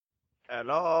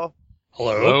Hello.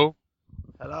 Hello? Hello?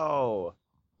 Hello.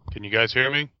 Can you guys hear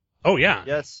me? Oh, yeah.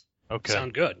 Yes. Okay.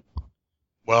 Sound good.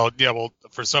 Well,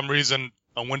 for some reason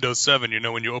on Windows 7,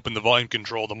 when you open the volume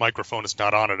control, the microphone is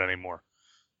not on it anymore.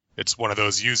 It's one of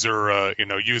those user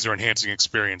enhancing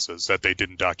experiences that they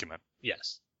didn't document.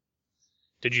 Yes.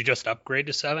 Did you just upgrade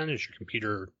to 7? Is your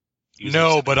computer using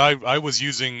No, 7? but I was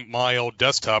using my old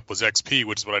desktop was XP,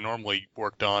 which is what I normally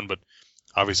worked on, but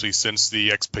obviously since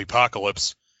the XP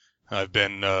apocalypse, I've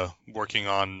been working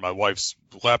on my wife's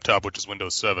laptop, which is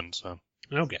Windows 7,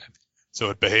 Okay.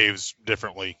 so it behaves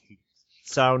differently.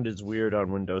 Sound is weird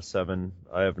on Windows 7,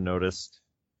 I have noticed.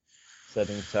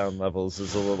 Setting sound levels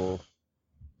is a little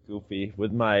goofy.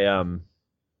 With my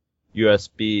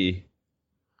USB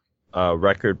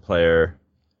record player,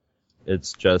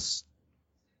 it's just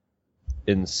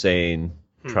insane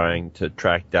trying to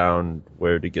track down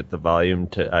where to get the volume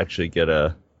to actually get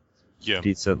a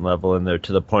decent level in there,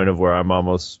 to the point of where I'm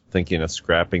almost thinking of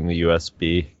scrapping the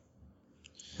USB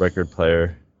record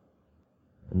player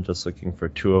and just looking for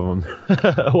two of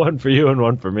them. One for you and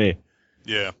one for me.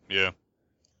 Yeah.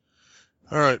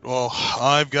 All right, well,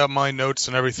 I've got my notes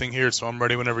and everything here, so I'm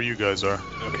ready whenever you guys are.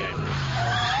 Okay.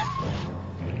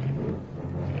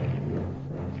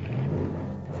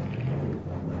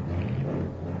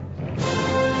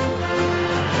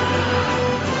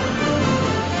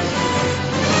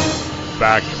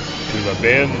 Back to the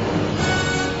bin.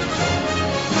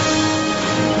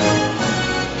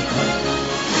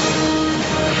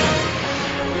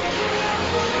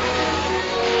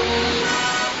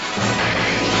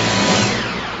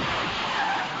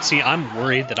 See, I'm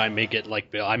worried that I may get like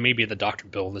Bill. I may be the Dr.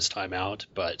 Bill this time out,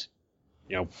 but,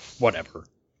 whatever.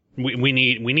 We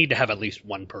need to have at least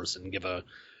one person give a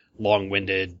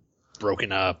long-winded,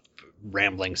 broken up,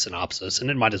 rambling synopsis,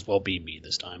 and it might as well be me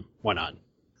this time. Why not?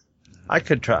 I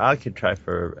could try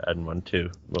for adding one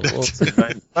too. We'll see.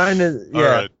 Fine is, yeah. All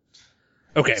right.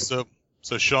 Okay. So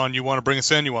Sean, you want to bring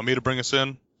us in? You want me to bring us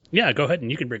in? Yeah, go ahead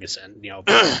and you can bring us in. All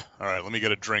right, let me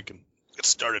get a drink and get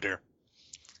started here.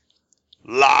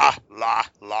 La, la,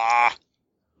 la.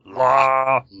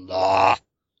 La, la,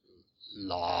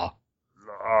 Law.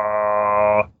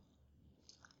 Ah.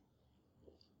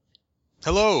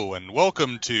 Hello, and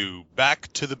welcome to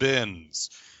Back to the Bins.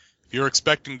 If you're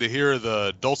expecting to hear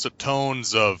the dulcet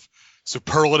tones of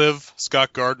superlative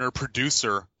Scott Gardner,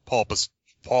 producer Paul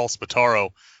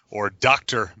Spataro, or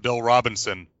Dr. Bill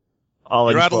Robinson,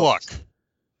 you're out of luck.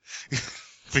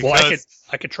 Well,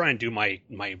 I could try and do my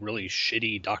really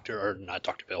shitty not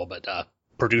Dr. Bill, but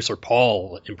producer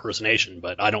Paul impersonation,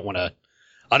 but I don't want to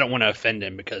offend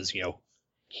him because he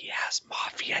has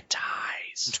mafia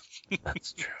ties.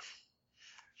 That's true.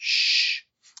 Shh.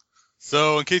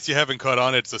 So, in case you haven't caught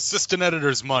on, it's Assistant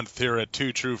Editors Month here at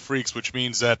Two True Freaks, which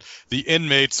means that the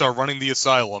inmates are running the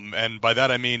asylum, and by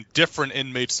that I mean different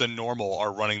inmates than normal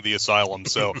are running the asylum.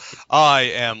 So, I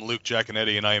am Luke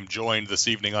Giaconetti, and I am joined this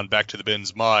evening on Back to the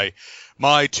Bins my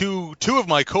two of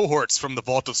my cohorts from the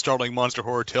Vault of Startling Monster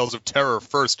Horror Tales of Terror.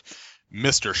 First,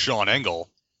 Mr. Sean Engel.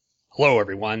 Hello,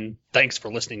 everyone. Thanks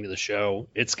for listening to the show.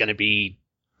 It's going to be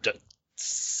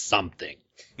something.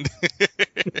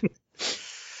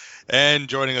 And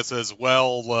joining us as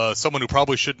well, someone who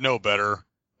probably should know better,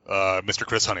 Mr.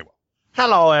 Chris Honeywell.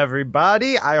 Hello,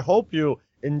 everybody. I hope you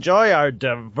enjoy our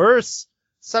diverse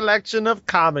selection of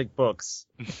comic books.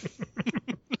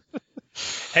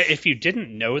 Hey, if you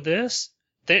didn't know this,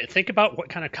 think about what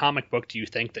kind of comic book do you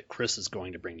think that Chris is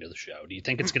going to bring to the show? Do you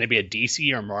think it's going to be a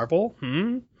DC or Marvel?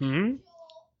 No,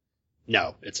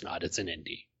 it's not. It's an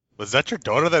indie. Was that your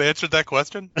daughter that answered that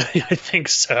question? I think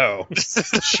so.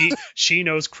 She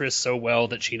knows Chris so well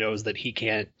that she knows that he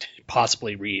can't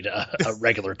possibly read a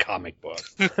regular comic book.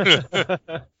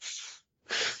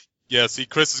 Yeah, see,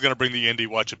 Chris is going to bring the indie.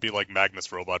 Watch it be like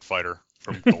Magnus Robot Fighter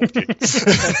from Gold Key.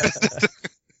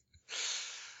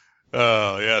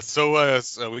 Oh, yeah.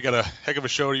 So we got a heck of a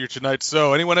show here tonight.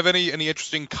 So anyone have any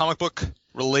interesting comic book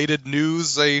related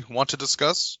news they want to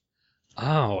discuss?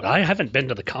 Oh, I haven't been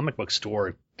to the comic book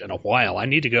store in a while. I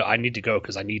need to go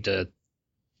because I need to.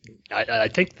 I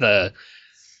think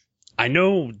I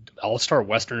know All-Star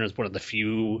Western is one of the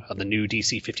few of the new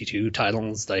DC 52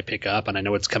 titles that I pick up, and I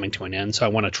know it's coming to an end, so I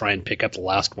want to try and pick up the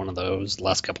last couple of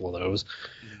those.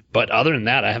 But other than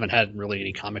that, I haven't had really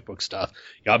any comic book stuff.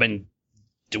 I've been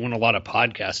doing a lot of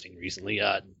podcasting recently.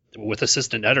 With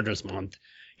Assistant Editors Month,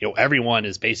 everyone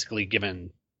is basically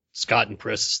given Scott and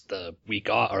Chris the week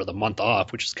off or the month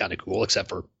off, which is kind of cool, except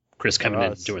for Chris coming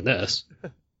in and doing this.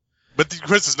 But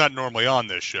Chris is not normally on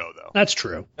this show, though. That's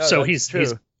true. Oh, So that's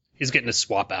he's getting to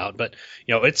swap out. But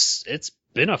it's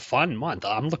been a fun month.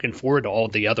 I'm looking forward to all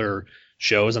the other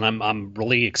shows, and I'm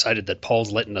really excited that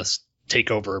Paul's letting us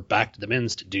take over Back to the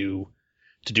Bins to do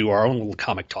our own little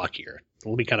comic talk here.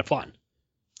 It'll be kind of fun.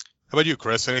 How about you,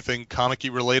 Chris? Anything comic-y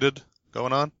related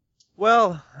going on?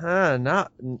 Well,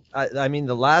 not. I mean,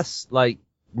 the last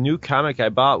new comic I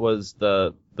bought was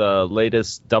the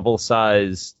latest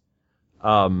double-sized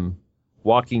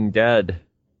Walking Dead,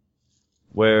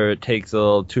 where it takes a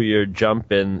little 2-year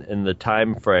jump in the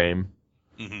time frame,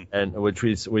 and which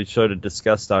we sort of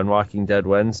discussed on Walking Dead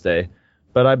Wednesday.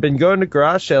 But I've been going to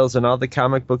garage sales, and all the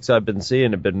comic books I've been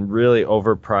seeing have been really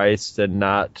overpriced and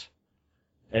not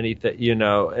anything.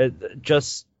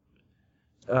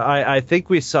 I think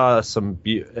we saw some.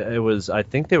 I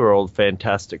think they were old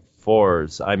Fantastic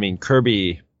Fours. I mean,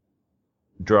 Kirby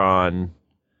drawn,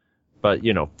 but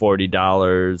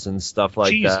 $40 and stuff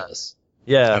like Jesus.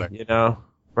 that. Yeah,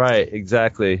 right,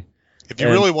 exactly. If you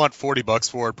really want $40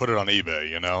 for it, put it on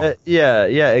eBay.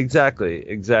 Yeah,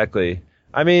 exactly.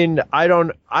 I mean, I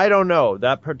don't know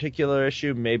that particular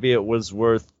issue. Maybe it was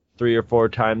worth 3 or 4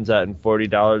 times that, and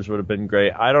 $40 would have been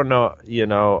great. I don't know.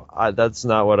 That's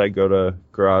not what I go to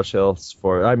garage sales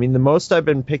for. I mean, the most I've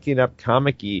been picking up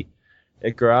comic-y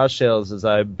at garage sales is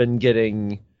I've been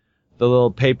getting the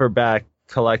little paperback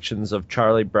collections of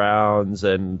Charlie Brown's,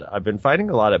 and I've been finding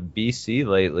a lot of BC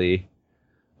lately.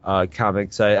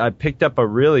 Comics. I picked up a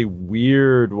really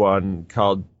weird one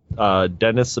called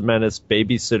Dennis the Menace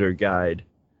Babysitter Guide,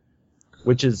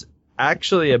 which is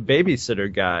actually a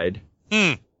babysitter guide,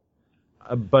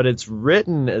 but it's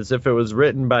written as if it was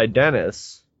written by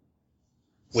Dennis.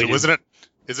 So isn't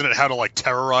it how to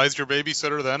terrorize your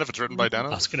babysitter then if it's written by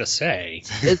Dennis? I was gonna say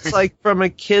it's from a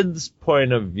kid's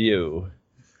point of view,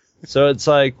 so it's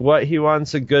what he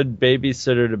wants a good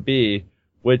babysitter to be,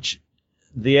 which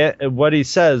what he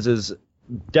says is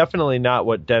definitely not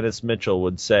what Dennis Mitchell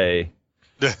would say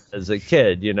as a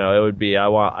kid. It would be, I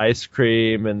want ice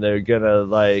cream, and they're gonna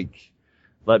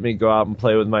let me go out and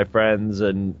play with my friends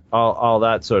and all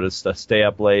that sort of stuff, stay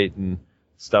up late and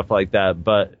stuff like that.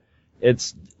 But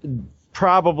it's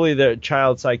probably the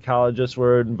child psychologists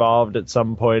were involved at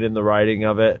some point in the writing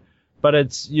of it. But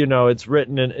it's it's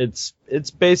written, and it's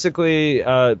basically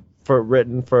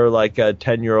written for a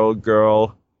 10-year-old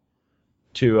girl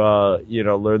to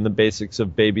learn the basics of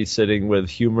babysitting with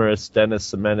humorous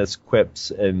Dennis the Menace quips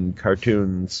and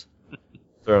cartoons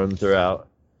thrown throughout.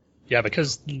 Yeah,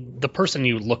 because the person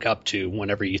you look up to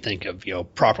whenever you think of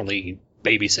properly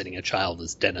babysitting a child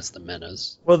is Dennis the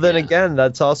Menace. Well, then again,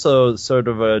 that's also sort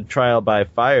of a trial by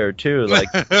fire too.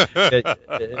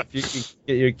 If you can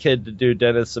get your kid to do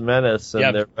Dennis the Menace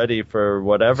and they're ready for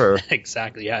whatever.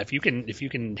 Exactly. Yeah. If you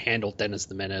can handle Dennis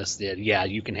the Menace,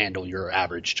 you can handle your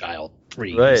average child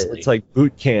pretty right. easily. It's like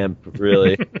boot camp,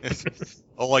 really.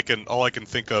 all I can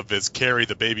think of is Carrie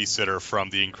the babysitter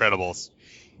from The Incredibles.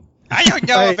 I don't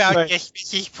know about this,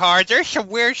 Mrs. Parr. There's some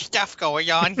weird stuff going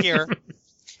on here.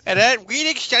 And then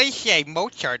reading studies say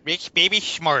Mozart makes babies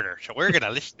smarter. So we're going to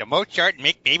listen to Mozart and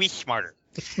make babies smarter.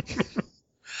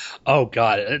 Oh,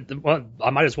 God. Well,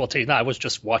 I might as well tell you that. I was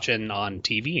just watching on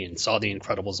TV and saw The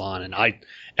Incredibles on. And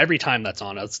every time that's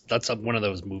on, that's one of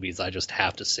those movies I just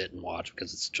have to sit and watch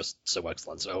because it's just so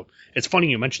excellent. So it's funny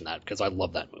you mentioned that because I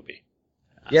love that movie.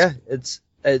 Yeah, it's.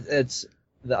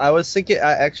 I was thinking.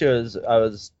 I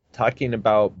was talking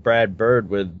about Brad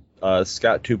Bird with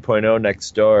Scott 2.0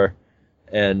 next door.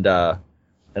 And I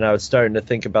was starting to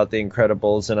think about The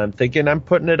Incredibles, and I'm thinking I'm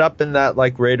putting it up in that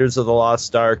Raiders of the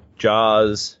Lost Ark,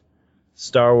 Jaws,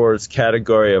 Star Wars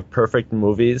category of perfect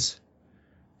movies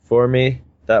for me.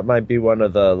 That might be one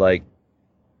of the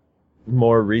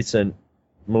more recent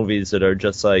movies that are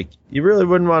just you really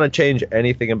wouldn't want to change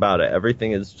anything about it.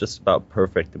 Everything is just about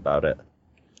perfect about it.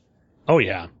 Oh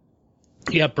yeah.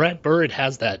 Yeah, Brad Bird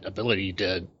has that ability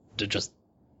to just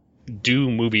do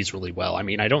movies really well. I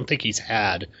mean, I don't think he's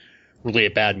had really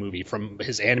a bad movie from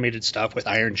his animated stuff with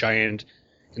Iron Giant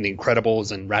and The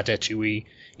Incredibles and Ratatouille,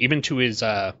 even to his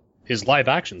live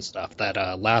action stuff.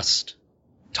 That last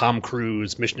Tom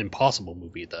Cruise Mission Impossible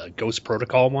movie, the Ghost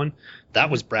Protocol one, that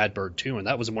was Brad Bird too, and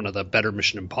that was one of the better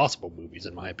Mission Impossible movies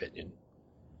in my opinion.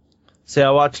 See,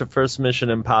 I watched the first Mission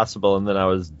Impossible and then I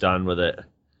was done with it.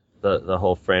 The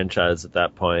whole franchise at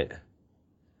that point.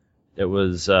 It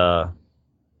was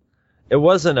it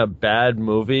wasn't a bad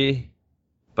movie,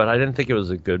 but I didn't think it was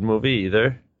a good movie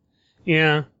either.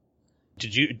 Yeah.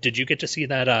 Did you get to see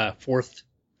that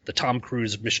the Tom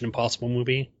Cruise Mission Impossible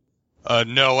movie?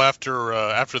 No,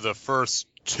 after the first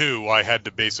two, I had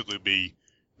to basically be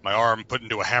my arm put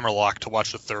into a hammerlock to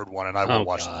watch the third one, and I won't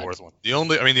watch the fourth one. The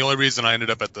only reason I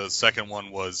ended up at the second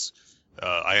one was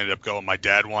I ended up going. My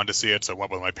dad wanted to see it, so I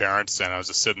went with my parents, and I was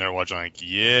just sitting there watching, like,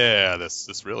 yeah,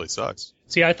 this really sucks.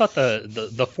 See, I thought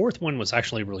the fourth one was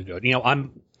actually really good. You know,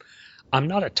 I'm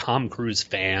not a Tom Cruise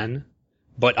fan,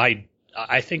 but I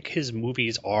think his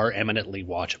movies are eminently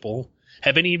watchable.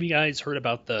 Have any of you guys heard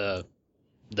about the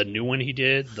new one he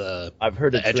did? I've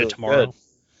heard The it's Edge really of Tomorrow. good.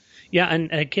 Yeah,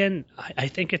 and again, I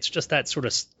think it's just that sort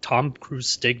of Tom Cruise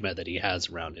stigma that he has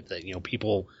around him. That, you know,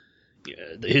 people,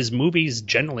 his movies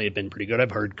generally have been pretty good.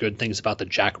 I've heard good things about the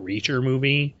Jack Reacher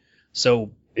movie.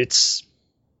 So it's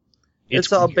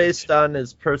all weird. based on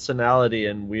his personality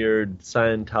and weird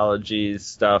Scientology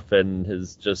stuff and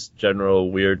his just general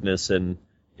weirdness in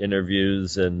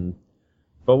interviews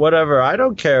but whatever. I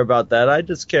don't care about that. I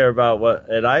just care about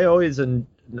and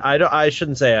I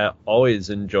shouldn't say I always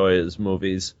enjoy his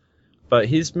movies, but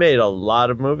he's made a lot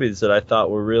of movies that I thought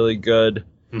were really good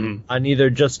on either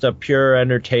just a pure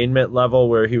entertainment level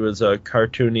where he was a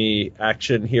cartoony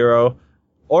action hero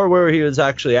or where he was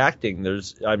actually acting.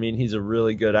 He's a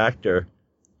really good actor.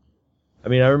 I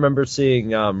mean, I remember seeing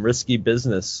Risky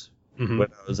Business when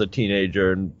I was a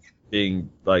teenager and being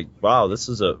like, wow, this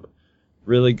is a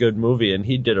really good movie, and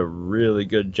he did a really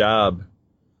good job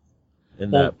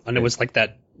in that. And it was like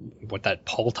that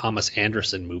Paul Thomas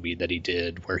Anderson movie that he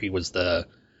did where he was the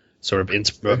sort of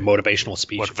motivational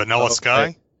speech. What, Vanilla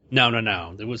Sky?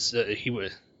 No. It was he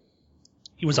was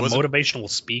a motivational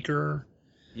speaker.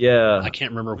 Yeah. I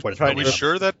can't remember what Are we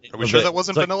sure that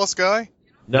wasn't Vanilla Sky?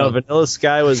 No, Vanilla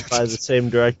Sky was by the same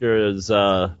director as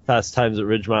Fast Times at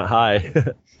Ridgemont High.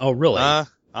 Oh, really?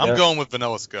 I'm going with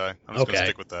Vanilla Sky. I'm just going to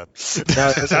stick with that.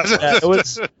 It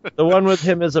was the one with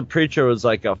him as a preacher was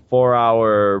like a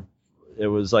 4-hour. It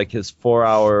was like his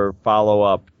 4-hour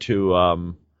follow-up to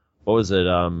what was it?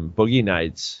 Boogie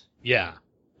Nights. Yeah.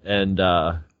 And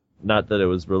not that it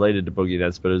was related to Boogie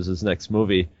Nights, but it was his next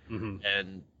movie.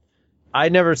 And I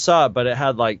never saw it, but it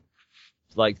had like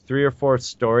 3 or 4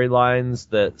 storylines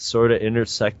that sort of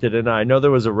intersected in it. I know there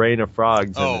was a Rain of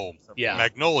Frogs. Yeah.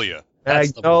 Magnolia.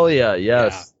 Magnolia,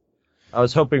 yes. Yeah. I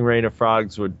was hoping Rain of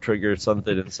Frogs would trigger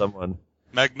something in someone.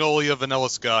 Magnolia, Vanilla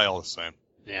Sky, all the same.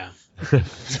 Yeah.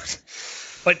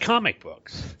 But comic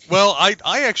books. Well,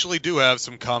 I actually do have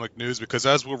some comic news because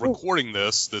as we're recording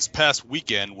this past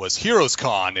weekend was Heroes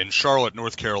Con in Charlotte,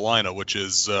 North Carolina, which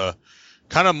is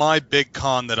kind of my big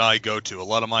con that I go to. A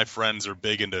lot of my friends are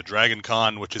big into Dragon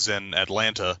Con, which is in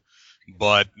Atlanta,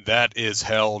 but that is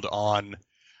held on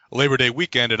Labor Day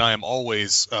weekend, and I am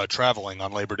always traveling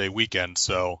on Labor Day weekend,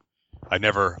 so I've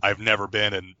never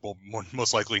been and will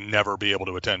most likely never be able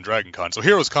to attend Dragon Con. So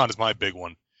Heroes Con is my big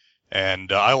one,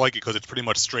 and I like it because it's pretty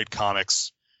much straight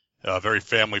comics, very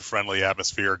family-friendly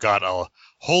atmosphere, got a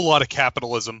whole lot of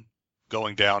capitalism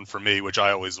going down for me, which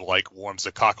I always like, warms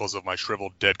the cockles of my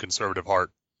shriveled, dead conservative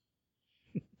heart.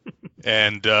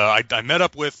 And I met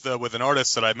up with an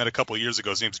artist that I met a couple of years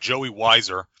ago. His name's Joey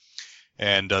Weiser.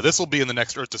 And this will be in the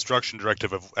next Earth Destruction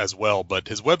Directive as well. But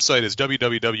his website is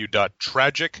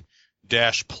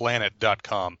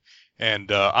www.tragic-planet.com.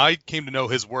 And I came to know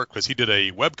his work because he did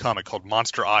a webcomic called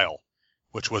Monster Isle,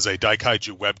 which was a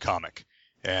Daikaiju webcomic.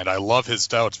 And I love his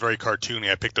style. It's very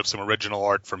cartoony. I picked up some original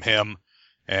art from him.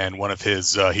 And one of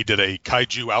his, he did a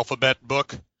Kaiju alphabet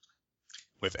book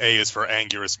with A is for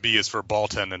Anguirus, B is for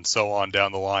Baltan, and so on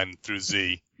down the line through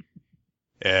Z.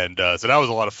 And so that was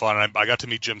a lot of fun. I got to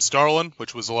meet Jim Starlin,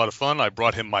 which was a lot of fun. I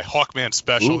brought him my Hawkman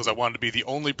special because I wanted to be the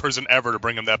only person ever to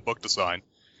bring him that book to sign.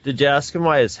 Did you ask him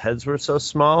why his heads were so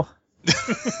small?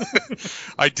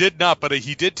 I did not, but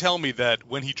he did tell me that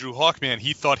when he drew Hawkman,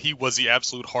 he thought he was the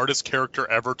absolute hardest character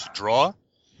ever to draw.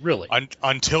 Really?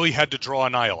 Until he had to draw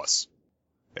Annihilus.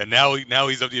 And now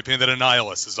he's of the opinion that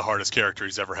Annihilus is the hardest character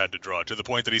he's ever had to draw, to the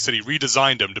point that he said he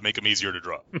redesigned him to make him easier to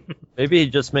draw. Maybe he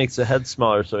just makes the head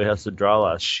smaller so he has to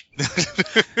draw less.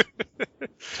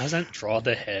 Doesn't draw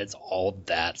the heads all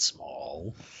that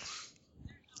small.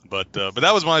 But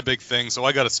that was my big thing, so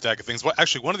I got a stack of things. Well,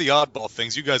 actually, one of the oddball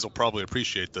things, you guys will probably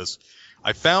appreciate this,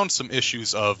 I found some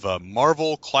issues of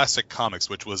Marvel Classic Comics,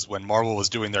 which was when Marvel was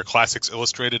doing their Classics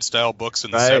Illustrated style books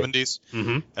in the 70s.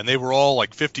 Mm-hmm. And they were all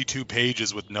like 52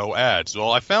 pages with no ads.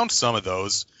 Well, I found some of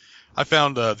those. I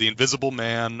found The Invisible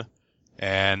Man,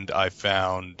 and I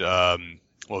found,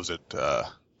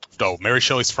 Mary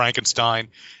Shelley's Frankenstein,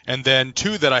 and then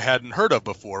 2 that I hadn't heard of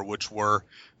before, which were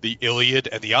the Iliad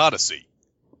and the Odyssey.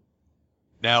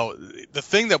 Now, the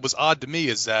thing that was odd to me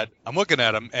is that I'm looking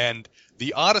at them, and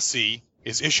the Odyssey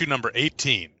is issue number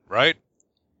 18, right?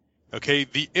 Okay,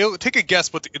 take a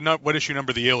guess what issue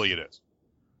number the Iliad is.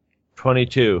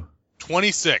 22.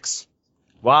 26.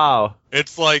 Wow.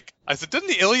 It's like, I said, didn't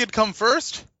the Iliad come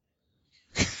first?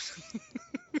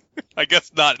 I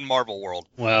guess not in Marvel world.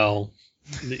 Well,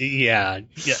 yeah.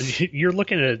 You're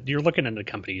looking at a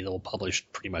company that'll publish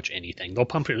pretty much anything.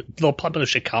 They'll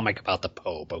publish a comic about the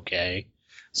Pope, okay?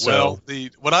 So,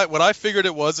 well, what I figured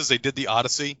it was is they did the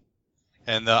Odyssey,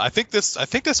 and I think this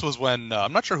was when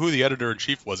I'm not sure who the editor in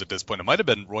chief was at this point. It might have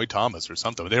been Roy Thomas or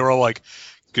something. They were all like,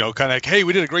 kind of like, hey,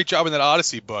 we did a great job in that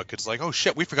Odyssey book. It's like, oh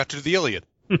shit, we forgot to do the Iliad.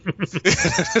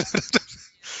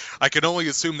 I can only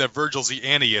assume that Virgil's The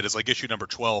Aeneid is like issue number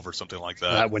 12 or something like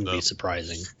that. That wouldn't be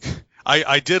surprising.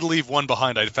 I did leave one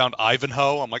behind. I found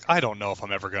Ivanhoe. I'm like, I don't know if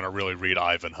I'm ever going to really read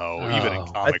Ivanhoe, even in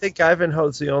comic. I think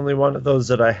Ivanhoe's the only one of those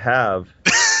that I have.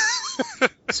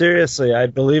 Seriously, I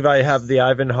believe I have the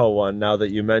Ivanhoe one now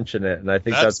that you mention it, and I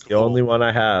think that's the only one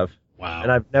I have. Wow.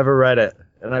 And I've never read it,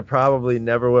 and I probably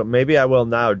never will. Maybe I will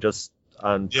now, just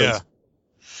on principle.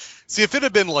 See, if it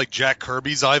had been like Jack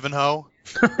Kirby's Ivanhoe,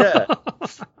 Yeah.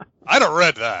 I'd have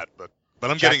read that, but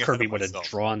I'm Jack getting Kirby ahead of would have myself.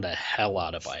 drawn the hell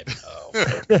out of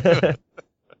Ivanhoe.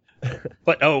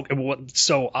 But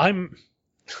so I'm,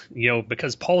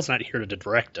 because Paul's not here to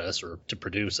direct us or to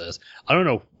produce us, I don't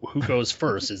know who goes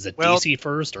first. Is it DC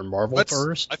first or Marvel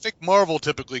first? I think Marvel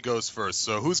typically goes first.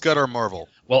 So who's got our Marvel?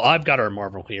 Well, I've got our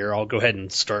Marvel here. I'll go ahead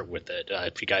and start with it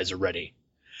if you guys are ready.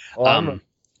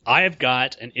 I have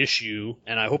got an issue,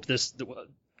 and I hope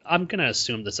I'm going to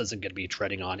assume this isn't going to be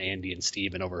treading on Andy and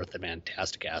Steven over at the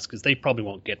Fantastic Ass, because they probably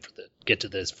won't get to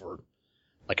this for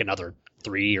like another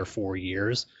 3 or 4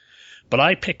 years. But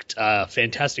I picked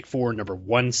Fantastic Four number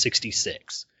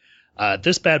 166.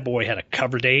 This bad boy had a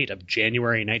cover date of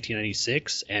January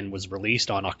 1996 and was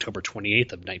released on October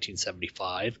 28th of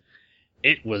 1975.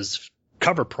 It was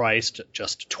cover priced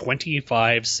just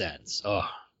 25 cents. Oh,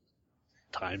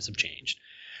 times have changed.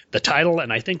 The title,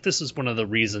 and I think this is one of the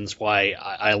reasons why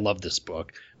I love this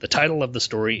book, the title of the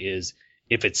story is,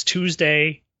 If It's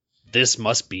Tuesday, This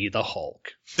Must Be the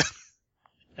Hulk.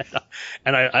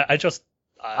 And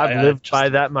I've lived by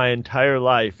that my entire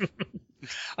life.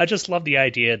 I just love the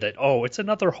idea that, it's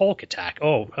another Hulk attack.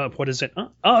 What is it?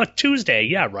 Tuesday.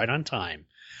 Yeah, right on time.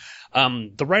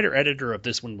 The writer-editor of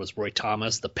this one was Roy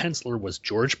Thomas. The penciler was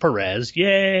George Perez.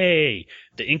 Yay!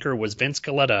 The inker was Vince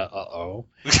Colletta. Uh-oh.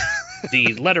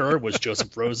 The letterer was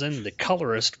Joseph Rosen. The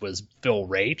colorist was Phil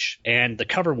Raich. And the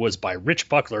cover was by Rich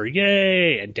Buckler.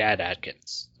 Yay! And Dad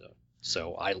Atkins.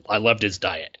 So I loved his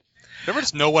diet.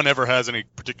 Notice no one ever has any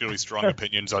particularly strong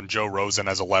opinions on Joe Rosen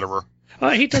as a letterer.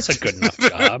 He does a good enough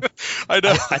job. I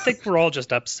know. I think we're all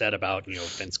just upset about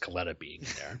Vince Colletta being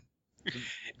there.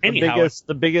 Anyhow,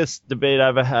 the biggest debate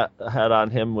I've had on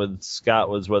him with Scott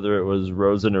was whether it was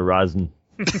Rosen or Rosen.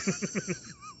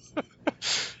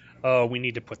 We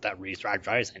need to put that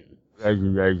Rosen.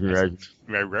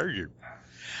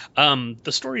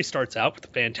 The story starts out with the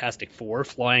Fantastic Four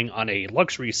flying on a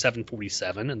luxury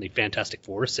 747 and the Fantastic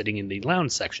Four sitting in the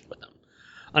lounge section with them.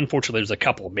 Unfortunately, there's a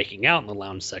couple making out in the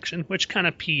lounge section, which kind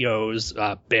of POs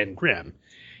Ben Grimm.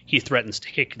 He threatens to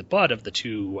kick the butt of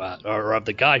of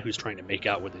the guy who's trying to make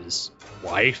out with his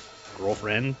wife,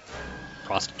 girlfriend,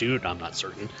 prostitute, I'm not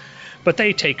certain. But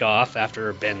they take off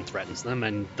after Ben threatens them,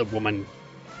 and the woman,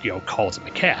 calls him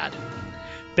a cad.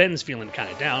 Ben's feeling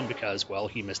kind of down because,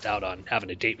 he missed out on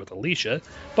having a date with Alicia,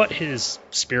 but his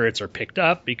spirits are picked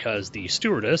up because the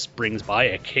stewardess brings by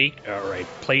a cake or a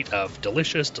plate of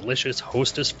delicious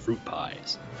Hostess fruit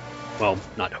pies. Well,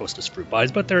 not Hostess fruit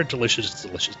pies, but they're delicious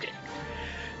cake.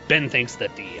 Ben thinks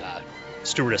that the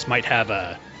stewardess might have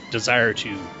a desire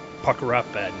to pucker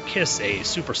up and kiss a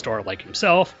superstar like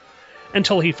himself,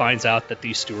 until he finds out that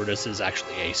the stewardess is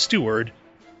actually a steward,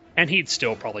 and he'd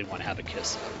still probably want to have a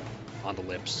kiss on the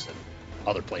lips and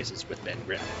other places with Ben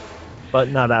Grimm. But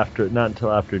not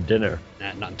until after dinner.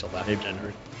 Not until after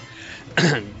dinner.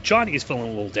 Johnny's feeling a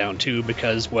little down too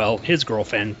because, his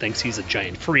girlfriend thinks he's a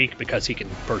giant freak because he can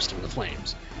burst into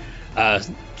flames.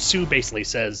 Sue basically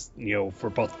says, for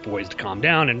both boys to calm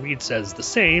down, and Reed says the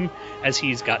same, as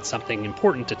he's got something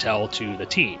important to tell to the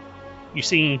team. You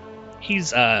see,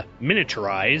 he's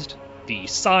miniaturized the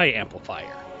Psi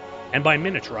amplifier. And by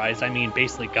miniaturized, I mean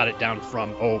basically got it down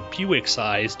from, Buick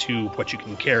size to what you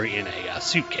can carry in a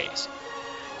suitcase.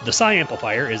 The Psi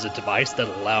amplifier is a device that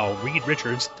will allow Reed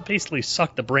Richards to basically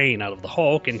suck the brain out of the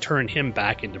Hulk and turn him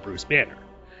back into Bruce Banner.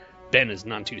 Ben is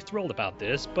none too thrilled about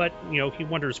this, but, he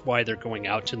wonders why they're going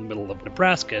out to the middle of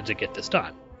Nebraska to get this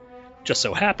done. Just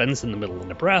so happens, in the middle of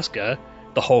Nebraska,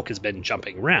 the Hulk has been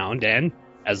jumping around, and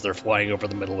as they're flying over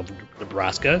the middle of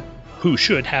Nebraska, who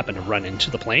should happen to run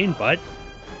into the plane but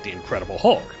the Incredible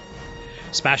Hulk?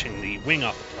 Smashing the wing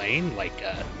off the plane like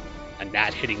a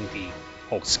gnat hitting the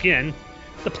Hulk's skin,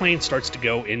 the plane starts to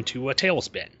go into a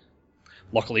tailspin.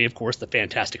 Luckily, of course, the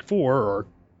Fantastic Four, or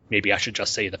Maybe I should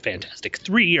just say the Fantastic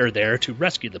Three are there to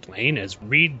rescue the plane as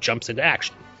Reed jumps into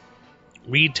action.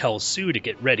 Reed tells Sue to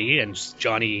get ready, and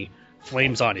Johnny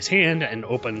flames on his hand and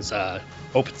opens a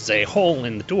hole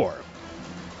in the door.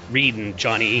 Reed and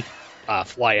Johnny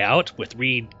fly out, with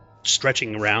Reed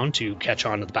stretching around to catch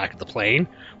onto the back of the plane,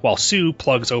 while Sue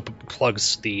plugs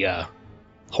the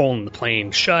hole in the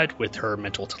plane shut with her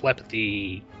mental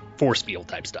telepathy, force field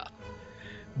type stuff.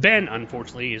 Ben,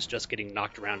 unfortunately, is just getting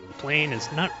knocked around in the plane and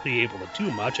is not really able to do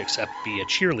much except be a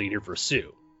cheerleader for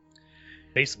Sue.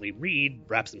 Basically, Reed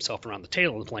wraps himself around the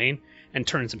tail of the plane and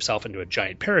turns himself into a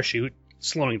giant parachute,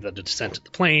 slowing the descent of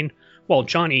the plane, while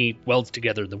Johnny welds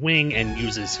together the wing and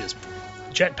uses his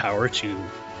jet power to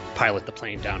pilot the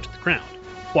plane down to the ground,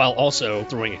 while also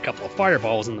throwing a couple of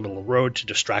fireballs in the middle of the road to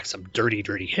distract some dirty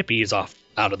hippies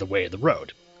out of the way of the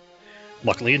road.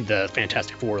 Luckily, the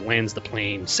Fantastic Four lands the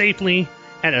plane safely,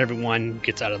 and everyone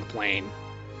gets out of the plane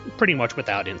pretty much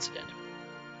without incident.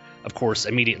 Of course,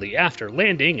 immediately after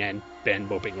landing and Ben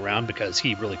moping around because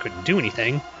he really couldn't do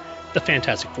anything, the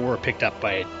Fantastic Four are picked up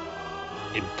by an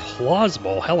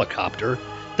implausible helicopter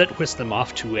that whisks them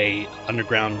off to a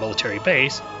underground military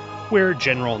base where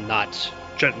General Not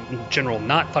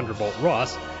Thunderbolt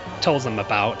Ross tells them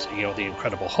about the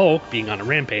Incredible Hulk being on a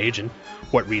rampage and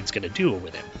what Reed's going to do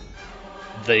with him.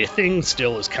 The Thing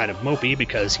still is kind of mopey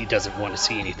because he doesn't want to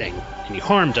see any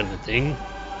harm done to the Thing,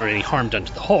 or any harm done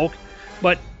to the Hulk,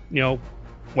 but,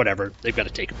 whatever, they've got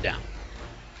to take him down.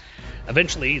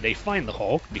 Eventually, they find the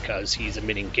Hulk because he's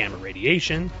emitting gamma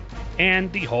radiation,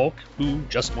 and the Hulk, who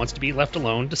just wants to be left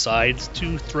alone, decides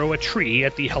to throw a tree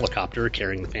at the helicopter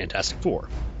carrying the Fantastic Four.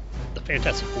 The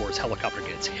Fantastic Four's helicopter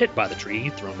gets hit by the tree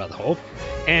thrown by the Hulk,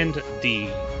 and the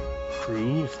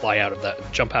crew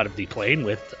jump out of the plane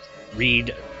with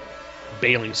Reed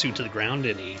bailing Sue to the ground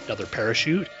in another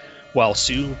parachute, while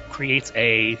Sue creates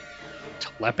a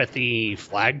telepathy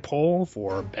flagpole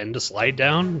for Ben to slide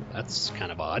down. That's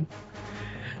kind of odd.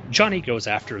 Johnny goes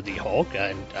after the Hulk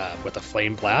and with a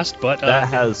flame blast, but that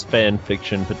has fan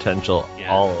fiction potential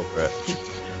all over it.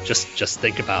 Just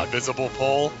think about invisible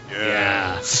pole.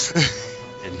 Yeah.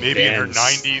 And maybe Ben's in her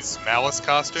 90s Malice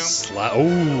costume.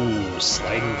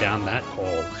 Sliding down that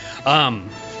pole.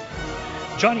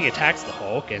 Johnny attacks the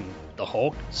Hulk, and the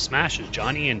Hulk smashes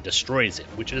Johnny and destroys it,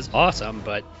 which is awesome,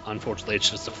 but unfortunately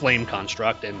it's just a flame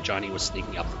construct, and Johnny was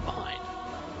sneaking up from behind.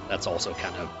 That's also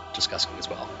kind of disgusting as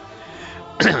well.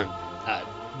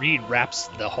 Reed wraps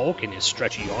the Hulk in his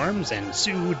stretchy arms, and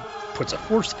Sue puts a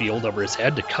force field over his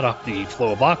head to cut off the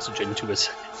flow of oxygen to his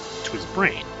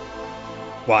brain.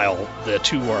 While the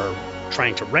two are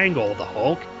trying to wrangle the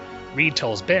Hulk, Reed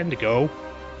tells Ben to go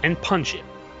and punch him.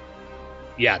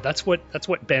 Yeah, that's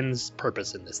what Ben's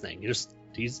purpose in this thing.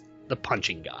 He's the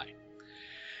punching guy.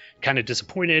 Kind of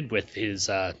disappointed with his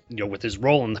with his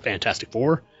role in the Fantastic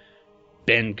Four,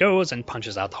 Ben goes and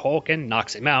punches out the Hulk and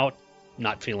knocks him out,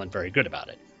 not feeling very good about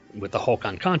it. With the Hulk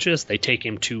unconscious, they take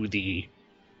him to the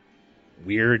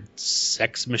weird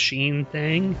sex machine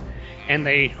thing, and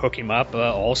they hook him up,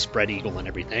 all spread eagle and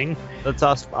everything. That's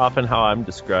often how I'm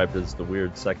described, as the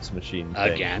weird sex machine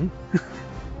thing. Again.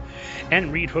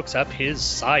 And Reed hooks up his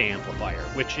psi amplifier,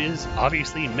 which is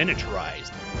obviously miniaturized.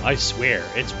 I swear,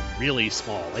 it's really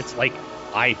small. It's like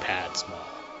iPad small.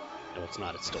 No, it's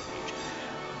not. It's still huge.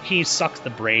 He sucks the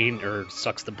brain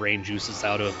juices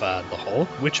out of the Hulk,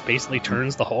 which basically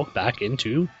turns the Hulk back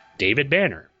into David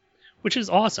Banner, which is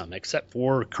awesome, except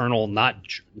for Colonel Not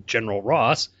General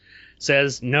Ross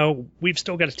says, no, we've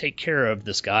still got to take care of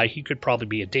this guy. He could probably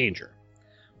be a danger.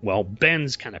 Well,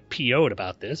 Ben's kind of PO'd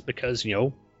about this because,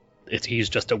 he's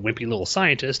just a wimpy little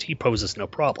scientist. He poses no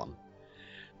problem.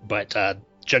 But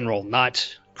General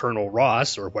Not Colonel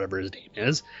Ross, or whatever his name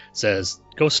is, says,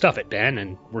 go stuff it, Ben,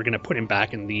 and we're going to put him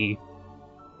back in the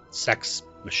sex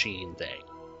machine thing.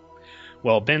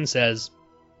 Well, Ben says,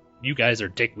 you guys are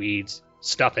dickweeds,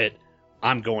 stuff it,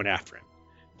 I'm going after him.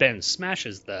 Ben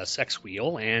smashes the sex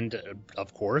wheel, and,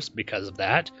 of course, because of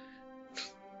that,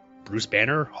 Bruce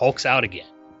Banner hulks out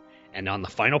again. And on the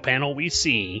final panel we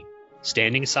see,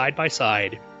 standing side by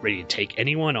side, ready to take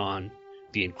anyone on,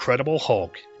 the Incredible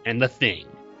Hulk and the Thing,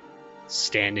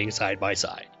 standing side by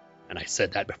side. And I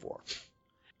said that before.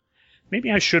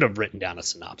 Maybe I should have written down a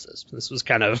synopsis. This was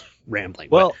kind of rambling.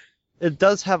 Well, it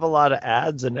does have a lot of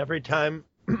ads, and every time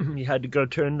you had to go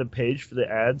turn the page for the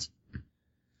ads,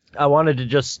 I wanted to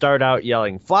just start out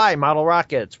yelling, fly, model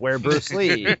rockets, wear Bruce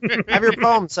Lee, have your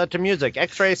poem set to music,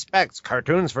 x-ray specs,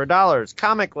 cartoons for dollars,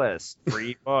 comic list,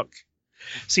 free book.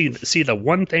 See, the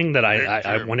one thing that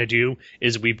I want to do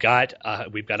is we've got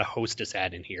a hostess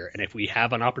ad in here, and if we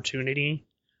have an opportunity,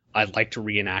 I'd like to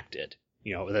reenact it.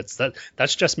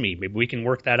 That's just me. Maybe we can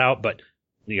work that out. But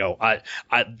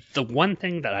the one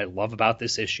thing that I love about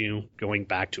this issue, going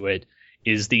back to it,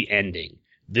 is the ending.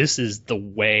 This is the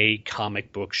way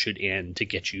comic books should end to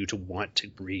get you to want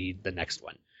to read the next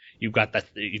one. You've got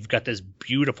this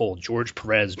beautiful George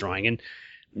Perez drawing, and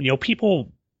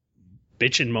people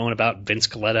bitch and moan about Vince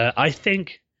Colletta. I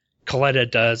think Colletta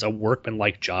does a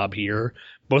workmanlike job here.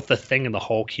 Both the Thing and the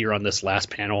Hulk here on this last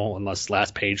panel and this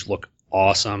last page look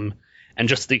awesome, and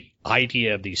just the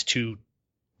idea of these two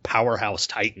powerhouse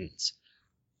titans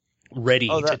ready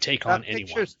to take on anyone. That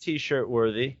picture's T-shirt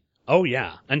worthy. Oh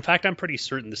yeah. In fact, I'm pretty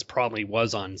certain this probably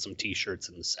was on some T-shirts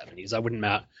in the 70s.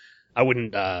 I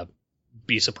wouldn't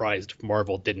be surprised if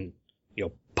Marvel didn't,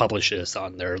 publish this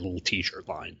on their little T-shirt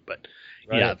line. But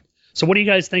yeah. So what do you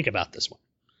guys think about this one?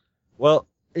 Well,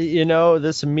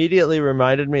 this immediately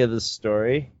reminded me of this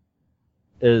story.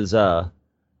 I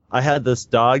had this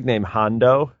dog named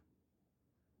Hondo,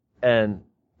 and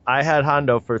I had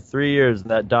Hondo for 3 years,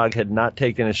 and that dog had not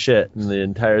taken a shit in the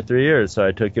entire 3 years, so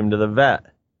I took him to the vet.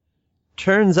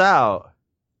 Turns out,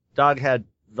 dog had,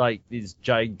 these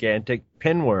gigantic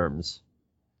pinworms.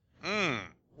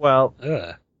 Well,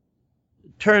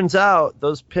 turns out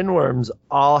those pinworms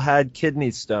all had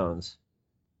kidney stones.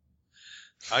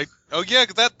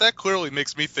 That clearly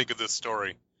makes me think of this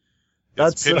story.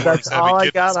 That's all I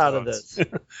got out of this.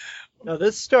 No,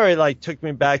 this story took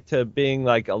me back to being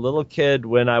a little kid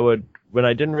when I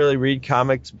didn't really read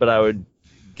comics, but I would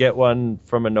get one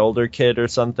from an older kid or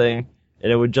something,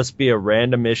 and it would just be a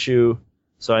random issue,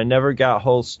 so I never got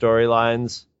whole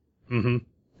storylines. Mm-hmm.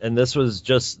 And this was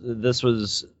just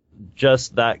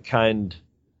that kind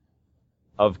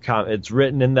of it's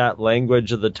written in that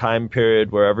language of the time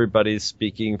period where everybody's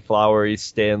speaking flowery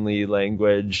Stan Lee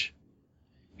language.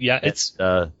 Yeah, it's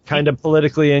kind of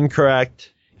politically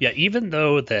incorrect. Yeah, even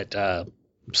though that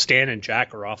Stan and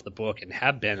Jack are off the book and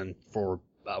have been for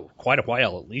quite a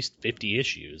while, at least 50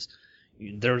 issues,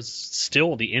 there's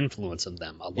still the influence of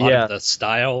them. A lot of the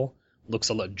style looks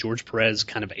a lot. George Perez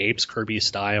kind of apes Kirby's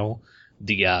style.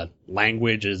 The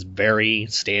language is very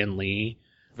Stan Lee.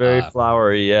 Very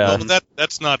flowery, yeah. Well,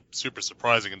 that's not super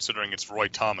surprising considering it's Roy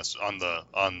Thomas on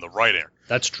the writer.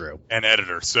 That's true. And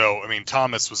editor. So,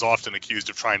 Thomas was often accused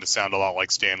of trying to sound a lot like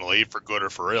Stan Lee, for good or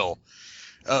for ill.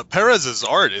 Perez's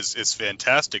art is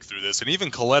fantastic through this, and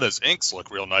even Coletta's inks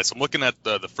look real nice. I'm looking at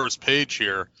the first page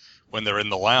here when they're in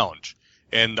the lounge,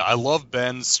 and I love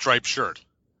Ben's striped shirt.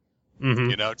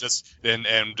 Mm-hmm.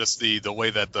 Just the way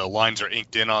that the lines are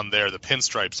inked in on there, the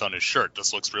pinstripes on his shirt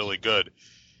just looks really good.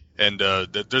 And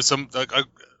there's a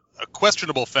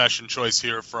questionable fashion choice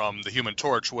here from the Human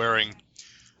Torch, wearing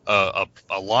a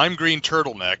lime green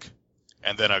turtleneck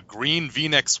and then a green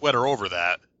V-neck sweater over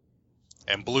that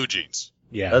and blue jeans.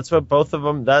 Yeah, that's what both of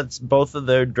them. That's both of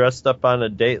their dressed up on a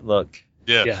date look.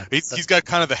 Yeah. He's got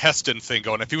kind of the Heston thing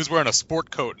going. If he was wearing a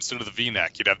sport coat instead of the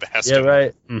V-neck, you'd have the Heston. Yeah,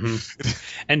 right. Mm-hmm.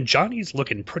 And Johnny's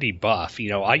looking pretty buff.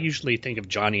 I usually think of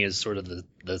Johnny as sort of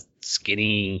the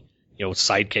skinny,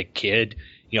 sidekick kid.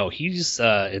 He's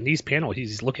in these panels,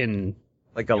 he's looking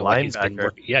like a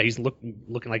linebacker. He's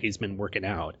looking like he's been working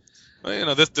out.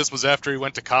 Well, this was after he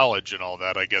went to college and all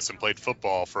that, I guess, and played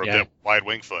football for a bit. Wyatt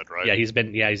Wingfoot, right? Yeah, he's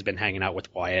been hanging out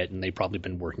with Wyatt, and they've probably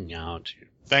been working out.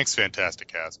 Thanks, Fantastic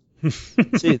Cast.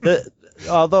 See,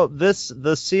 although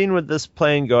the scene with this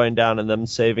plane going down and them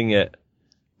saving it,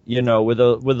 with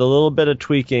a little bit of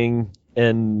tweaking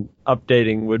and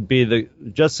updating would be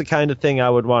just the kind of thing I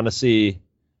would want to see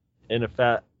in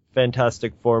a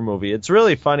Fantastic Four movie. It's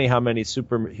really funny how many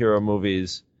superhero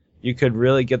movies you could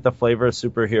really get the flavor of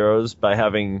superheroes by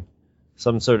having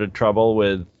some sort of trouble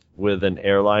with an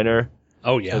airliner.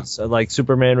 Oh yeah, it's like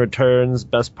Superman Returns.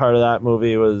 Best part of that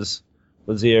movie was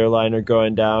the airliner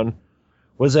going down.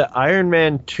 Was it Iron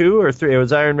Man 2 or 3? It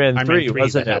was Iron Man 3,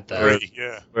 wasn't it?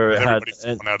 Where everybody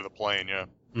falling out of the plane, yeah.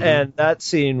 Mm-hmm. And that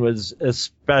scene was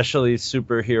especially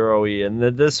superhero-y, and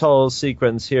this whole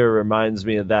sequence here reminds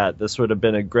me of that. This would have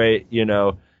been a great,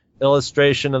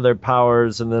 illustration of their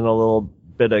powers, and then a little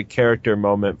bit of character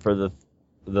moment for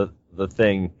the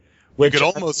thing. You could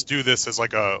almost do this as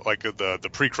the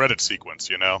pre-credit sequence,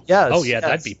 Yes. Oh yeah,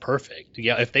 that'd be perfect.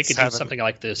 Yeah, if they could do something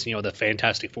like this, the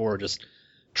Fantastic Four just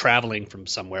traveling from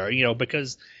somewhere,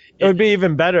 because it would be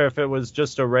even better if it was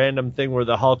just a random thing where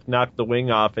the Hulk knocked the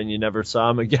wing off and you never saw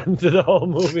him again through the whole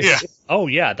movie. Yeah. Oh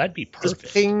yeah, that'd be perfect.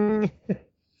 Just ping.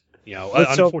 You know,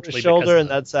 Looks over unfortunately, his shoulder, because and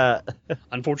that's that.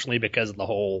 unfortunately, because of the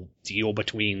whole deal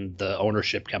between the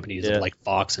ownership companies of like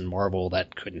Fox and Marvel,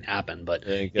 that couldn't happen. But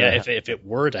yeah, if it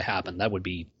were to happen, that would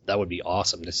be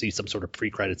awesome to see some sort of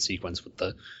pre-credit sequence with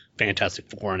the Fantastic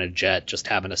Four on a jet, just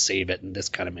having to save it in this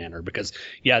kind of manner. Because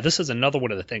this is another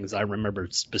one of the things I remember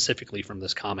specifically from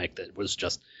this comic that was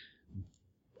just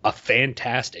a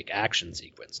fantastic action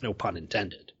sequence, no pun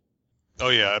intended. Oh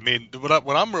yeah, I mean,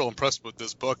 what I'm real impressed with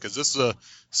this book is this is a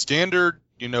standard,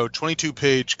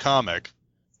 22-page comic,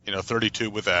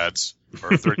 32 with ads,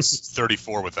 or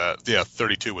 34 with ads. Yeah,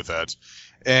 32 with ads,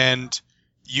 and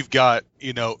you've got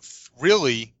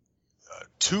really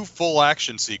 2 full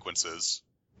action sequences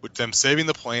with them saving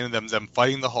the plane and them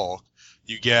fighting the Hulk.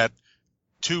 You get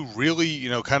 2 really,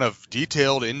 kind of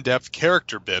detailed, in-depth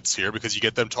character bits here, because you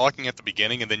get them talking at the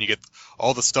beginning, and then you get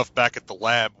all the stuff back at the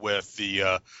lab with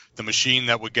the machine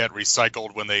that would get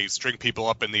recycled when they string people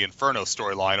up in the Inferno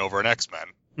storyline over in X-Men.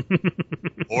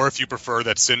 Or if you prefer,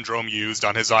 that Syndrome used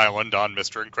on his island on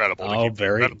Mr. Incredible. Oh,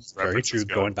 very true.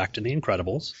 Going back to the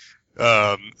Incredibles.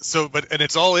 And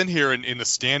it's all in here in the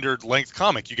standard length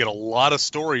comic. You get a lot of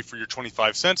story for your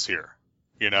 25 cents here,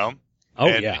 Oh,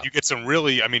 and yeah. you get some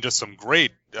really, just some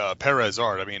great Perez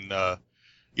art. I mean, I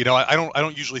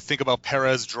don't usually think about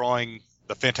Perez drawing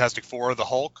the Fantastic Four or the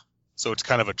Hulk, so it's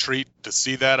kind of a treat to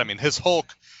see that. I mean, his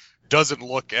Hulk doesn't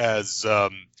look as,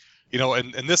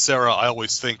 in this era, I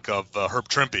always think of Herb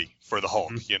Trimpe for the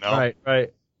Hulk,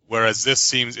 Right. Whereas this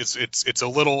seems it's a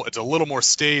little more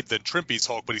staid than Trimpe's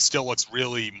Hulk, but he still looks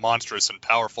really monstrous and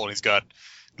powerful, and he's got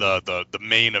the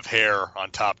mane of hair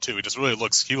on top too.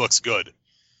 He looks good.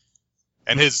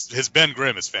 And his Ben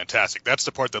Grimm is fantastic. That's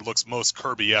the part that looks most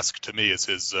Kirby-esque to me, is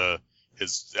his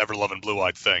ever-loving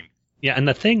blue-eyed Thing. Yeah, and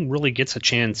the Thing really gets a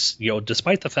chance,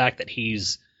 despite the fact that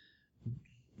he's,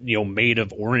 made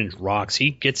of orange rocks,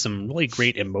 he gets some really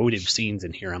great emotive scenes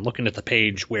in here. I'm looking at the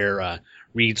page where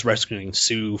Reed's rescuing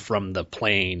Sue from the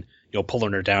plane,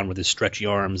 pulling her down with his stretchy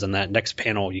arms, and that next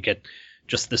panel you get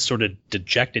just this sort of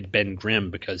dejected Ben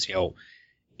Grimm because,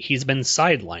 he's been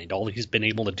sidelined. All he's been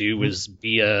able to do is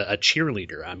be a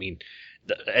cheerleader. I mean,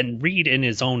 and Reed in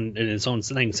his own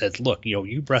thing says, "Look,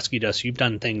 you've rescued us. You've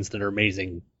done things that are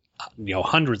amazing,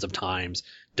 hundreds of times.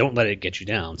 Don't let it get you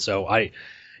down." So I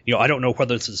don't know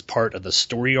whether this is part of the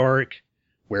story arc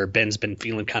where Ben's been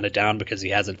feeling kind of down because he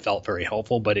hasn't felt very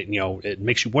helpful, but it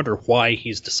makes you wonder why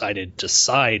he's decided to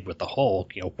side with the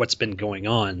Hulk. What's been going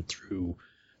on through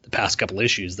the past couple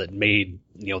issues that made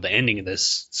the ending of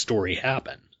this story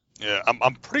happen. Yeah,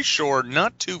 I'm pretty sure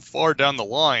not too far down the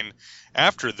line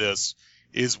after this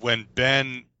is when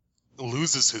Ben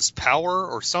loses his power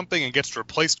or something and gets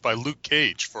replaced by Luke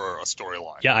Cage for a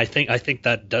storyline. Yeah, I think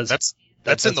that does.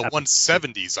 That's in the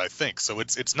 170s, I think. So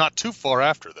it's not too far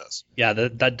after this. Yeah,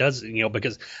 that does,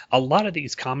 because a lot of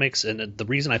these comics, and the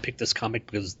reason I picked this comic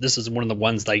because this is one of the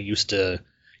ones that I used to.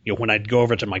 When I'd go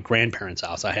over to my grandparents'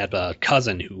 house, I had a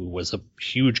cousin who was a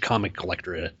huge comic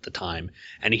collector at the time,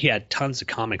 and he had tons of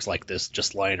comics like this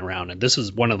just lying around. And this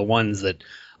is one of the ones that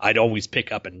I'd always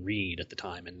pick up and read at the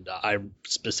time. And I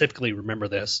specifically remember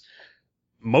this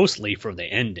mostly for the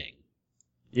ending.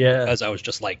 Yeah. Because I was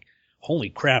just like,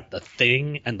 holy crap, the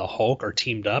Thing and the Hulk are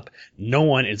teamed up. No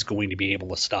one is going to be able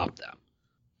to stop them.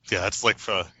 Yeah, it's like,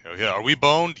 are we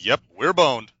boned? Yep, we're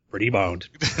boned. Pretty boned.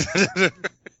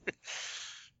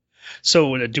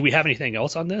 So, do we have anything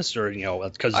else on this, or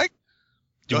because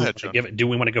do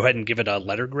we want to go ahead and give it a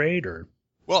letter grade, or?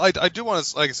 Well, I do want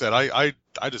to, like I said, I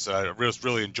just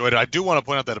really enjoyed it. I do want to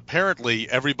point out that apparently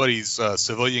everybody's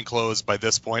civilian clothes by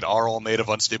this point are all made of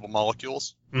unstable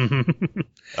molecules.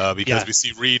 Because we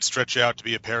see Reed stretch out to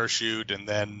be a parachute, and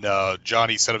then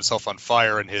Johnny set himself on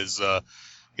fire in his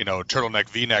turtleneck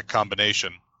V-neck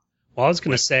combination. Well, I was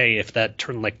going to say, if that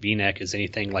turtleneck V-neck is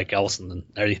anything else in the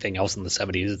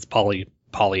 70s, it's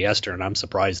polyester, and I'm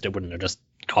surprised it wouldn't have just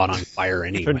caught on fire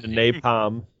anyway. Turned to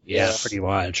napalm. Yeah, pretty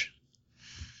much.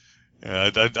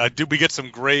 I do. We get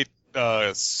some great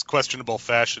questionable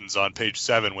fashions on page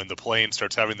 7 when the plane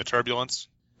starts having the turbulence.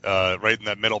 Right in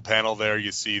that middle panel there,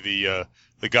 you see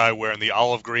the guy wearing the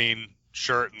olive green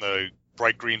shirt and the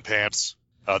bright green pants.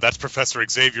 That's Professor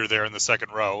Xavier there in the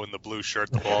second row in the blue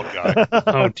shirt, the bald guy.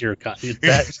 Oh, dear God. Look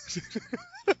at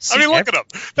him.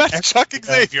 That's Chuck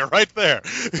Xavier right there.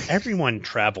 Everyone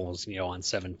travels, on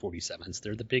 747s.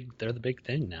 They're the big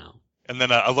thing now. And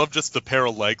then I love just the pair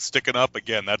of legs sticking up.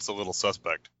 Again, that's a little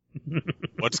suspect.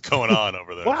 What's going on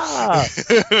over there? Wow.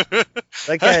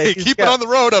 That guy, keep it on the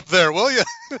road up there, will you?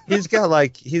 he's got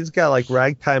like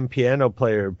ragtime piano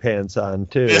player pants on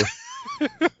too.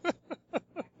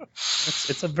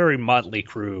 It's a very motley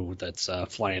crew that's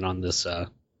flying on this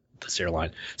this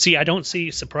airline. See, I don't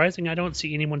see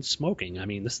anyone smoking. I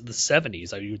mean, this is the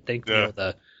 70s. You would think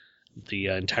the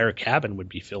entire cabin would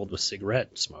be filled with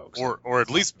cigarette smokes. Or at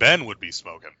least Ben would be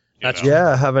smoking.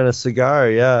 Yeah, having a cigar,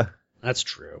 yeah. That's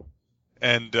true.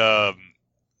 And in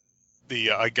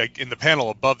the panel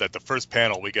above that, the first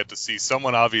panel, we get to see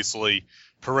someone, obviously,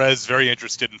 Perez, very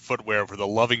interested in footwear for the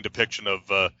loving depiction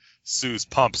of Sue's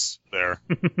pumps there.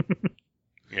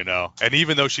 And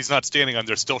even though she's not standing on,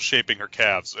 they're still shaping her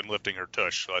calves and lifting her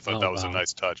tush. So I thought that was a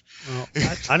nice touch. Well,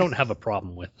 I don't have a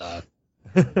problem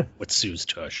with Sue's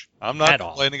tush. I'm not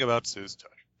complaining about Sue's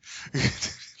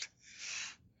tush.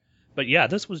 But yeah,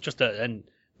 this was just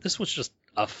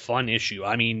a fun issue.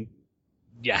 I mean,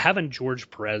 yeah, having George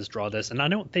Perez draw this, and I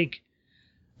don't think,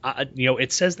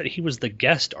 it says that he was the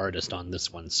guest artist on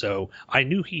this one, so I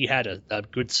knew he had a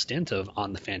good stint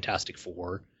on the Fantastic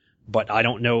Four, but I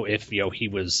don't know if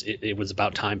it was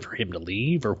about time for him to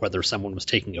leave or whether someone was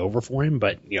taking over for him.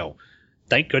 But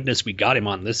thank goodness we got him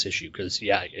on this issue because the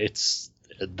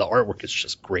artwork is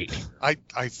just great. I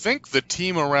think the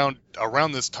team around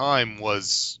this time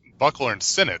was Buckler and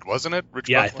Sinnott, wasn't it? Rich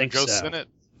Buckler I think and Joe so. Sinnott.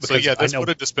 So yeah, this would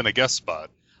have just been a guest spot.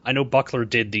 I know Buckler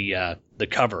did the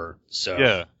cover, so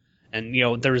yeah.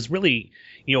 And there's really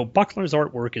Buckler's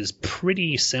artwork is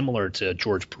pretty similar to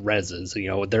George Perez's.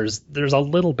 There's a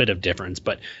little bit of difference,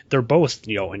 but they're both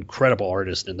incredible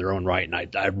artists in their own right,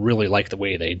 and I really like the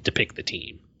way they depict the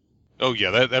team. Oh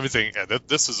yeah, everything.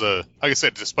 This is like I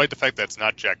said, despite the fact that it's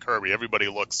not Jack Kirby, everybody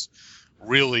looks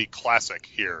really classic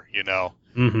here.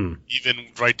 Mm-hmm. Even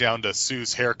right down to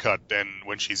Sue's haircut and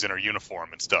when she's in her uniform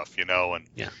and stuff, and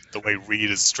the way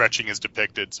Reed is stretching is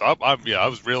depicted. So I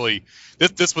was really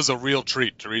this was a real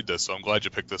treat to read this. So I'm glad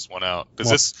you picked this one out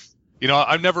because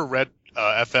I've never read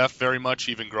FF very much,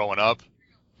 even growing up.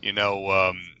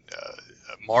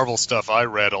 Marvel stuff I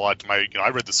read a lot. I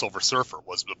read The Silver Surfer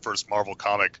was the first Marvel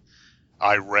comic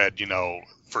I read.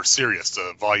 For serious,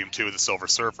 Volume 2 of The Silver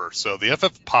Surfer. So the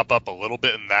FF pop up a little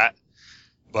bit in that.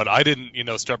 But I didn't,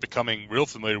 start becoming real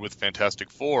familiar with Fantastic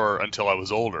Four until I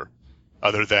was older,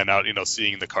 other than out,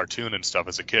 seeing the cartoon and stuff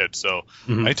as a kid. So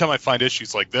anytime I find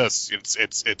issues like this, it's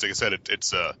like I said,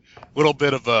 it's a little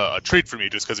bit of a treat for me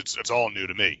just because it's all new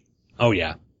to me. Oh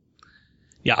yeah,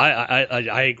 yeah,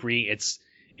 I agree. It's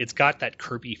got that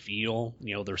Kirby feel.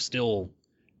 They're still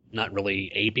not really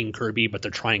aping Kirby, but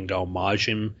they're trying to homage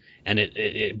him, and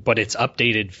but it's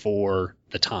updated for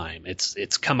the time.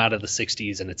 It's come out of the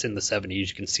 60s and it's in the 70s.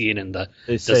 You can see it in the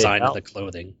design of the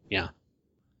clothing. Yeah.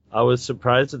 I was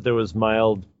surprised that there was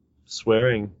mild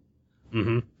swearing.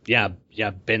 Mm-hmm.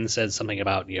 Yeah. Ben said something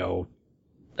about, the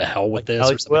hell with this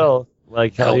or something. Will,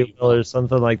 like hell you will or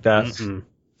something like that. Mm-hmm.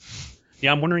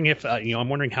 Yeah, I'm wondering if, I'm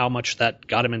wondering how much that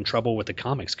got him in trouble with the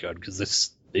Comics Code, because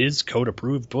this is code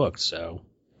approved book, so.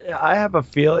 I have a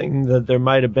feeling that there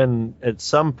might have been at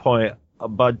some point a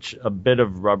bit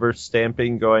of rubber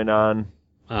stamping going on.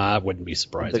 That wouldn't be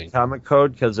surprising. The comic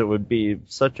code, because it would be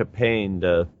such a pain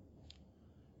to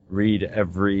read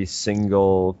every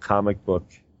single comic book.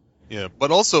 Yeah, but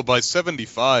also by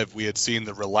 75 we had seen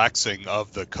the relaxing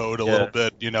of the code a little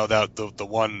bit. That the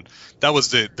one that was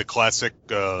the classic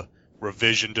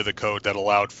revision to the code that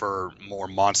allowed for more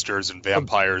monsters and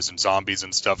vampires and zombies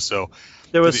and stuff. So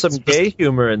there was some gay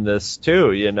humor in this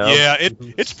too, Yeah,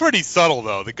 it's pretty subtle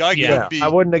though. The guy could be. I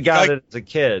wouldn't have got it as a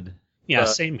kid. Yeah,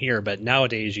 same here. But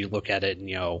nowadays, you look at it, and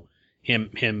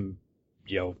him,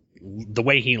 the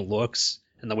way he looks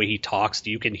and the way he talks,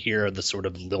 you can hear the sort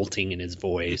of lilting in his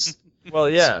voice. Well,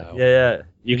 yeah.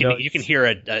 You can hear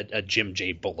a Jim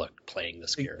J. Bullock playing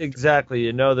this character.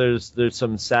 Exactly. There's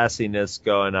some sassiness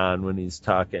going on when he's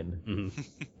talking.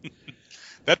 Mm-hmm.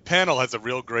 That panel has a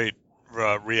real great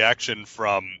reaction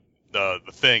from the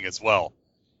Thing as well,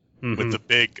 with the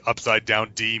big upside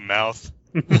down D mouth.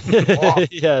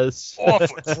 Yes. Oh,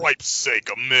 for Christ's sake,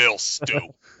 a male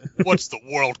stew. What's the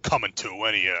world coming to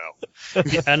anyhow?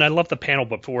 Yeah, and I love the panel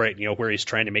before it, where he's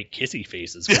trying to make kissy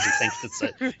faces because he thinks it's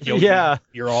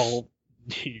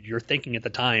you're thinking at the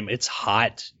time it's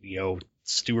hot,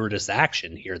 stewardess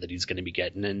action here that he's going to be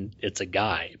getting, and it's a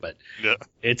guy, but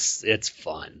it's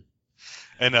fun.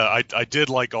 And I did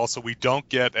like also we don't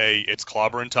get it's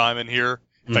clobbering time in here.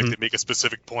 In fact, they make a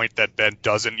specific point that Ben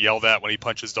doesn't yell that when he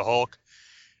punches the Hulk.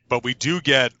 But we do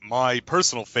get my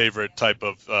personal favorite type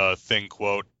of Thing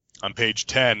quote on page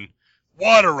 10.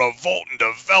 What a revolting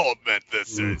development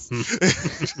this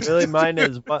is. Really, mine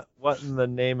is what in the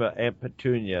name of Aunt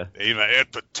Petunia? Name of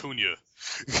Aunt Petunia.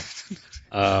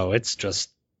 Oh, it's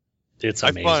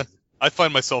amazing. I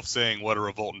find myself saying what a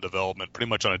revolting development pretty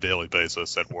much on a daily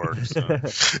basis at work. So.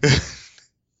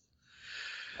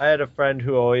 I had a friend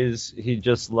who he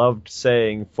just loved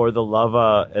saying "for the love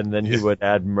of," and then he would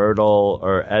add Myrtle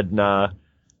or Edna.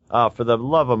 For the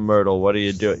love of Myrtle, what do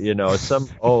you do? You know, some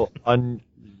old lady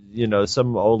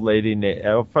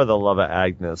named, for the love of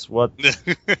Agnes. What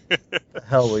the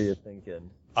hell were you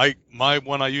thinking? My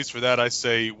one I use for that, I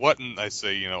say, what? And I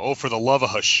say, oh, for the love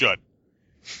of Hashut,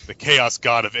 the chaos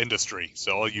god of industry.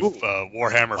 So all you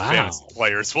Warhammer fantasy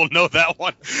players will know that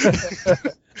one.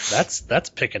 That's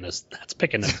picking an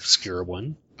obscure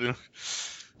one.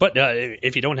 But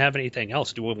if you don't have anything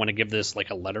else, do we want to give this like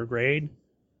a letter grade?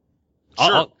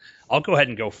 Sure. I'll go ahead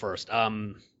and go first.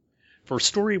 For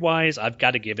story wise, I've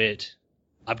got to give it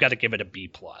a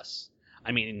B+.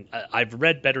 I mean, I've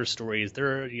read better stories.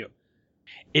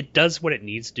 It does what it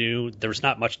needs to do. There's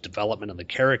not much development of the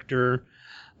character,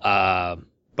 but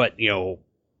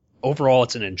overall,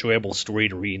 it's an enjoyable story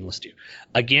to read and listen to.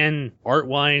 Again,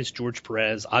 art-wise, George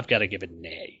Perez, I've got to give it an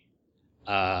A.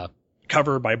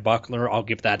 Cover by Buckler, I'll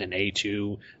give that an A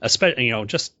too. Especially,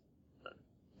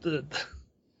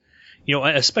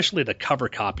 especially the cover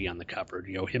copy on the cover.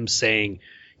 Him saying,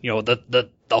 the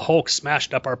Hulk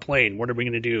smashed up our plane. What are we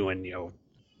going to do? And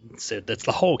said that's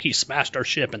the Hulk. He smashed our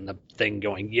ship. And the thing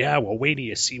going, yeah. Well, wait till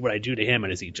you see what I do to him.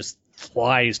 And as he just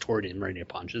flies toward him, ready to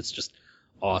punch. It's just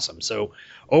awesome. So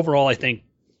overall, I think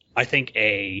an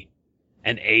A-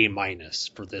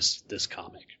 for this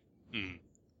comic.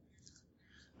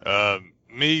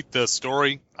 Me, the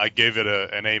story, I gave it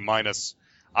an A-.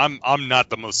 I'm not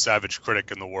the most savage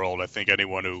critic in the world. I think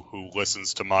anyone who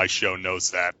listens to my show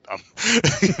knows that.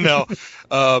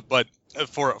 But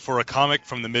for a comic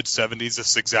from the mid '70s,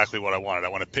 this is exactly what I wanted. I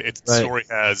want to. The story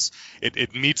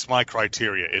it meets my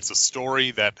criteria. It's a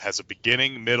story that has a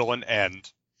beginning, middle, and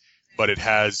end, but it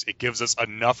gives us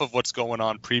enough of what's going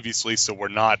on previously, so we're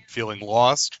not feeling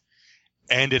lost,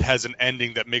 and it has an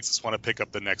ending that makes us want to pick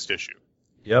up the next issue.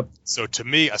 Yep. So to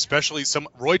me, especially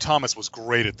Roy Thomas was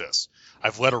great at this.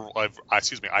 I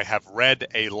have read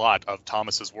a lot of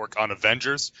Thomas's work on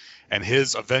Avengers, and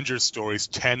his Avengers stories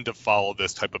tend to follow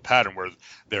this type of pattern where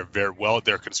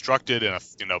they're constructed in a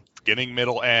beginning,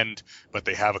 middle, end, but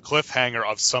they have a cliffhanger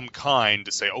of some kind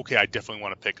to say, okay, I definitely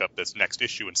want to pick up this next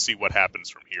issue and see what happens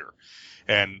from here.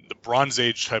 And the Bronze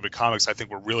Age type of comics, I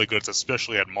think, were really good,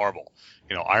 especially at Marvel.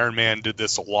 Iron Man did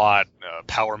this a lot.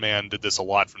 Power Man did this a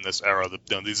lot from this era.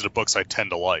 These are the books I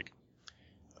tend to like.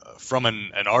 From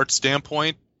an art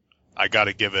standpoint, I got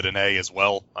to give it an A as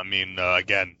well. I mean,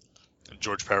 again,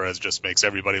 George Perez just makes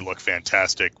everybody look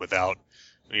fantastic without,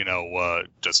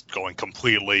 just going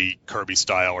completely Kirby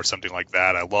style or something like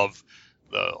that. I love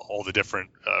all the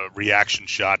different reaction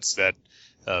shots that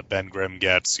Ben Grimm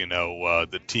gets.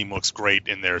 The team looks great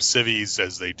in their civvies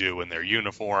as they do in their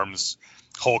uniforms.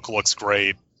 Hulk looks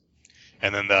great,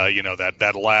 and then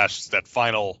that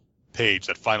final page,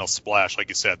 that final splash, like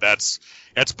you said, that's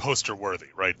poster worthy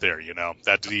right there.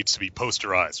 That needs to be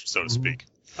posterized, so to speak.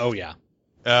 Oh yeah.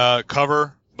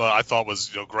 Cover, but I thought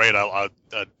was great.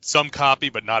 Some copy,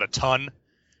 but not a ton,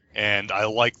 and I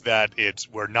like that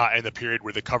we're not in the period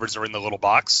where the covers are in the little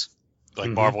box,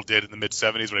 like Marvel did in the mid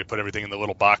 '70s, when they put everything in the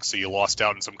little box, so you lost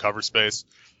out in some cover space.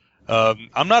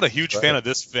 I'm not a huge fan of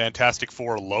this Fantastic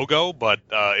Four logo, but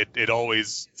it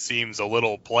always seems a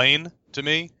little plain to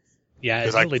me. Yeah,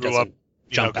 it really doesn't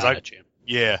jump out at you.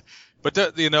 Yeah, but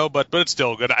it's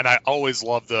still good, and I always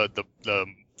love the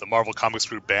Marvel Comics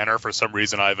Group banner. For some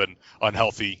reason, I have an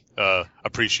unhealthy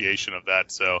appreciation of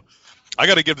that. So I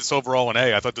got to give this overall an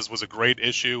A. I thought this was a great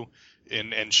issue,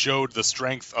 and showed the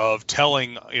strength of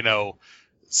telling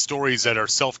stories that are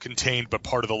self-contained but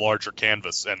part of the larger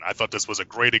canvas. And I thought this was a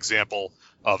great example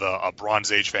of a Bronze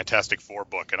Age Fantastic Four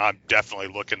book, and I'm definitely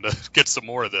looking to get some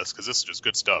more of this because this is just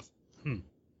good stuff.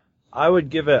 I would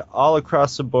give it all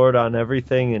across the board on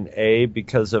everything an A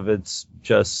because of its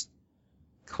just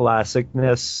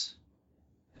classicness.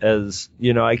 As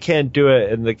I can't do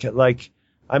it in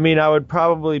I would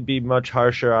probably be much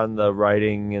harsher on the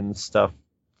writing and stuff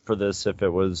for this if it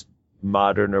was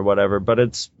modern or whatever, but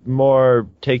it's more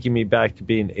taking me back to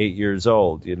being 8 years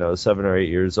old, 7 or 8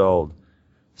 years old.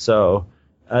 So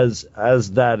as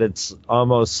that, it's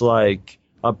almost like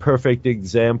a perfect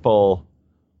example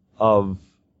of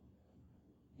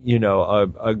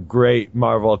a great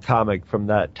Marvel comic from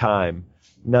that time.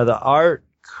 Now the art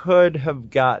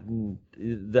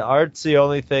the art's the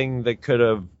only thing that could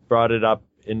have brought it up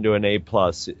into an A+,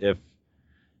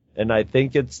 and I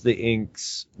think it's the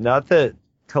inks. Not that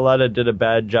Coletta did a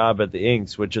bad job at the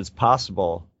inks, which is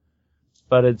possible,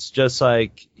 but it's just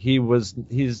like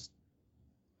he's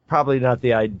probably not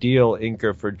the ideal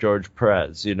inker for George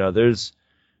Perez. There's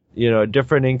a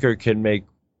different inker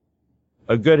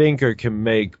a good inker can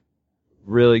make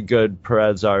really good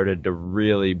Perez art into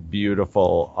really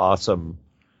beautiful, awesome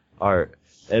art.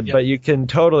 But you can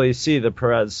totally see the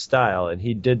Perez style, and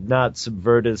he did not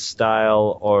subvert his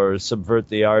style or subvert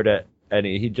the art at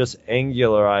any. He just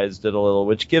angularized it a little,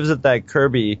 which gives it that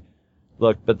Kirby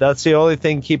look, but that's the only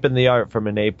thing keeping the art from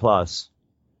an A+.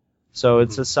 So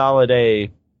it's a solid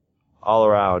A all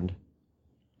around.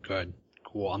 Good.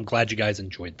 Cool. I'm glad you guys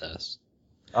enjoyed this.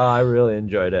 I really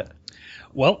enjoyed it.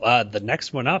 Well, the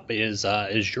next one up is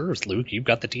yours, Luke. You've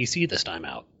got the DC this time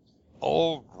out.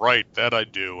 All right, that I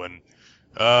do. And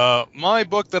my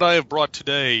book that I have brought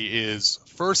today is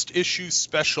First Issue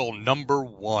Special Number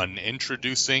 1,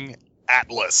 introducing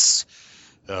Atlas.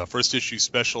 First Issue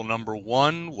Special Number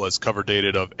 1 was cover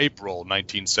dated of April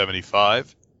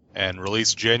 1975 and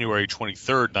released January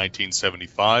 23rd,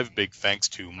 1975. Big thanks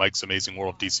to Mike's Amazing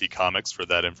World DC Comics for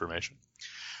that information.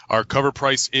 Our cover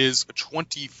price is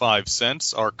 25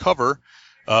 cents. Our cover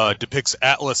depicts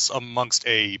Atlas amongst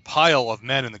a pile of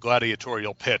men in the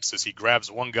gladiatorial pits as he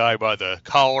grabs one guy by the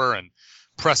collar and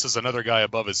presses another guy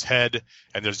above his head,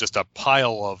 and there's just a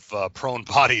pile of prone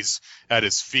bodies at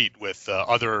his feet with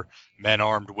other men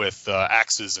armed with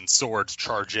axes and swords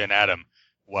charge in at him,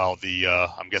 while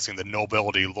I'm guessing the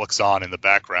nobility looks on in the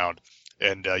background.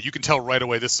 And you can tell right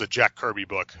away this is a Jack Kirby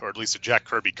book, or at least a Jack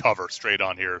Kirby cover straight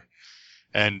on here.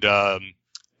 And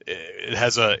it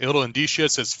has a little indicia.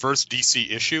 It says first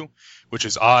DC issue, which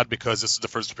is odd because this is the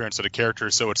first appearance of the character,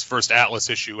 so it's first Atlas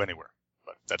issue anywhere.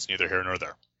 But that's neither here nor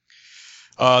there.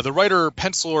 The writer,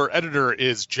 penciler, editor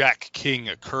is Jack King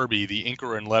Kirby. The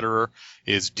inker and letterer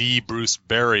is D. Bruce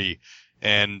Berry.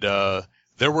 And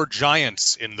there were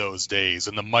giants in those days,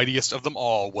 and the mightiest of them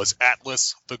all was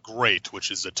Atlas the Great,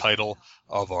 which is the title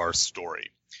of our story.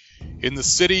 In the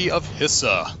city of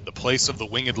Hissa, the place of the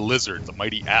winged lizard, the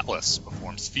mighty Atlas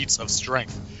performs feats of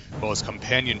strength, while his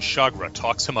companion Shagra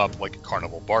talks him up like a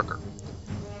carnival barker.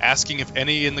 Asking if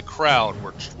any in the crowd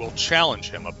will challenge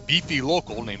him, a beefy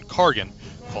local named Kargan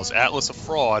calls Atlas a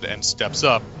fraud and steps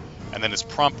up, and then is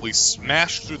promptly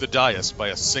smashed through the dais by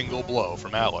a single blow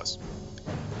from Atlas.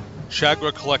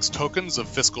 Shagra collects tokens of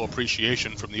fiscal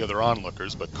appreciation from the other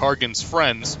onlookers, but Kargan's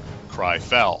friends cry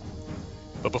foul.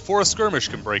 But before a skirmish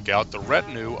can break out, the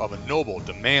retinue of a noble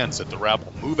demands that the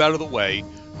rabble move out of the way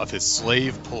of his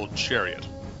slave-pulled chariot.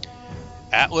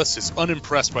 Atlas is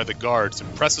unimpressed by the guards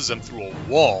and presses them through a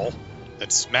wall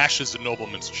that smashes the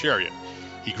nobleman's chariot.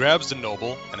 He grabs the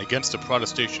noble, and against the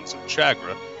protestations of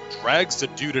Shagra, drags the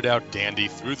duded-out dandy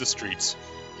through the streets,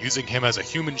 using him as a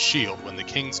human shield when the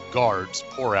king's guards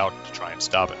pour out to try and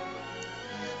stop it.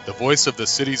 The voice of the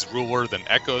city's ruler then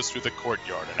echoes through the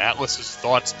courtyard, and Atlas's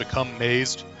thoughts become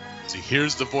mazed as he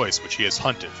hears the voice which he has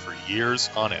hunted for years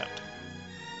on end.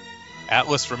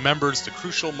 Atlas remembers the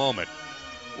crucial moment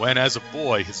when, as a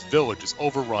boy, his village is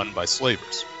overrun by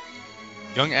slavers.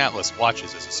 Young Atlas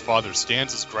watches as his father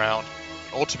stands his ground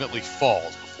and ultimately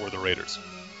falls before the raiders.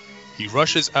 He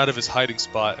rushes out of his hiding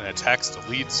spot and attacks the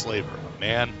lead slaver, a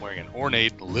man wearing an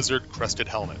ornate lizard-crested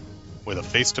helmet with a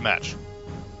face to match.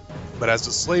 But as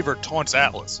the slaver taunts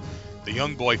Atlas, the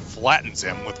young boy flattens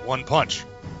him with one punch.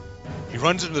 He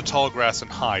runs into the tall grass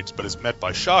and hides, but is met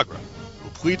by Shagra, who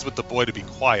pleads with the boy to be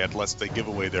quiet lest they give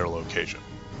away their location.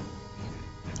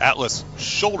 Atlas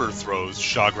shoulder throws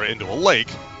Shagra into a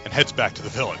lake and heads back to the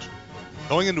village.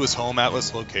 Going into his home,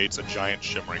 Atlas locates a giant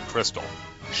shimmering crystal.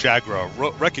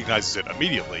 Shagra recognizes it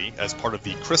immediately as part of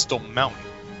the Crystal Mountain,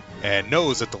 and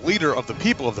knows that the leader of the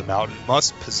people of the mountain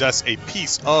must possess a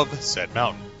piece of said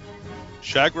mountain.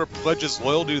 Shagra pledges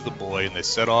loyalty to the boy, and they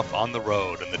set off on the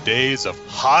road in the days of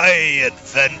high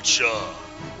adventure.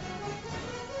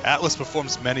 Atlas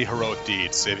performs many heroic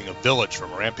deeds, saving a village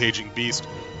from a rampaging beast,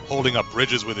 holding up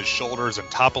bridges with his shoulders,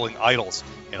 and toppling idols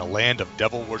in a land of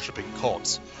devil-worshipping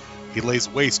cults. He lays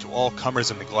waste to all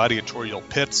comers in the gladiatorial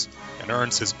pits, and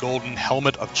earns his golden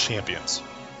helmet of champions.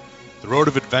 The road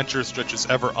of adventure stretches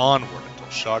ever onward until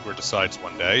Shagra decides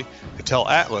one day to tell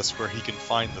Atlas where he can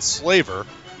find the slaver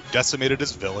who decimated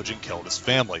his village and killed his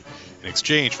family, in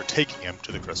exchange for taking him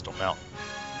to the Crystal Mountain.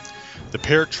 The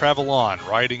pair travel on,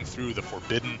 riding through the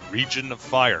forbidden region of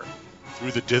fire,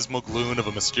 through the dismal gloom of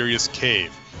a mysterious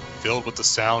cave, filled with the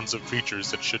sounds of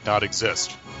creatures that should not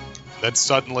exist. Then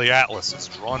suddenly Atlas is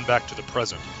drawn back to the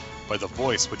present by the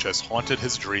voice which has haunted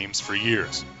his dreams for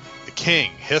years. The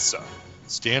king, Hissa,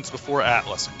 stands before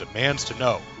Atlas and demands to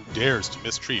know who dares to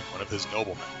mistreat one of his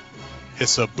noblemen.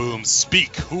 Hissa booms,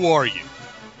 "Speak, who are you?"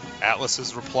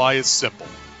 Atlas's reply is simple,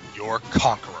 "Your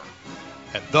conqueror."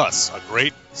 And thus a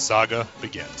great saga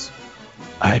begins.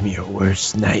 I'm your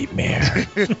worst nightmare.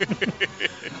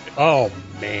 Oh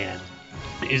man,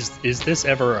 is this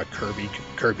ever a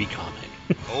Kirby comic?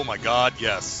 Oh my God,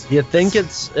 yes. You think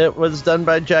it was done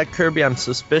by Jack Kirby? I'm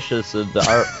suspicious of the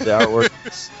artwork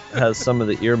has some of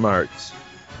the earmarks.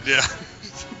 Yeah.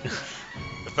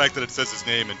 The fact that it says his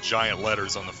name in giant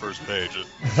letters on the first page.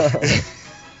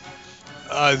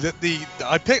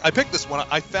 I picked this one.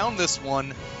 I found this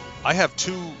one. I have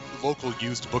 2 local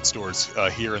used bookstores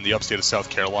here in the upstate of South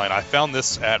Carolina. I found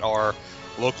this at our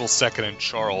local Second and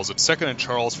Charles. And Second and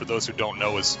Charles, for those who don't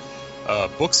know, is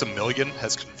Books A Million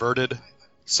has converted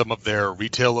some of their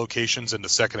retail locations into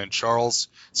Second and Charles.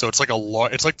 So it's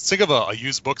like think of a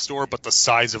used bookstore, but the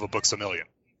size of a Books A Million.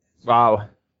 Wow.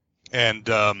 And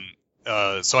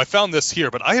so I found this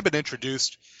here, but I had been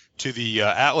introduced to the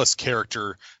Atlas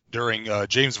character during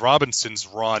James Robinson's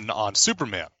run on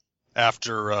Superman,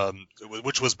 after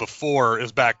which was before it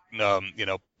was back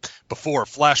before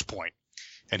Flashpoint,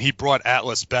 and he brought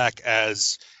Atlas back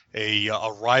as a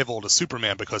rival to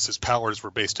Superman because his powers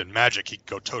were based in magic. He could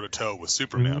go toe to toe with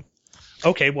Superman. Mm-hmm.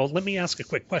 Okay, well let me ask a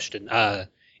quick question.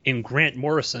 In Grant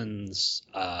Morrison's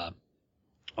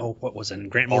what was it? In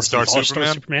Grant Morrison's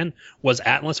All-Star Superman, was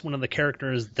Atlas one of the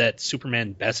characters that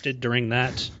Superman bested during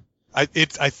that? I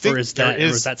think or is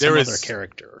that some other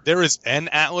character? There is an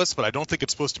Atlas, but I don't think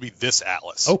it's supposed to be this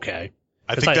Atlas. Okay.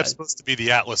 I think that's supposed to be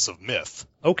the Atlas of myth.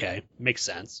 Okay, makes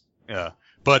sense. Yeah,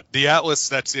 but the Atlas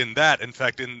that's in that, in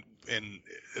fact, in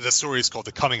the story is called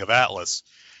The Coming of Atlas.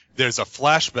 There's a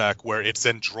flashback where it's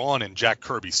then drawn in Jack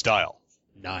Kirby style.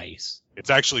 Nice. It's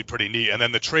actually pretty neat. And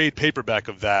then the trade paperback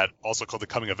of that, also called The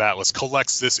Coming of Atlas,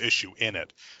 collects this issue in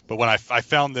it. But when I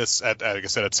found this at, like I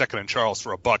said, at Second and Charles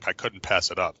for $1, I couldn't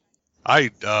pass it up.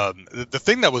 The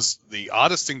thing that was the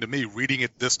oddest thing to me reading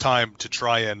it this time to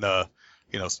try and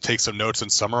take some notes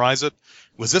and summarize it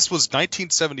was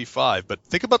 1975, but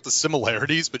think about the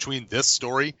similarities between this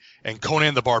story and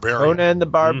Conan the Barbarian. Conan the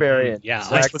Barbarian. Mm-hmm. Yeah,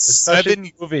 exactly.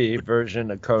 Especially movie version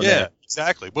of Conan. Yeah,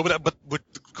 exactly. But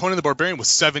Conan the Barbarian was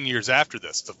 7 years after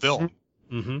this, the film.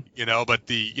 Mm-hmm. But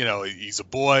he's a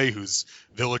boy whose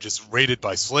village is raided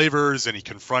by slavers, and he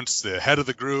confronts the head of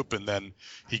the group, and then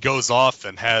he goes off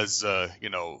and has the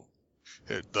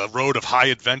road of high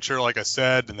adventure, like I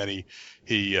said, and then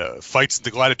he fights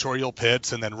the gladiatorial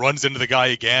pits, and then runs into the guy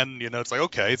again. It's like,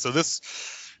 okay, so this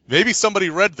maybe somebody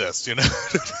read this,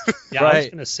 Yeah, right. I was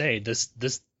gonna say this.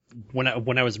 When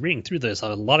I was reading through this,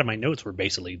 a lot of my notes were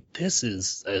basically, this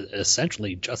is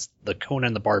essentially just the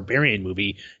Conan the Barbarian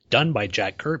movie done by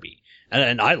Jack Kirby,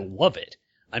 and I love it.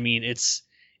 I mean, it's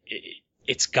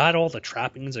got all the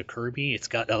trappings of Kirby.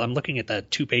 I'm looking at that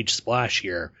 2-page splash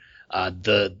here.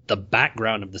 The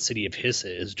background of the city of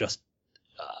Hissa is just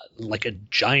like a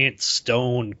giant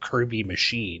stone Kirby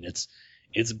machine. It's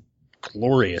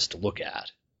glorious to look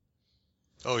at.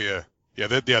 Oh yeah.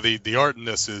 The art in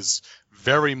this is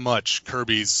very much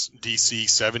Kirby's DC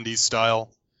 70s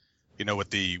style. With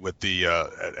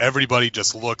the everybody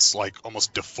just looks like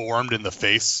almost deformed in the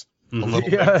face a little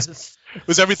bit.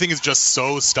 Because everything is just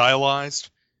so stylized,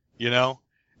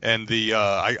 And the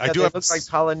I do have look like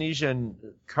Polynesian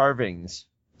carvings.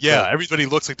 Yeah, everybody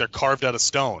looks like they're carved out of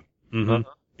stone. Mm-hmm.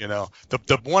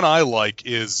 The one I like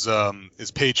is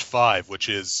page 5, which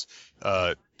is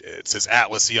it says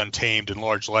Atlas the Untamed in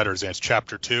large letters, and it's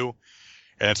chapter 2,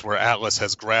 and it's where Atlas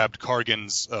has grabbed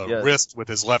Kargan's wrist with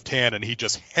his left hand, and he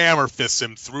just hammer fists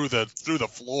him through the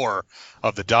floor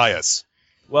of the dais.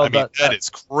 Well, that is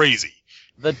crazy.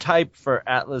 The type for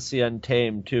Atlas the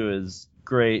Untamed too is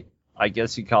great. I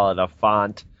guess you call it a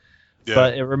font. Yeah.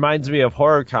 But it reminds me of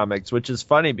horror comics, which is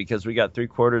funny because we got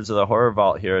 3/4 of the horror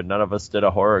vault here, and none of us did a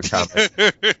horror comic.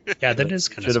 Yeah, that is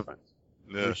kind of fun.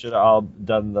 Yeah. We should have all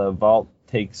done the vault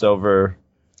takes over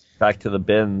back to the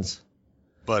bins.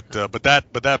 But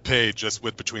that page, just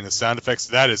with between the sound effects,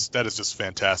 that is just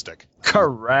fantastic.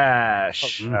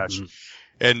 Crash. Mm-hmm.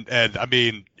 And I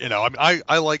mean,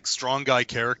 I like strong guy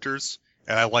characters,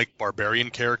 and I like barbarian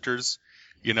characters.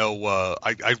 This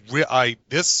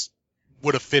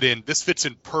would have fit in. This fits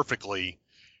in perfectly.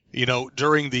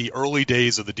 During the early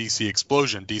days of the DC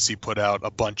explosion, DC put out a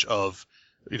bunch of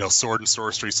sword and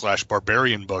sorcery /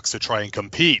 barbarian books to try and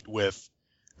compete with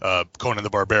Conan the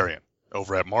Barbarian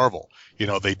over at Marvel.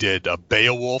 They did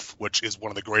Beowulf, which is one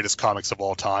of the greatest comics of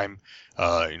all time.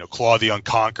 Claw the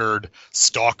Unconquered,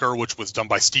 Stalker, which was done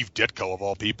by Steve Ditko of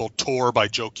all people, Tor by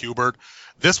Joe Kubert.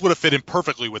 This would have fit in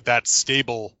perfectly with that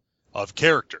stable of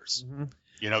characters. Mm-hmm.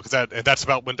 Because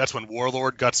that's when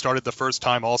Warlord got started the first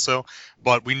time also,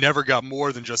 but we never got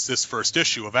more than just this first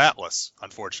issue of Atlas,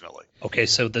 unfortunately. Okay,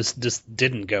 so this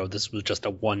didn't go. This was just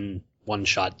a one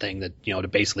shot thing that to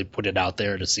basically put it out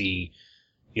there to see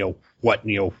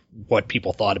what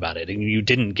people thought about it. And you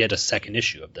didn't get a second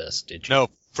issue of this, did you? No,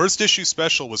 first issue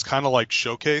special was kind of like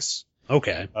Showcase,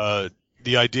 Okay.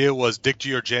 The idea was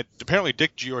apparently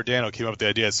Dick Giordano came up with the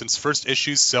idea, since first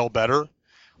issues sell better,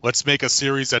 let's make a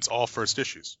series that's all first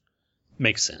issues.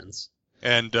 Makes sense.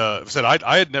 And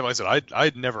I had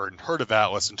never heard of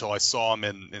Atlas until I saw him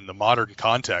in the modern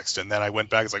context, and then I went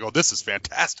back and was like, oh, this is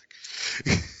fantastic.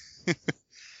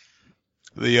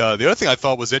 The other thing I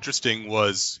thought was interesting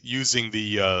was using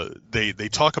they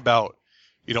talk about,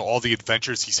 you know, all the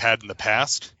adventures he's had in the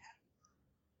past,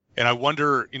 and I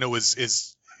wonder, you know,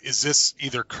 is this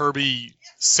either Kirby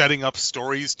setting up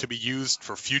stories to be used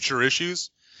for future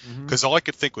issues? Because all I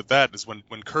could think with that is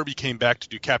when Kirby came back to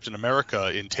do Captain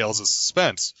America in Tales of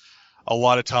Suspense, a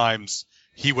lot of times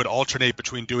he would alternate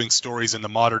between doing stories in the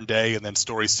modern day and then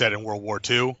stories set in World War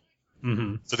II.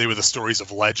 Mm-hmm. So they were the stories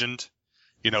of legend.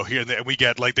 You know, here and we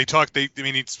get, like,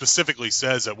 he specifically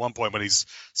says at one point when he's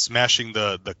smashing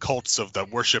the cults of that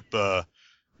worship the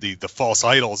false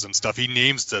idols and stuff, he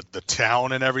names the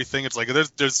town and everything. It's like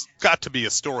there's got to be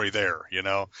a story there, you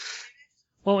know.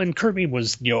 Well, and Kirby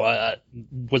was, you know,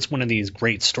 was one of these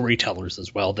great storytellers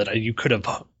as well, that you could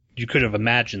have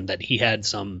imagined that he had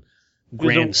some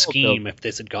grand scheme if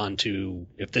this had gone to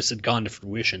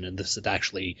fruition and this had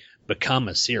actually become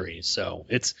a series. So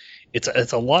it's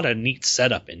a lot of neat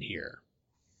setup in here.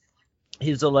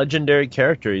 He's a legendary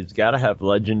character. He's got to have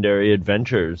legendary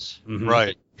adventures. Mm-hmm.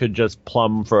 Right. Could just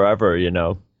plumb forever, you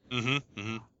know. Mm-hmm.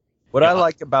 Mm-hmm. What I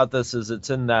like about this is it's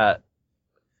in that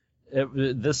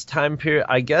this time period.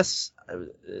 I guess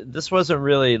this wasn't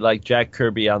really like Jack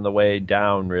Kirby on the way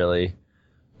down, really,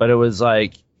 but it was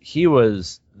like he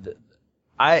was.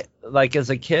 As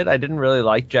a kid, I didn't really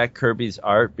like Jack Kirby's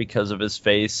art because of his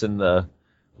face and the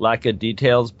lack of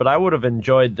details, but I would have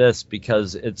enjoyed this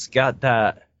because it's got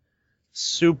that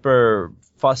super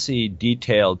fussy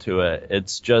detail to it.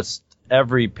 It's just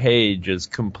every page is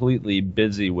completely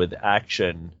busy with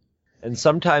action, and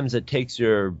sometimes it takes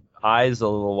your eyes a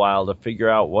little while to figure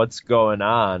out what's going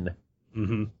on.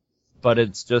 Mm-hmm. But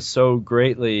it's just so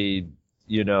greatly,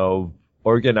 you know,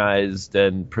 organized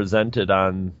and presented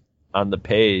on the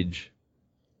page.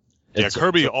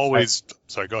 Kirby always.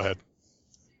 Sorry, go ahead.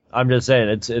 I'm just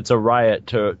saying it's a riot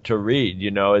to read.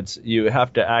 You know, you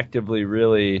have to actively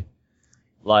really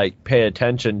like pay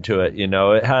attention to it. You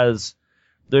know,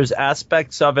 there's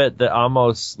aspects of it that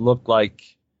almost look like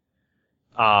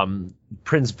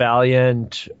Prince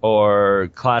Valiant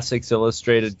or Classics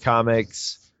Illustrated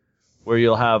Comics, where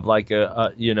you'll have like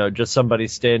just somebody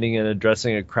standing and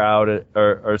addressing a crowd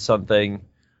or something,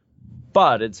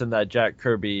 but it's in that Jack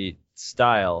Kirby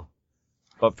style,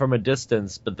 but from a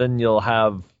distance. But then you'll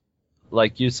have,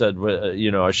 like you said,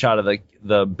 a shot of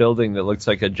the building that looks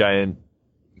like a giant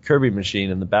Kirby machine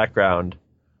in the background.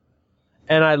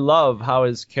 And I love how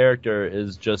his character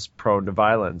is just prone to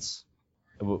violence.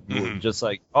 Mm-hmm. Just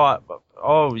like,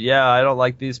 oh yeah, I don't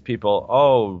like these people.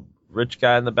 Oh, rich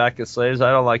guy in the back of slaves,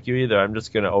 I don't like you either. I'm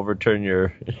just going to overturn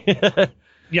your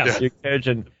your carriage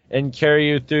and carry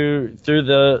you through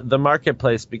the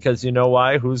marketplace, because you know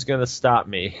why? Who's going to stop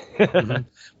me? Mm-hmm.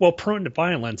 Well, prone to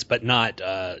violence, but not,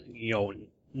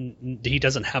 he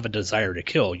doesn't have a desire to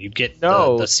kill. You get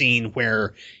the scene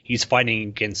where he's fighting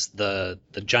against the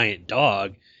giant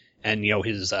dog, and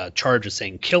his charge is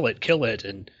saying kill it,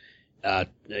 and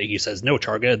he says no,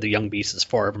 target. The young beast is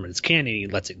far from its kin, and he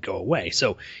lets it go away.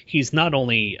 So he's not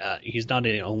only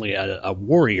a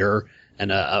warrior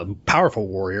and a powerful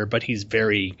warrior, but he's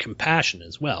very compassionate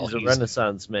as well. He's a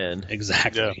Renaissance man.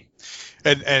 Exactly.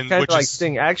 Yeah. And kind of like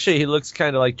Sting. Actually, he looks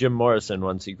kind of like Jim Morrison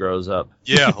once he grows up.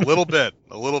 Yeah, a little bit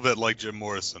like Jim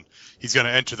Morrison. He's going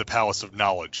to enter the palace of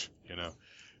knowledge,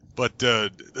 But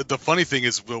the funny thing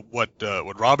is what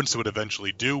Robinson would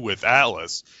eventually do with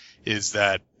Atlas is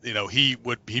that he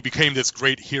became this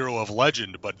great hero of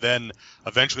legend, but then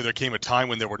eventually there came a time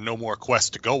when there were no more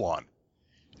quests to go on,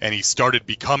 and he started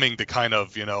becoming the kind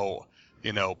of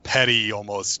petty,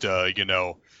 almost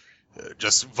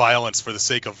just violence for the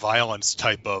sake of violence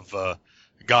type of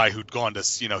guy who'd gone to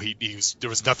there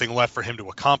was nothing left for him to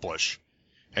accomplish.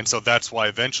 And so that's why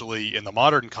eventually in the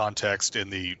modern context, in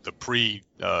the pre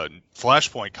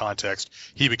Flashpoint context,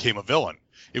 he became a villain.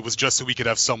 It was just so we could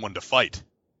have someone to fight.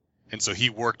 And so he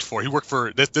worked for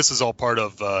this is all part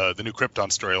of the new Krypton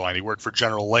storyline. He worked for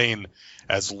General Lane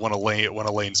as one of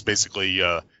Lane's basically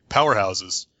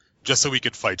powerhouses, just so he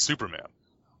could fight Superman.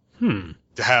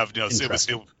 To have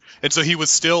and so he was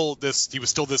still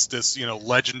this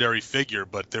legendary figure,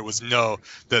 but there was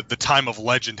the time of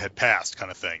legend had passed, kind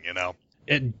of thing,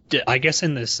 I guess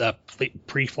in this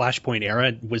pre-Flashpoint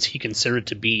era, was he considered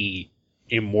to be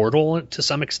immortal to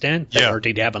some extent? Yeah. Or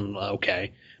did he have an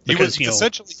okay? Because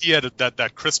essentially he had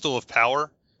that crystal of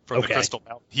power from the Crystal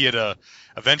Mountain. He had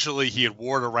eventually he had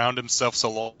wore it around himself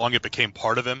so long it became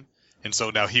part of him, and so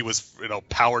now he was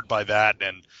powered by that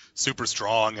and super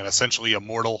strong and essentially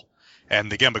immortal.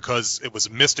 And again, because it was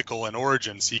mystical in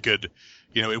origins, he could,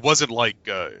 it wasn't like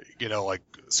like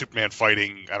Superman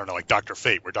fighting, I don't know, like Dr.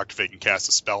 Fate, where Dr. Fate can cast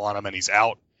a spell on him and he's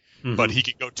out. Mm-hmm. But he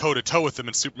could go toe to toe with him,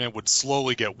 and Superman would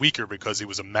slowly get weaker because he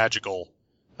was a magical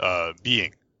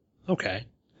being. Okay.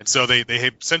 And so they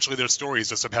essentially their story is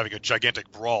just of having a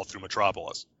gigantic brawl through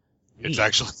Metropolis. Neat.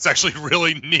 It's actually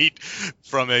really neat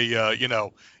from a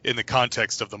in the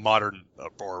context of the modern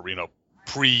or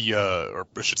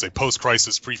I should say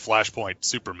post-crisis, pre-Flashpoint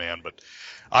Superman. But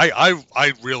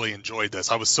I really enjoyed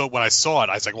this. When I saw it,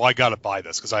 I was like, well, I got to buy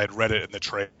this because I had read it in the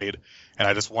trade and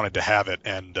I just wanted to have it.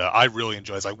 And I really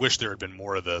enjoyed this. I wish there had been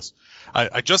more of this.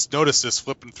 I just noticed this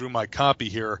flipping through my copy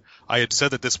here. I had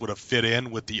said that this would have fit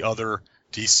in with the other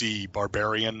DC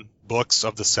Barbarian books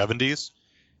of the 70s.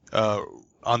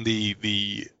 On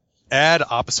the ad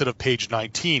opposite of page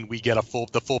 19, we get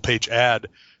the full page ad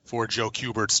for Joe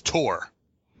Kubert's Tor.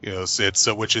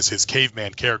 Which is his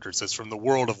caveman character. It says from the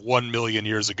world of 1 million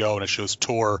years ago, and it shows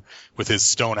Tor with his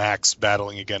stone axe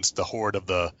battling against the horde of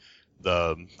the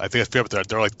I forget what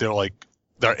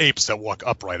they're apes that walk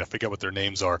upright. I forget what their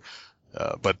names are.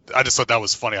 But I just thought that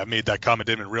was funny. I made that comment,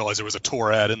 didn't even realize there was a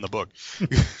Tor ad in the book.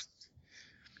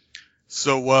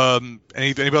 So,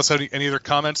 anybody else have any other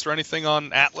comments or anything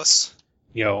on Atlas?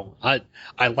 I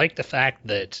like the fact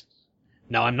that.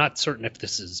 Now, I'm not certain if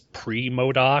this is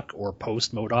pre-MODOK or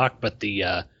post-MODOK, but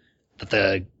the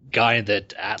guy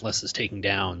that Atlas is taking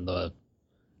down,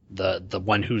 the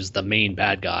one who's the main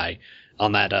bad guy,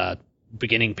 on that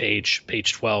beginning page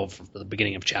 12, the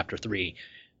beginning of chapter 3,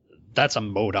 that's a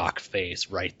MODOK face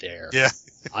right there. Yeah.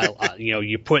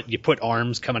 You put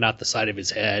arms coming out the side of his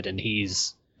head, and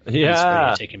he's ready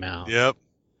to take him out. Yep.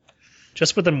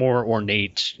 Just with a more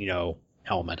ornate,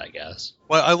 helmet, I guess.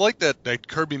 Well, I like that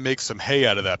Kirby makes some hay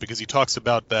out of that because he talks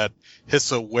about that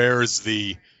Hissa wears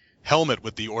the helmet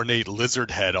with the ornate lizard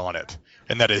head on it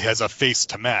and that it has a face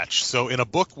to match. So in a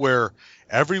book where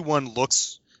everyone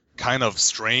looks kind of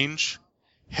strange,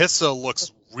 Hissa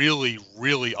looks really,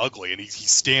 really ugly and he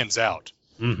stands out.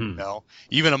 Mm-hmm.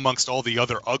 Even amongst all the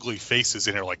other ugly faces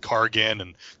in here like Kargan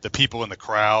and the people in the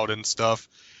crowd and stuff.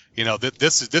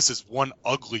 This is one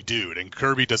ugly dude, and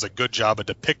Kirby does a good job of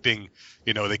depicting,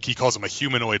 he calls him a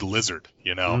humanoid lizard,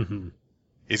 Mm-hmm.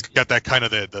 He's got that kind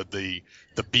of the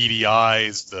beady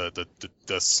eyes,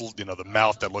 the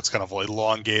mouth that looks kind of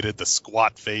elongated, the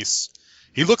squat face.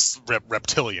 He looks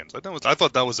reptilian. I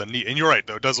thought that was a neat, and you're right,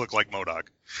 though, it does look like MODOK.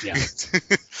 Yeah.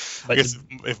 I guess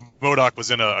if MODOK was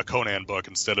in a Conan book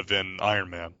instead of in Iron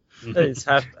Man. He's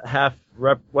half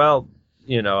rep. Well,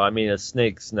 a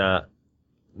snake's not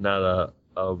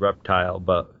a reptile,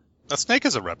 but a snake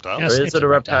is a reptile. Yeah, is it a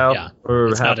reptile? Yeah. Or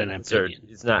it's half not an lizard? amphibian.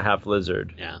 He's not half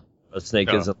lizard. Yeah, a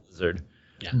snake is a lizard.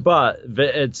 Yeah. But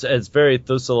it's very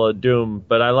Thusula Doom.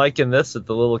 But I like in this that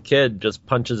the little kid just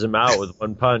punches him out with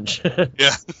one punch.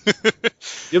 Yeah.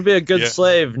 You'll be a good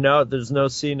slave. No, there's no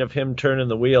scene of him turning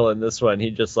the wheel in this one.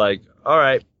 He just all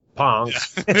right, pong.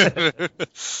 Yeah.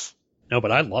 No,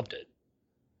 but I loved it.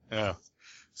 Yeah.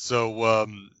 So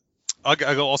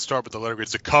I'll start with the letter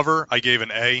grades. The cover, I gave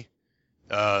an A.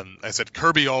 I said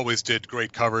Kirby always did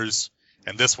great covers,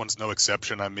 and this one's no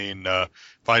exception. I mean,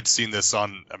 if I'd seen this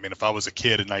if I was a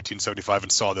kid in 1975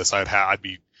 and saw this, I'd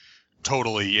be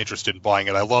totally interested in buying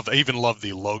it. I even love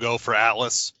the logo for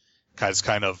Atlas. It's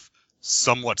kind of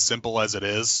somewhat simple as it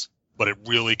is, but it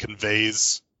really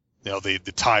conveys,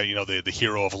 the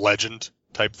hero of legend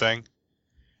type thing.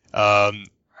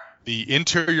 The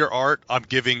interior art, I'm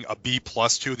giving a B+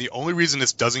 to. The only reason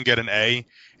this doesn't get an A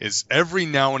is every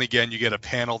now and again you get a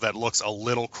panel that looks a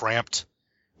little cramped,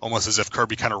 almost as if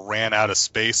Kirby kind of ran out of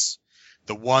space.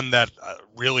 The one that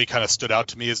really kind of stood out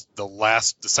to me is the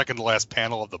second to last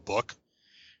panel of the book,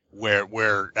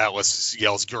 where Atlas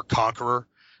yells, "You're Conqueror,"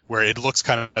 where it looks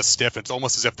kind of stiff. It's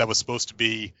almost as if that was supposed to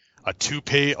be a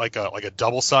 2-page, like a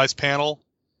double-sized panel,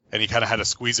 and he kind of had to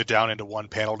squeeze it down into one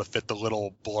panel to fit the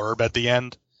little blurb at the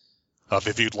end.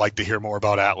 If you'd like to hear more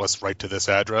about Atlas, write to this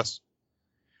address.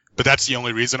 But that's the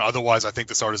only reason. Otherwise, I think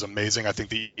this art is amazing. I think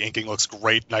the inking looks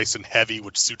great, nice and heavy,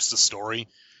 which suits the story.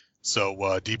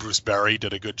 So D. Bruce Barry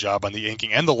did a good job on the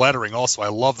inking and the lettering. Also, I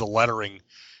love the lettering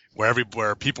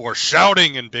where people are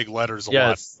shouting in big letters a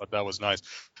lot. But that was nice.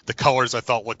 The colors I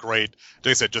thought looked great.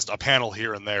 Like I said, just a panel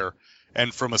here and there.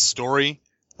 And from a story,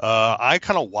 I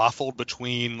kind of waffled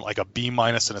between like a B-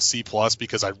 and a C+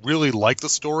 because I really like the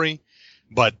story.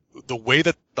 But the way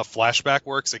that the flashback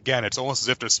works, again, it's almost as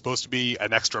if there's supposed to be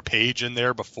an extra page in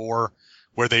there before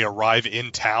where they arrive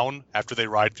in town after they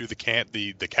ride through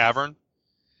the cavern.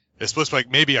 It's supposed to be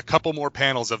like maybe a couple more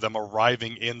panels of them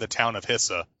arriving in the town of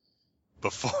Hissa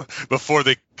before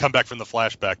they come back from the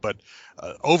flashback. But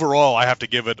overall, I have to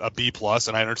give it a B+,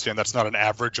 and I understand that's not an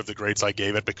average of the grades I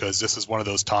gave it, because this is one of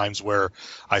those times where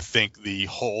I think the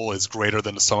whole is greater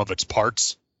than the sum of its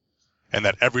parts, and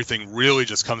that everything really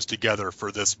just comes together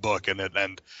for this book. And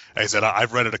like I said,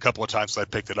 I've read it a couple of times since I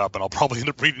picked it up, and I'll probably end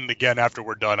up reading it again after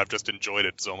we're done. I've just enjoyed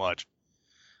it so much.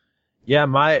 Yeah,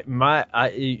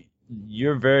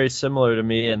 you're very similar to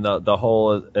me in the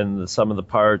whole and the sum of the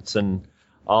parts and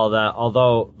all that.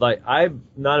 Although, like, I'm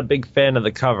not a big fan of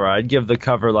the cover. I'd give the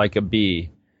cover like a B,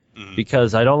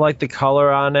 because I don't like the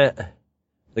color on it,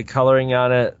 the coloring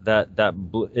on it.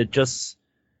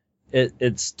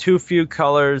 It's too few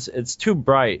colors. It's too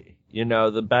bright.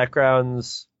 The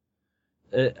backgrounds.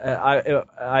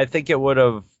 I think it would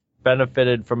have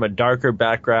benefited from a darker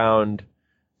background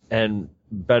and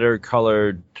better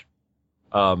colored.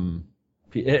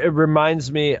 It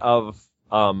reminds me of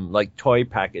like toy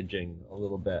packaging a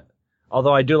little bit.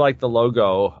 Although I do like the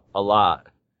logo a lot.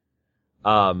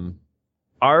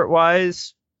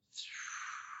 Art-wise,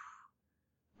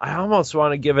 I almost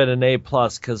want to give it an A+,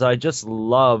 because I just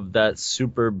love that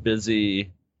super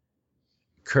busy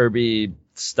Kirby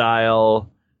style,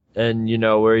 and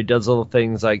where he does little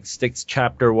things like sticks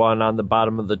chapter 1 on the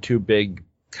bottom of the 2 big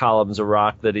columns of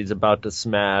rock that he's about to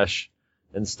smash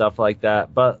and stuff like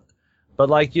that. But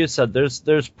like you said,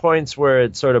 there's points where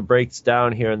it sort of breaks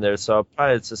down here and there, so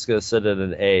probably it's just gonna sit at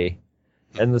an A.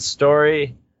 And the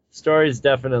story's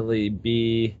definitely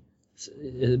B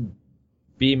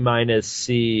minus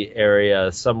C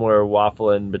area, somewhere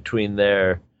waffling between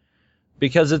there,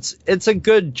 because it's a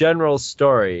good general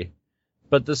story,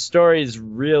 but the story's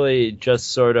really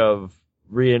just sort of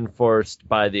reinforced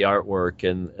by the artwork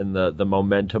and the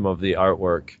momentum of the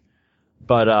artwork.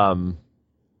 But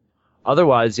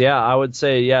otherwise, yeah, I would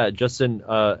say, yeah, just in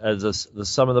the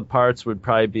sum of the parts would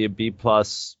probably be a B+,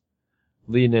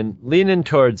 leaning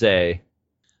towards A.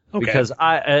 Okay. Because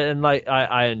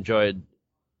I enjoyed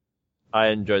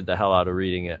the hell out of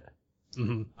reading it.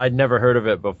 Mm-hmm. I'd never heard of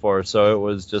it before, so it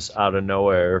was just out of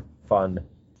nowhere fun.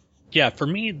 Yeah, for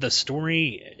me, the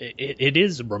story, it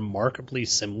is remarkably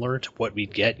similar to what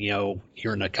we'd get,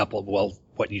 here in a couple of,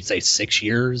 what you'd say, 6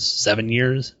 years, 7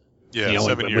 years? Yeah,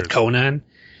 7 years. With Conan.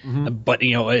 Mm-hmm. But,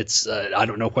 it's, I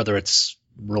don't know whether it's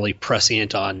really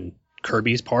prescient on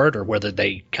Kirby's part or whether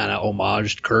they kind of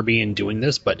homaged Kirby in doing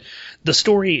this, but the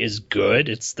story is good.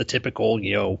 It's the typical,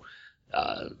 it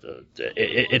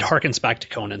harkens back to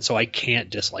Conan, so I can't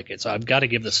dislike it. So I've got to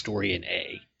give the story an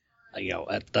A.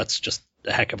 That's just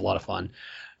a heck of a lot of fun.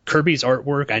 Kirby's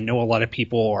artwork, I know a lot of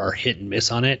people are hit and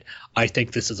miss on it. I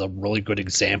think this is a really good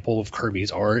example of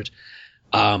Kirby's art.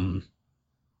 I'll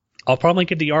probably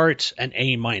give the art an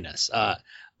A-.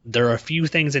 There are a few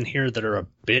things in here that are a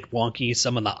bit wonky.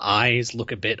 Some of the eyes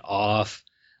look a bit off.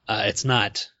 It's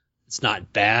not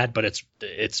bad, but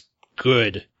it's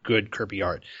good Kirby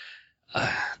art.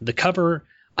 The cover,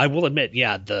 I will admit,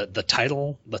 yeah, the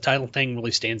title thing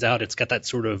really stands out. It's got that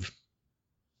sort of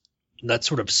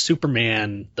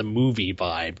Superman the movie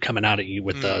vibe coming out at you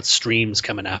with the streams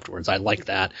coming afterwards. I like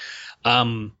that.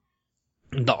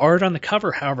 The art on the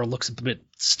cover, however, looks a bit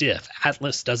stiff.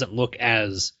 Atlas doesn't look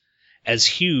as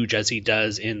huge as he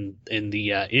does in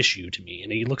the issue to me,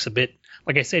 and he looks a bit,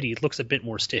 like I said, he looks a bit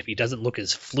more stiff. He doesn't look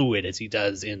as fluid as he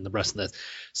does in the rest of this.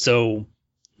 So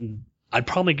I'd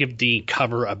probably give the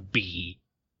cover a B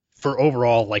for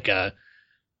overall, like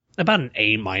about an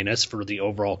A- for the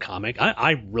overall comic.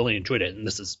 I really enjoyed it, and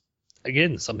this is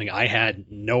again something I had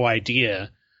no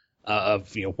idea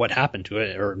of what happened to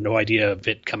it, or no idea of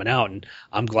it coming out, and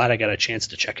I'm glad I got a chance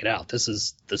to check it out. This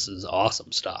is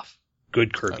awesome stuff.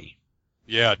 Good Kirby.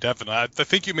 Yeah, definitely. I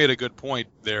think you made a good point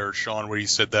there, Sean, where you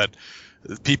said that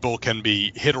people can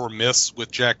be hit or miss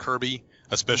with Jack Kirby,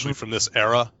 especially from this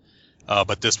era.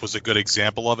 But this was a good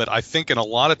example of it. I think in a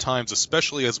lot of times,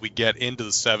 especially as we get into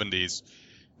the 70s,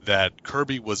 that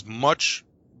Kirby was much,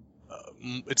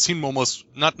 it seemed almost,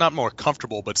 not more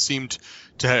comfortable, but seemed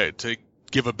to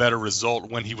give a better result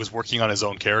when he was working on his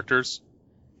own characters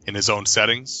in his own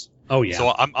settings. Oh, yeah. So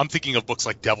I'm thinking of books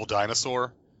like Devil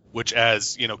Dinosaur, which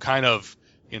as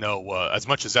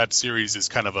much as that series is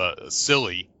kind of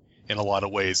silly in a lot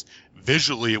of ways,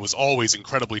 visually it was always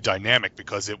incredibly dynamic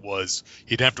because he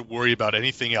didn't have to worry about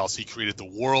anything else. He created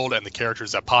the world and the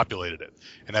characters that populated it.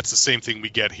 And that's the same thing we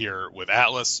get here with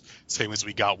Atlas, same as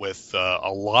we got with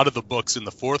a lot of the books in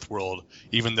the Fourth World,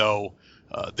 even though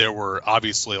There were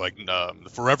obviously the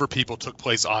Forever People took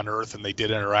place on Earth, and they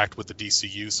did interact with the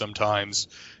DCU sometimes.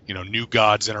 New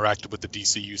Gods interacted with the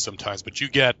DCU sometimes, but you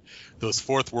get those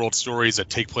Fourth World stories that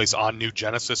take place on New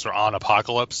Genesis or on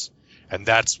Apocalypse, and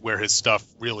that's where his stuff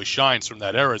really shines from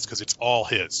that era, is because it's all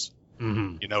his.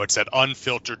 Mm-hmm. It's that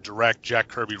unfiltered, direct Jack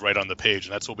Kirby right on the page,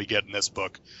 and that's what we get in this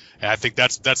book. And I think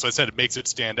that's what I said. It makes it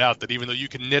stand out that even though you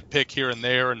can nitpick here and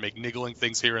there and make niggling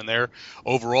things here and there,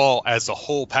 overall, as a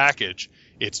whole package,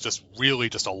 it's just really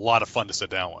just a lot of fun to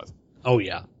sit down with. Oh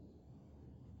yeah.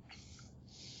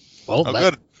 Well,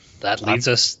 that leads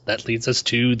us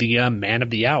to the man of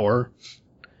the hour.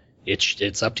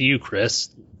 It's up to you, Chris.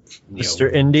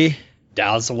 Mr. Indie,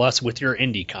 dazzle us with your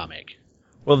indie comic.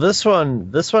 Well, this one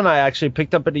I actually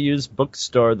picked up at a used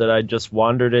bookstore that I just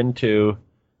wandered into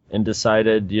and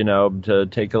decided, to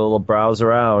take a little browse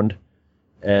around,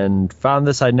 and found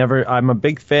this. I'm a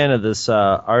big fan of this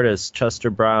artist, Chester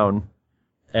Brown,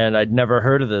 and I'd never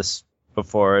heard of this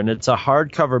before. And it's a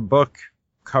hardcover book,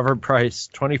 cover price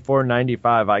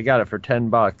 $24.95. I got it for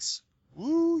 $10.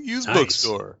 Woo, used Nice.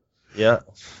 bookstore. Yeah,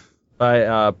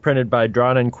 printed by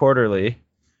Drawn and Quarterly,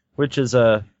 which is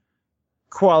a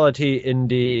quality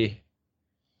indie,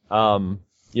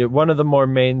 one of the more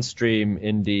mainstream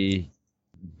indie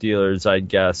dealers, I'd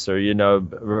guess,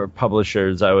 or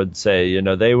publishers, I would say.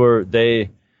 They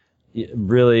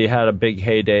really had a big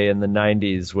heyday in the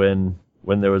 90s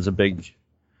when there was a big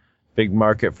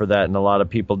market for that and a lot of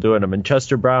people doing them. And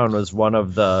Chester Brown was one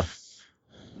of the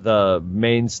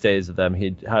mainstays of them.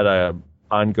 He had a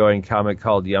ongoing comic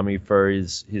called Yummy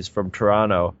Furries. He's from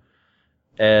Toronto,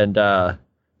 and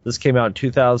this came out in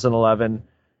 2011.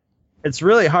 It's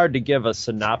really hard to give a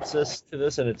synopsis to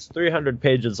this, and it's 300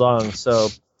 pages long, so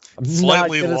I'm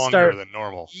Slightly not gonna longer than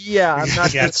normal. Yeah, I'm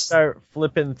not going to start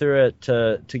flipping through it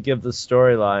to give the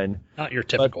storyline. Not your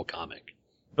typical comic.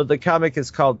 But the comic is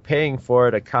called Paying For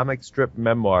It, a comic strip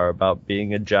memoir about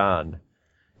being a John.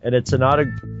 And it's an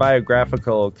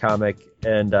autobiographical comic,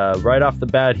 and right off the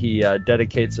bat, he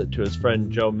dedicates it to his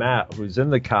friend Joe Matt, who's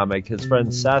in the comic. His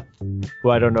friend Seth,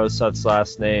 who I don't know Seth's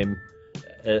last name,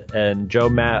 and Joe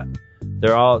Matt,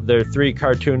 they're three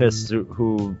cartoonists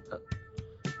who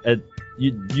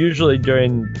usually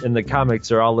in the comics,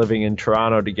 they're all living in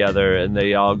Toronto together, and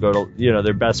they all go to,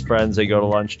 they're best friends, they go to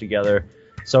lunch together.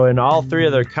 So in all three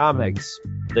of their comics,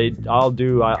 they all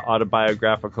do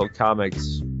autobiographical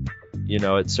comics,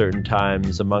 at certain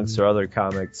times amongst their other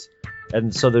comics.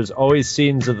 And so there's always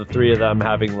scenes of the three of them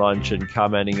having lunch and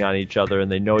commenting on each other,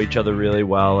 and they know each other really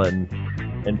well and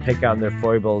pick on their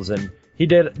foibles. And he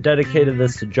dedicated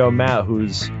this to Joe Matt,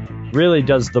 who's really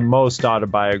does the most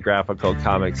autobiographical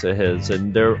comics of his,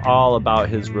 and they're all about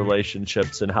his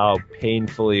relationships and how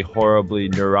painfully, horribly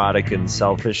neurotic and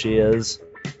selfish he is.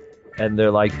 And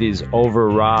they're like these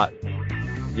overwrought,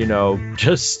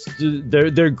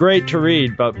 they're great to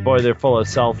read, but boy, they're full of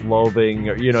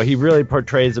self-loathing. He really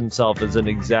portrays himself as an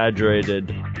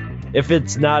exaggerated. If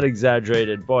it's not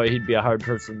exaggerated, boy, he'd be a hard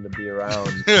person to be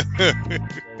around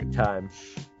any time.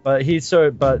 But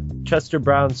Chester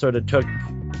Brown sort of took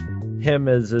him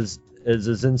as his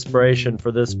inspiration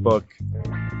for this book,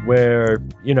 where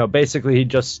basically he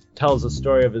just tells a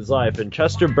story of his life. And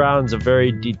Chester Brown's a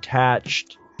very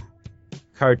detached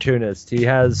cartoonist.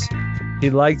 He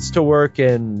likes to work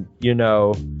in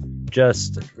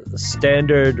just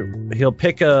standard. He'll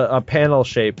pick a panel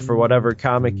shape for whatever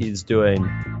comic he's doing,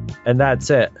 and that's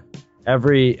it.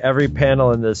 Every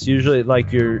panel in this, usually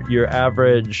like your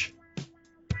average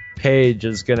page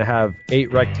is going to have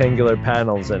 8 rectangular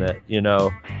panels in it,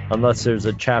 unless there's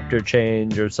a chapter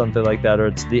change or something like that, or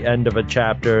it's the end of a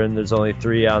chapter and there's only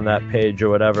 3 on that page or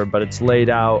whatever, but it's laid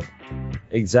out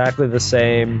exactly the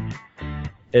same.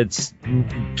 It's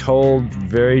told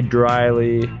very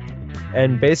dryly,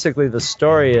 and basically the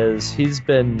story is he's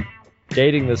been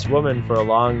dating this woman for a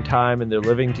long time, and they're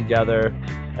living together,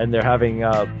 and they're having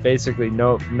basically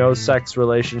no sex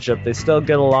relationship. They still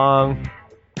get along,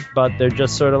 but they're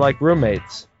just sort of like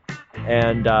roommates.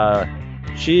 And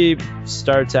she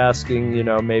starts asking,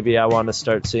 maybe I want to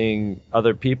start seeing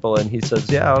other people, and he says,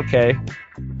 yeah, okay,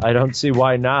 I don't see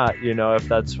why not, if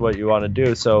that's what you want to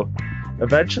do. So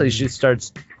eventually she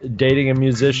starts dating a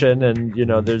musician, and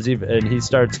and he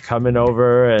starts coming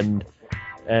over, and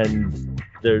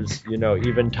there's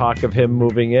even talk of him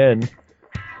moving in,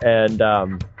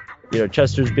 and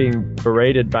Chester's being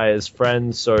berated by his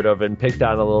friends sort of and picked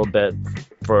on a little bit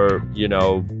for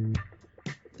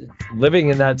living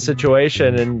in that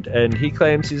situation, and he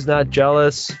claims he's not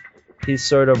jealous. He's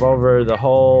sort of over the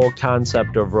whole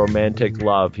concept of romantic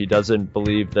love. He doesn't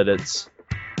believe that it's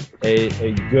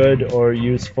a good or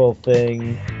useful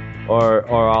thing, or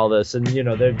all this. And, you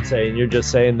know, they're saying you're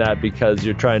just saying that because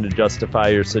you're trying to justify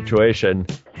your situation.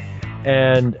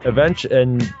 And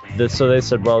so they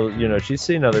said, well, you know, she's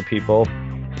seen other people.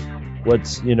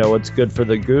 What's good for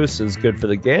the goose is good for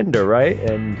the gander, right?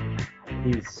 And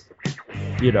he's,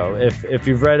 you know, if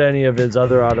you've read any of his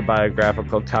other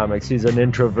autobiographical comics, he's an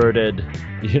introverted,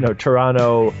 you know,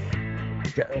 Toronto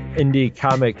indie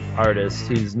comic artist.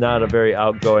 He's not a very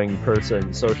outgoing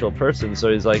social person.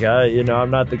 So he's like, you know, I'm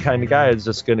not the kind of guy who's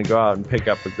just going to go out and pick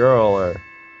up a girl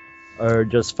or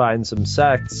just find some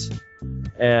sex.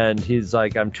 And he's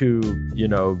like, I'm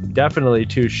definitely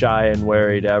too shy and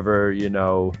wary to ever, you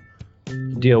know,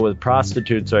 deal with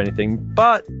prostitutes or anything.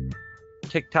 But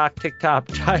tick-tock,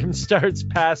 time starts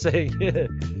passing.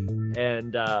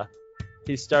 And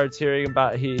he starts hearing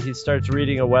about, he starts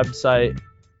reading a website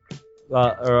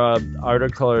or an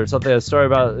article or something, a story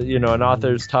about, you know, an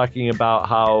author's talking about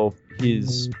how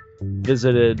he's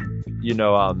visited, you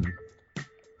know,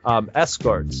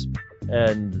 escorts.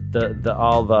 And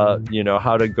all the you know,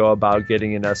 how to go about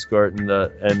getting an escort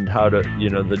and how to, you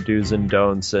know, the do's and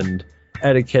don'ts and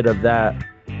etiquette of that.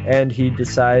 And he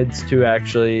decides to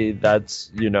actually,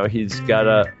 that's, you know, he's got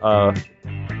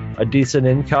a decent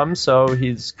income, so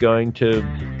he's going to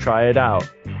try it out.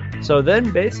 So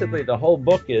then basically the whole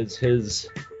book is his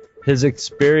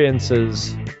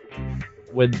experiences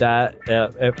with that,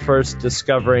 at first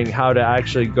discovering how to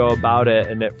actually go about it.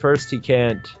 And at first he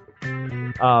can't.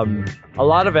 A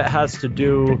lot of it has to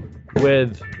do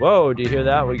with, whoa, do you hear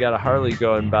that? We got a Harley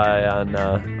going by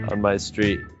on my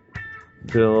street.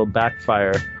 Doing a little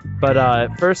backfire. But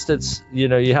at first it's, you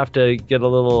know, you have to get a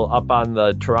little up on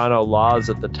the Toronto laws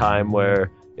at the time,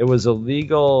 where it was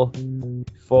illegal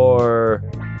for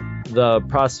the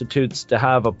prostitutes to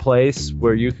have a place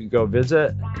where you could go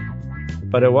visit,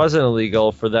 but it wasn't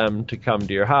illegal for them to come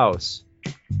to your house.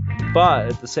 But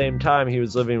at the same time, he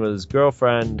was living with his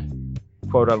girlfriend,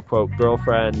 quote unquote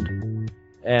girlfriend,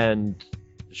 and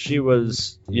she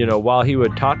was, you know, while he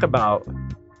would talk about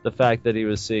the fact that he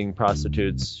was seeing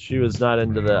prostitutes, she was not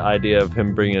into the idea of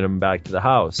him bringing them back to the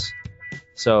house.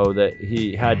 So that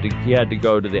he had to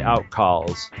go to the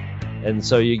outcalls. And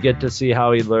so you get to see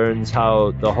how he learns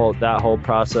how that whole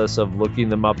process of looking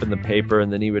them up in the paper,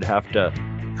 and then he would have to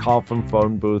call from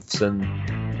phone booths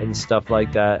and stuff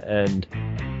like that. And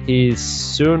he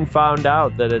soon found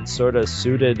out that it sort of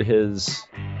suited that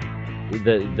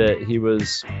he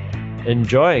was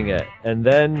enjoying it. And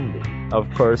then, of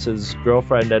course, his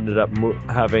girlfriend ended up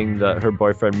having her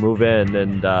boyfriend move in,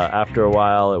 and after a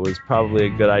while, it was probably a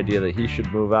good idea that he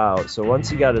should move out. So once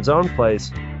he got his own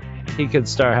place, he could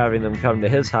start having them come to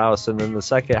his house. And then the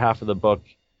second half of the book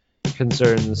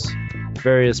concerns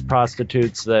various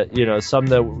prostitutes that, you know, some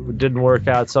that didn't work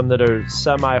out, some that are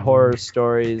semi-horror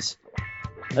stories.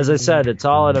 As I said, it's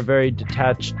all in a very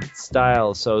detached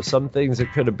style, so some things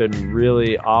that could have been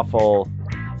really awful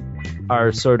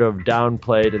are sort of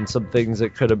downplayed, and some things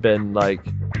that could have been like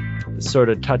sort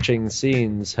of touching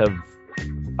scenes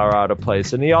are out of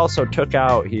place. And he also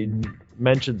he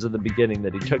mentions in the beginning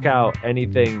that he took out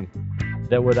anything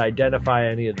that would identify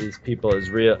any of these people as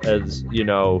real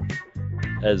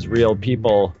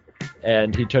people,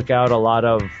 and he took out a lot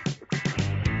of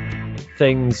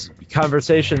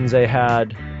conversations they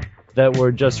had that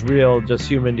were just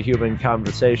human to human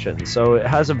conversations. So it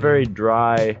has a very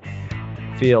dry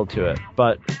feel to it.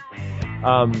 But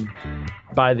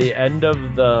by the end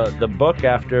of the book,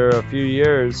 after a few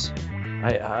years,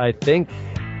 I think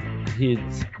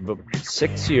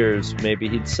 6 years maybe,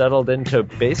 he'd settled into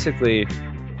basically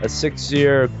a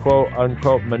 6-year quote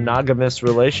unquote monogamous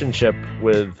relationship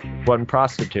with one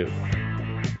prostitute,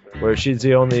 where she's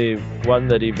the only one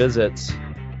that he visits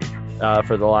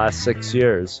for the last 6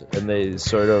 years. And they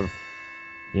sort of,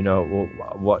 you know,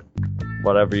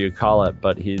 whatever you call it,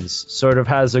 but he's sort of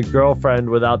has a girlfriend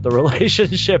without the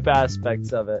relationship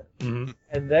aspects of it. Mm-hmm.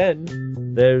 And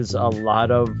then there's a lot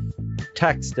of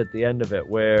text at the end of it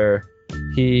where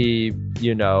he,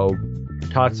 you know,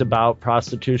 talks about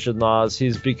prostitution laws.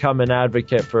 He's become an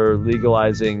advocate for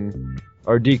legalizing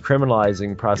or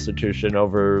decriminalizing prostitution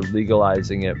over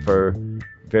legalizing it for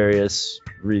various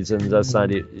reasons. That's not,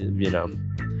 you know,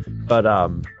 but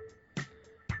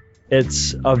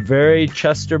it's a very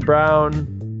Chester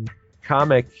Brown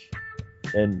comic,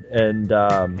 and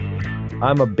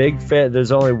I'm a big fan.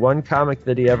 There's only one comic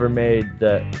that he ever made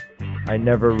that I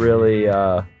never really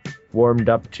warmed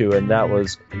up to, and that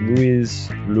was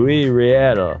Louis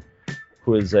Riel,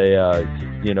 who is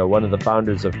one of the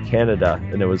founders of Canada,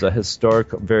 and it was a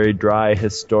historical, very dry,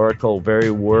 historical,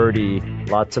 very wordy,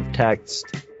 lots of text.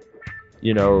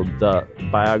 You know, the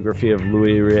biography of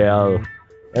Louis Riel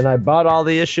And I bought all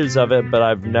the issues of it, but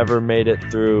I've never made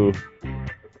it through.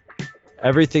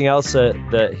 Everything else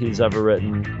that he's ever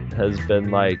written has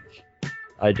been like,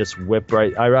 I just whip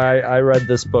right. I read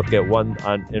this book in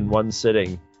one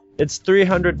sitting. It's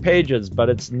 300 pages, but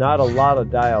it's not a lot of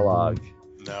dialogue.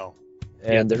 No.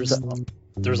 And there's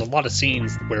a lot of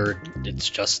scenes where it's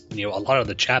just, a lot of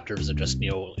the chapters are just,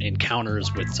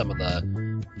 encounters with some of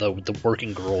the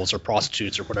working girls or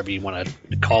prostitutes or whatever you want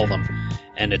to call them,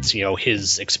 and it's,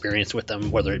 his experience with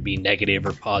them, whether it be negative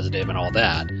or positive and all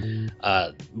that.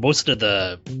 Most of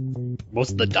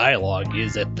the dialogue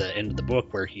is at the end of the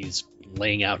book where he's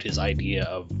laying out his idea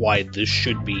of why this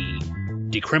should be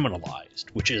decriminalized,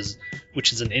 which is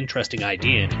an interesting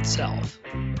idea in itself.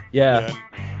 Yeah.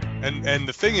 And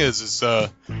the thing is I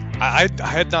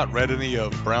had not read any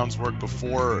of Brown's work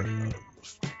before.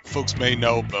 Folks may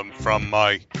know from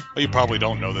my... Well, you probably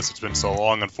don't know this. It's been so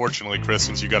long, unfortunately, Chris,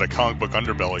 since you got a comic book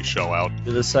underbelly show out.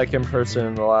 You're the second person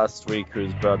in the last week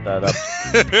who's brought that up.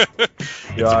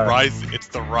 It's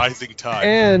the rising tide.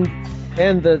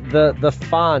 And the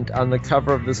font on the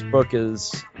cover of this book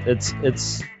is...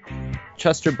 It's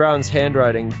Chester Brown's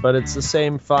handwriting, but it's the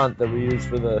same font that we use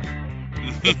for the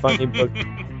funny book.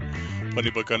 Funny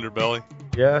book underbelly.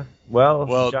 Yeah.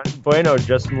 Well, Johnny Bueno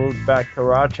just moved back to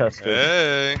Rochester.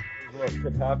 Hey. What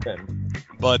could happen?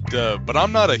 But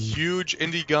I'm not a huge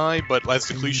indie guy. But as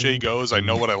the cliche goes, I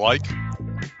know what I like.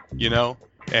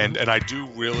 And I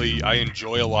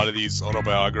enjoy a lot of these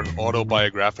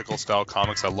autobiographical style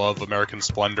comics. I love American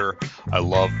Splendor. I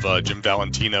love Jim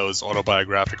Valentino's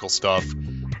autobiographical stuff.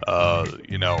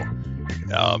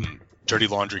 Dirty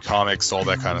Laundry comics, all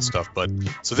that kind of stuff. But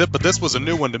this was a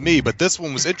new one to me. But this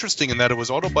one was interesting in that it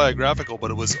was autobiographical,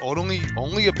 but it was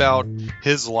only about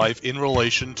his life in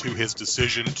relation to his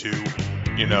decision to,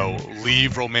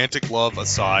 leave romantic love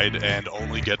aside and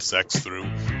only get sex through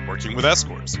working with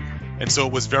escorts. And so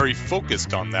it was very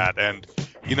focused on that. And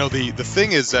the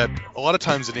thing is that a lot of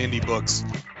times in indie books,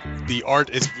 the art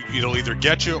is it'll either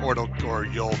get you or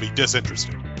you'll be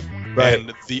disinterested. Right.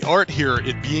 And the art here,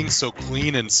 it being so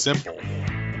clean and simple,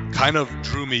 kind of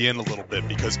drew me in a little bit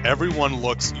because everyone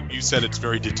looks, you said it's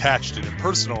very detached and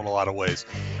impersonal in a lot of ways.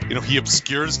 He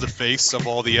obscures the face of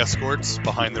all the escorts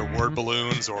behind their word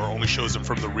balloons or only shows them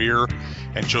from the rear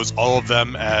and shows all of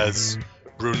them as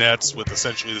brunettes with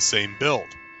essentially the same build.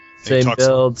 Same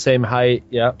build, same height,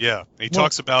 yeah. Yeah. He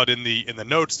talks about in the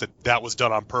notes that was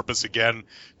done on purpose again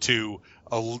to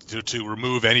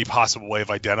remove any possible way of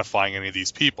identifying any of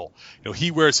these people.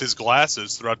 He wears his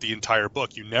glasses throughout the entire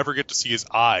book. You never get to see his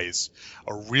eyes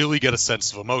or really get a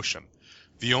sense of emotion.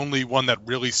 The only one that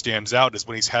really stands out is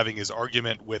when he's having his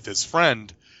argument with his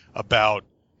friend about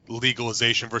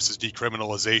legalization versus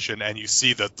decriminalization, and you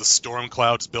see the storm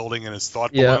clouds building in his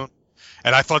thought balloon.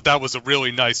 And I thought that was a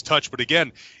really nice touch. But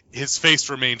again, his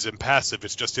face remains impassive.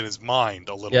 It's just in his mind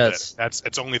a little bit.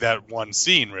 It's only that one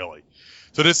scene, really.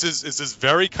 So this is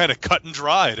very kind of cut and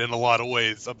dried in a lot of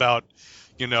ways about,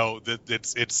 that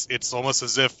it's almost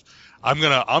as if I'm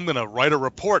gonna write a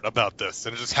report about this,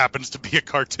 and it just happens to be a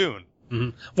cartoon.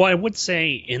 Mm-hmm. Well, I would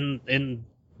say in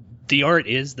the art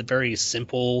is the very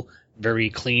simple, very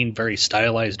clean, very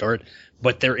stylized art,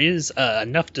 but there is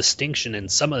enough distinction in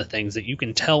some of the things that you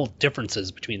can tell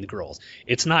differences between the girls.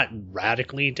 It's not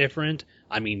radically different.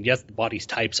 I mean, yes, the body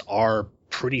types are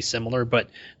pretty similar, but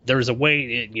there's a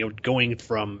way, going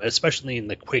from, especially in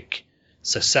the quick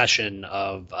succession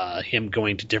of him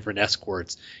going to different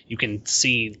escorts, you can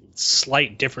see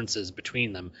slight differences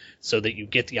between them, so that you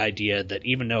get the idea that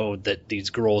even though that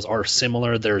these girls are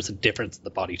similar, there's a difference in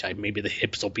the body type. Maybe the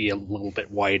hips will be a little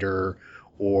bit wider,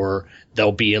 or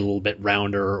they'll be a little bit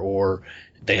rounder, or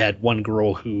they had one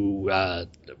girl who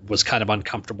was kind of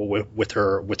uncomfortable with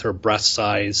her breast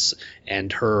size,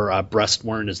 and her breasts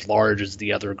weren't as large as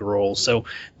the other girl. So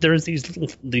there's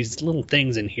these little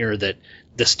things in here that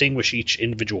distinguish each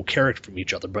individual character from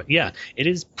each other. But yeah, it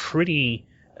is pretty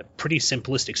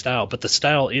simplistic style, but the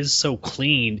style is so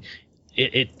clean,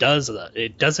 it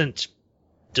doesn't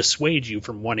dissuade you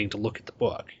from wanting to look at the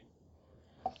book.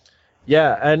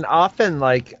 Yeah, and often,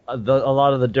 like, a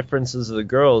lot of the differences of the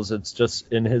girls, it's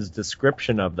just in his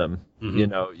description of them.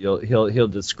 Mm-hmm. He'll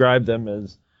describe them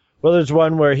as, well, there's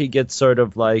one where he gets sort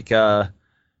of like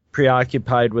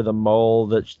preoccupied with a mole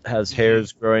that has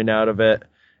hairs growing out of it,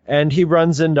 and he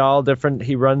runs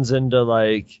into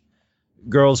like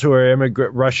girls who are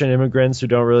Russian immigrants who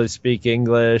don't really speak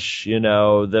English,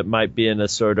 that might be in a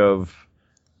sort of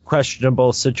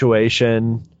questionable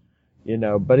situation,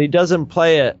 but he doesn't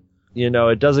play it.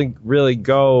 It doesn't really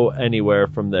go anywhere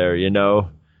from there,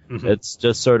 Mm-hmm. It's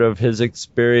just sort of his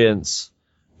experience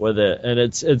with it. And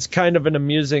it's kind of an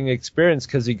amusing experience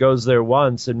because he goes there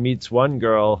once and meets one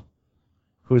girl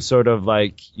who sort of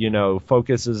like, you know,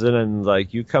 focuses in and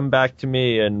like, you come back to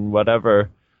me and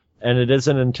whatever. And it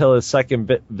isn't until his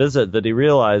second visit that he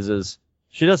realizes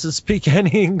she doesn't speak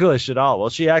any English at all. Well,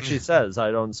 she actually says, I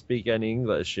don't speak any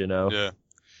English, you know. Yeah.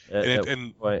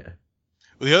 And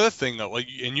the other thing, though, like,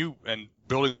 and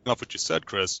building off what you said,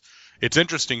 Chris, it's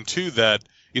interesting, too, that,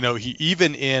 you know, he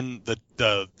even in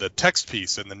the text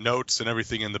piece and the notes and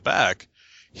everything in the back,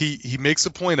 he makes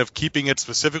a point of keeping it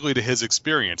specifically to his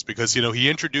experience because, you know, he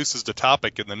introduces the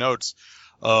topic in the notes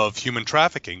of human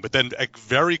trafficking, but then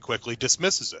very quickly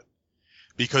dismisses it.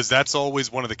 Because that's always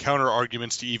one of the counter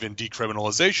arguments to even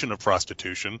decriminalization of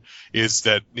prostitution is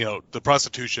that, you know, the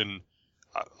prostitution,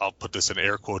 I'll put this in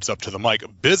air quotes up to the mic,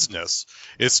 business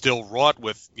is still wrought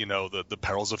with, you know, the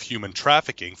perils of human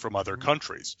trafficking from other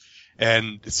countries.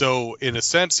 And so in a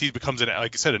sense, he becomes,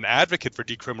 like I said, an advocate for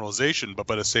decriminalization, but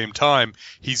by the same time,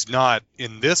 he's not,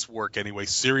 in this work anyway,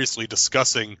 seriously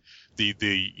discussing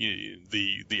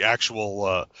the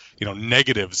actual you know,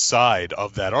 negative side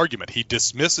of that argument. He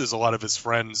dismisses a lot of his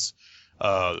friends'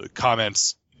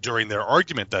 comments during their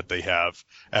argument that they have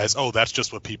as, oh, that's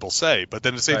just what people say. But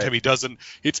then at the same time, he doesn't.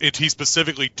 He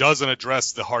specifically doesn't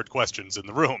address the hard questions in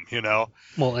the room, you know.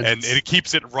 Well, and it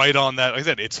keeps it right on that. Like I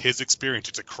said, it's his experience.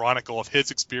 It's a chronicle of his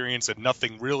experience, and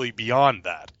nothing really beyond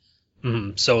that.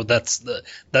 Mm-hmm. So that's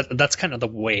kind of the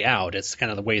way out. It's kind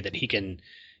of the way that he can,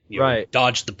 you know,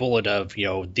 dodge the bullet of, you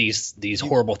know, these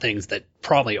horrible things that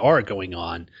probably are going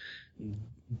on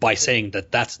by saying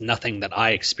that that's nothing that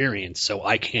I experienced, so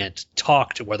I can't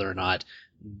talk to whether or not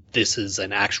this is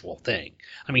an actual thing.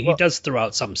 I mean, he does throw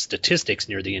out some statistics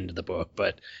near the end of the book,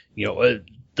 but, you know,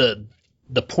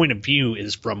 the point of view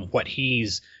is from what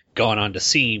he's gone on to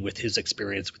see with his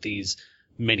experience with these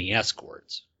many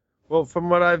escorts. Well, from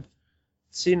what I've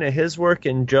seen of his work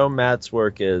and Joe Matt's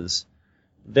work is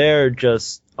they're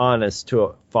just honest to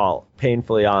a fault,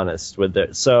 painfully honest with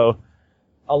it. So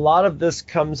a lot of this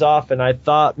comes off, and I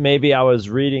thought maybe I was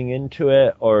reading into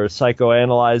it or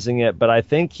psychoanalyzing it, but I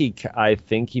think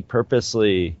he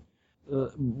purposely,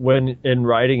 when in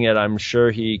writing it, I'm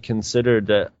sure he considered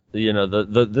that, you know,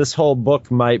 this whole book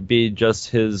might be just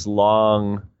his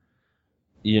long,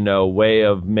 you know, way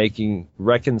of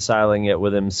reconciling it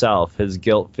with himself, his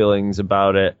guilt feelings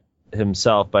about it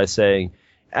himself by saying,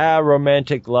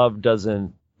 romantic love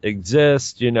doesn't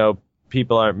exist, you know,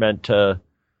 people aren't meant to,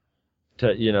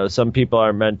 you know, some people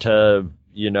are meant to,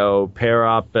 you know, pair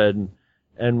up and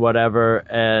whatever.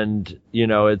 And, you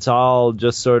know, it's all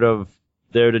just sort of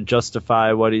there to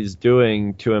justify what he's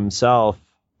doing to himself.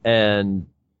 And,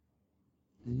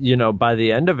 you know, by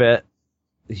the end of it,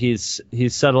 he's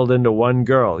settled into one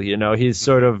girl, you know, he's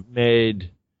sort of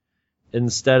made,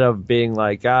 instead of being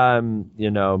like, you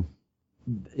know,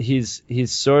 he's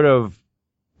sort of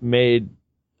made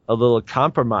a little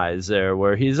compromise there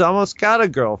where he's almost got a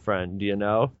girlfriend, you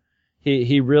know.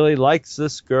 He really likes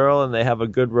this girl and they have a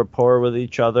good rapport with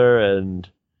each other, and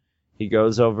he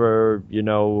goes over, you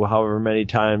know, however many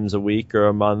times a week or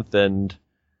a month and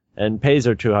pays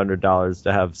her $200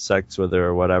 to have sex with her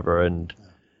or whatever, and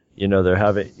you know, they're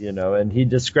having, you know, and he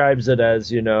describes it as,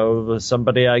 you know,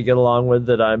 somebody I get along with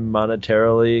that I'm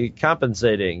monetarily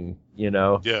compensating, you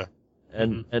know. Yeah.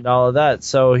 And all of that.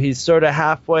 So he's sort of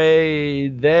halfway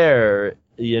there,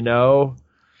 you know.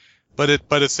 But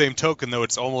by the same token, though,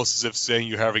 it's almost as if saying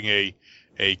you're having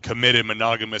a committed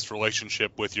monogamous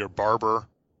relationship with your barber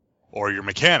or your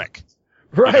mechanic.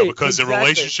 Right. You know, because the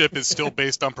relationship is still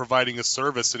based on providing a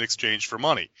service in exchange for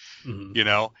money. Mm-hmm. You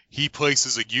know, he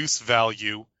places a use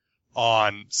value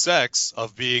on sex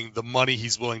of being the money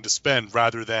he's willing to spend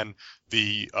rather than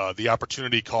the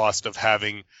opportunity cost of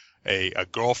having a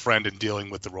girlfriend and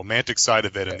dealing with the romantic side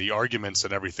of it and the arguments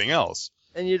and everything else.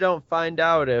 And you don't find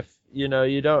out if, you know,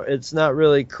 it's not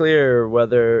really clear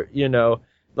whether, you know,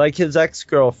 like his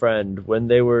ex-girlfriend, when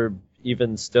they were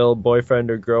even still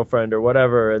boyfriend or girlfriend or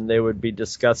whatever, and they would be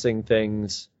discussing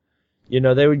things, you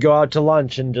know, they would go out to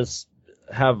lunch and just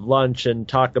have lunch and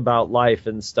talk about life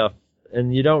and stuff.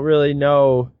 And you don't really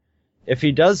know if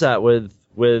he does that with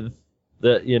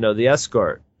the, you know, the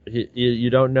escort. You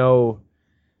don't know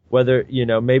whether, you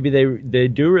know, maybe they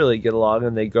do really get along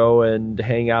and they go and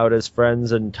hang out as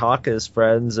friends and talk as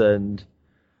friends, and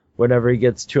whenever he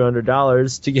gets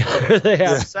 $200 together, they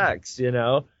have sex, you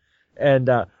know, and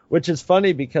which is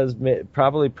funny because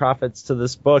probably profits to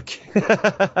this book.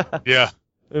 Yeah.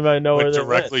 We might know where they're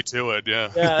directly to it.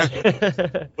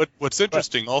 Yeah. But what's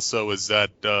interesting also is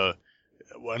that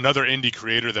another indie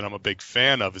creator that I'm a big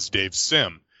fan of is Dave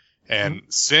Sim, and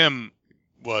Sim,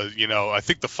 was, I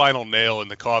think the final nail in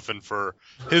the coffin for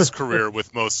his career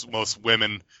with most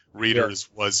women readers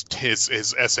was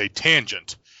his essay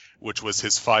Tangent, which was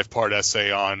his 5-part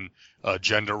essay on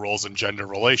gender roles and gender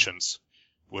relations,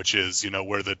 which is,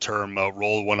 where the term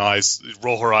roll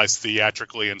her eyes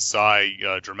theatrically and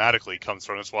sigh dramatically comes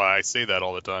from. That's why I say that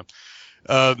all the time.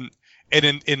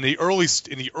 And in the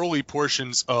early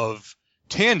portions of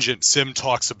Tangent, Sim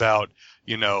talks about,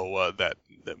 that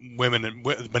women and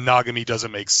monogamy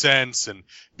doesn't make sense, and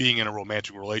being in a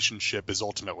romantic relationship is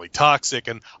ultimately toxic,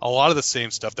 and a lot of the same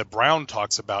stuff that Brown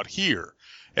talks about here.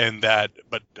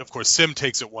 But of course, Sim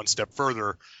takes it one step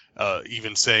further,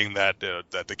 even saying that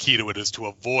the key to it is to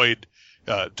avoid,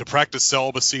 to practice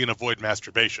celibacy and avoid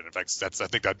masturbation. In fact, that's, I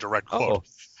think, a direct quote.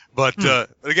 But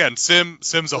again,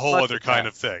 Sim's a whole other kind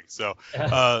of thing. So,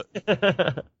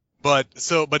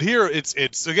 but here it's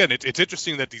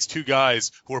interesting that these two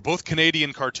guys who are both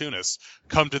Canadian cartoonists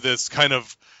come to this kind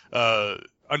of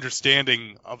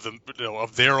understanding of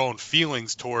of their own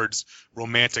feelings towards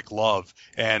romantic love.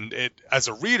 And as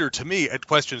a reader, to me, it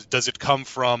questions: does it come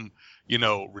from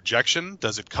rejection?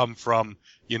 Does it come from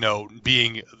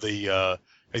being the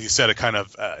as you said, a kind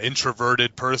of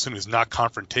introverted person who's not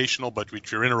confrontational, but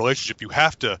if you're in a relationship, you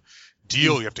have to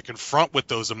you have to confront with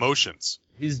those emotions.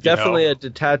 He's definitely a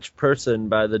detached person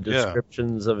by the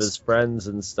descriptions of his friends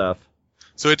and stuff.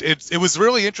 So it was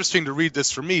really interesting to read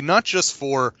this for me, not just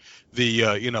for the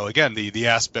again the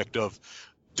aspect of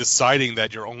deciding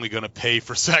that you're only going to pay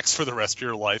for sex for the rest of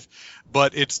your life,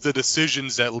 but it's the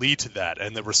decisions that lead to that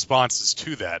and the responses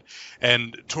to that.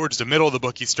 And towards the middle of the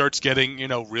book, he starts getting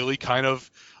really kind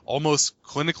of almost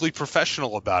clinically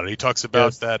professional about it. He talks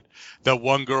about that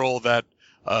one girl that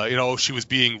she was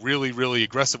being really, really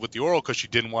aggressive with the oral because she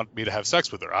didn't want me to have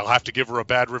sex with her. I'll have to give her a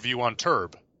bad review on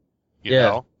Turb. You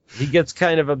know? He gets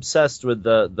kind of obsessed with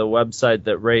the website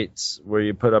that rates, where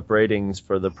you put up ratings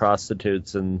for the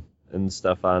prostitutes and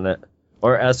stuff on it,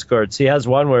 or escorts. He has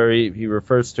one where he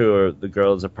refers to the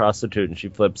girl as a prostitute, and she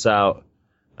flips out.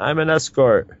 I'm an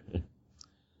escort.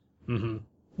 Mm-hmm.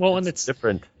 Well, and it's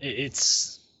different.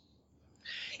 He's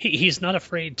not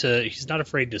afraid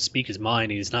to speak his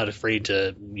mind. He's not afraid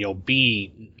to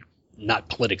be not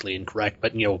politically incorrect,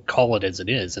 but call it as it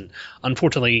is. And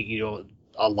unfortunately,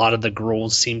 a lot of the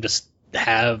girls seem to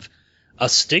have a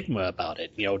stigma about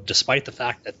it. Despite the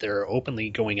fact that they're openly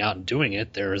going out and doing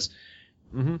it, there's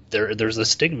a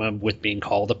stigma with being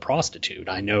called a prostitute.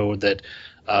 I know that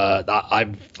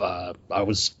I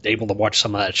was able to watch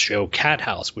some of that show Cat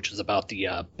House, which is about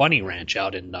the bunny ranch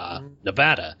out in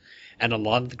Nevada. And a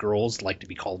lot of the girls like to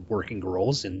be called working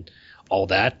girls and all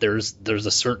that. There's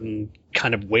a certain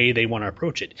kind of way they want to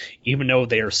approach it. Even though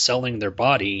they are selling their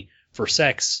body for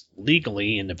sex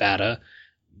legally in Nevada,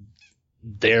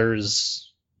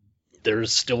 there's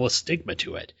still a stigma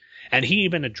to it. And he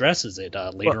even addresses it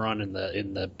later on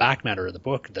in the back matter of the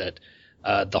book, that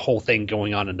the whole thing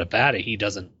going on in Nevada he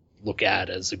doesn't look at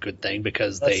as a good thing,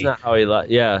 because that's not how he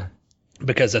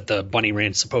because at the bunny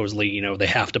ranch supposedly they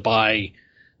have to buy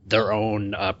their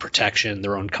own protection,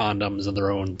 their own condoms and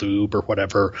their own lube or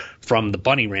whatever from the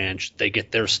bunny ranch. They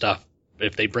get their stuff.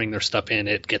 If they bring their stuff in,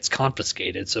 it gets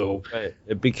confiscated. So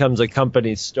it becomes a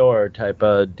company store type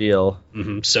of deal.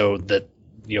 Mm-hmm. So that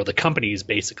the company is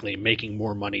basically making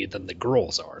more money than the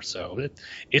girls are. So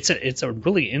it's a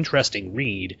really interesting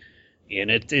read, and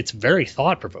it's very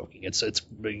thought provoking. It's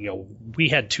we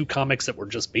had two comics that were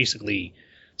just basically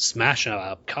smashing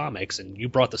up comics, and you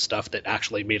brought the stuff that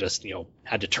actually made us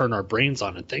had to turn our brains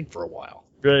on and think for a while.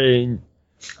 Brain.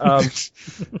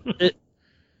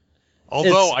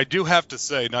 Although I do have to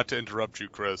say, not to interrupt you,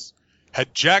 Chris,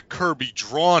 had Jack Kirby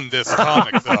drawn this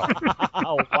comic, though.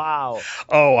 Oh, wow.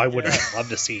 Oh, I would have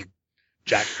loved to see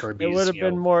Jack Kirby's. It would have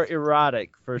been more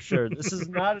erotic, for sure. This is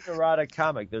not an erotic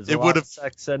comic. There's a lot of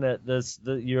sex in it. If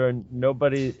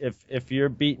you're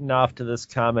beaten off to this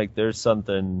comic, there's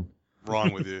something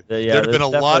wrong with you. There'd have been a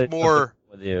lot more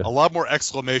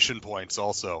exclamation points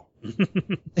also.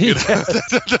 And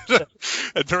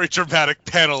very dramatic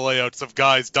panel layouts of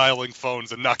guys dialing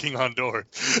phones and knocking on doors.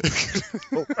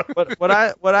 What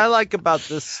I like about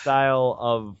this style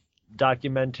of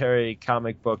documentary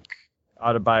comic book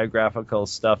autobiographical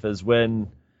stuff is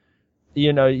when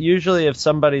usually if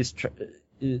somebody's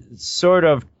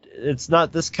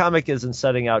this comic isn't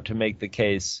setting out to make the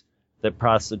case that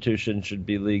prostitution should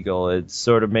be legal. It's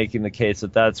sort of making the case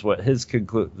that that's what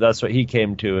he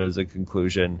came to as a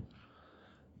conclusion.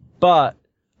 But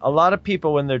a lot of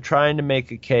people, when they're trying to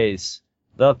make a case,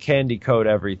 they'll candy coat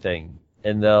everything,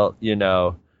 and they'll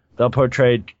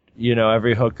portray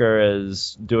every hooker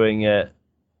as doing it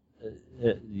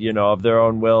of their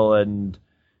own will and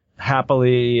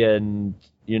happily and,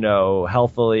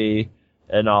 healthily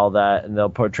and all that, and they'll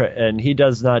portray, and he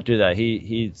does not do that.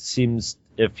 He seems,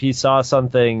 if he saw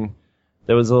something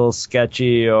that was a little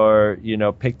sketchy or,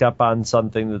 picked up on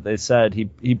something that they said,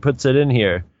 he puts it in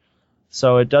here.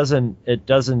 So it doesn't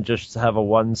just have a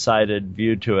one-sided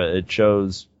view to it. It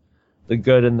shows the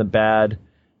good and the bad,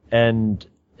 and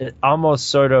it almost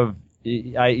sort of,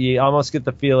 you almost get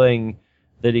the feeling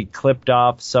that he clipped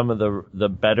off some of the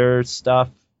better stuff,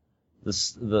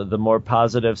 the more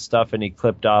positive stuff, and he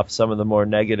clipped off some of the more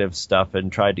negative stuff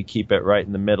and tried to keep it right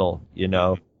in the middle,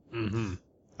 Mm-hmm.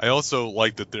 I also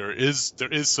like that there is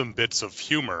some bits of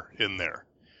humor in there,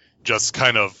 just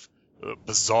kind of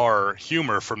bizarre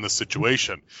humor from the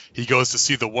situation. He goes to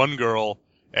see the one girl,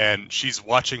 and she's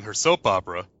watching her soap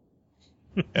opera,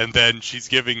 and then she's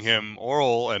giving him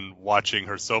oral and watching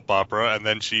her soap opera, and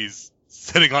then she's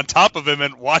sitting on top of him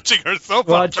and watching her soap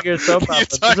opera. There's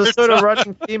a sort of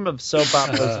running theme of soap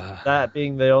operas, that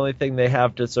being the only thing they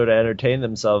have to sort of entertain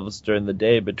themselves during the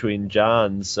day between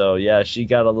Johns. So yeah, she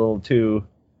got a little too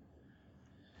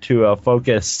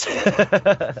focused.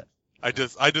 I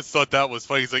just thought that was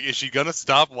funny. He's like, is she gonna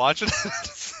stop watching?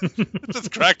 It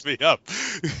just cracked me up.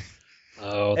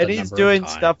 Oh, and he's doing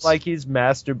stuff like he's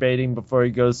masturbating before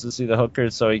he goes to see the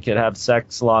hookers so he can have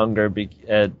sex longer,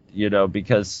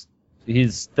 because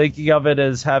he's thinking of it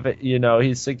as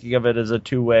a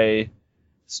two-way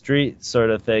street sort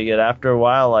of thing. And after a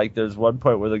while, like, there's one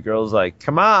point where the girl's like,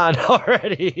 come on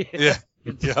already. Yeah.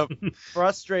 Yep.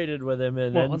 Frustrated with him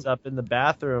and ends up in the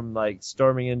bathroom, like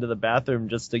storming into the bathroom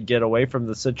just to get away from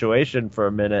the situation for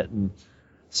a minute. And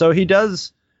so he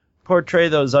does portray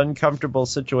those uncomfortable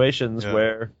situations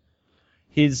where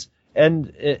he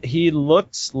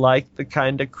looks like the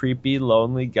kind of creepy,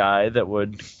 lonely guy that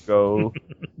would go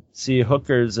see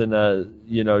hookers in a,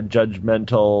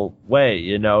 judgmental way.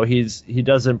 He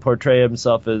doesn't portray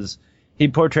himself as, he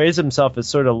portrays himself as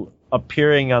sort of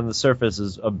appearing on the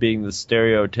surface of being the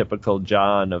stereotypical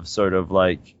John of sort of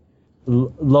like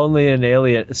lonely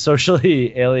and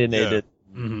socially alienated,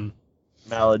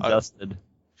 maladjusted.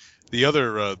 The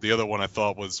other one I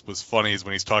thought was funny is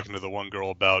when he's talking to the one girl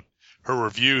about her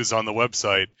reviews on the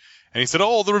website, and he said,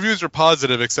 "Oh, the reviews are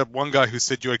positive except one guy who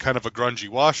said you had kind of a grungy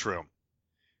washroom,"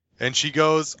 and she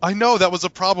goes, "I know that was a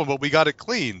problem, but we got it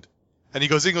cleaned," and he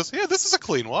goes, "Yeah, this is a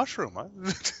clean washroom."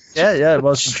 Yeah.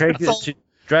 Well, she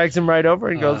drags him right over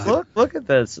and goes, "Look at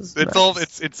this."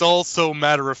 It's all so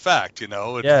matter of fact,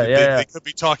 They could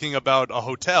be talking about a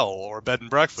hotel or a bed and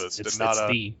breakfast, it's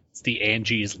the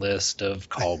Angie's List of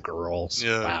call girls.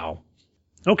 Yeah. Wow.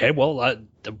 Okay, well,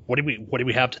 what do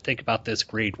we have to think about this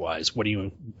grade wise? What do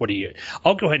you?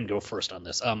 I'll go ahead and go first on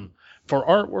this. For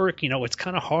artwork, it's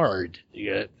kind of hard.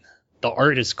 The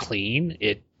art is clean.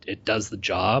 It does the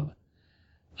job.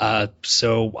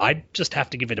 So I just have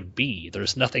to give it a B.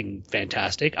 There's nothing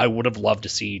fantastic. I would have loved to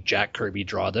see Jack Kirby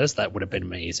draw this. That would have been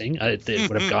amazing. It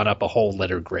would have gone up a whole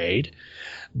letter grade.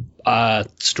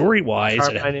 Story-wise...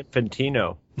 Carmine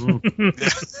Infantino.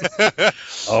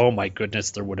 Oh my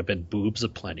goodness, there would have been boobs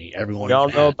aplenty. Everyone. We all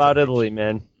know about Italy,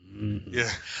 man. Mm-hmm.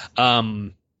 Yeah.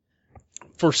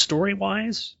 For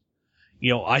story-wise,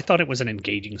 I thought it was an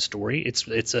engaging story.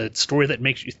 It's a story that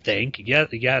makes you think.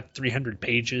 Yeah, 300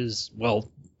 pages. Well,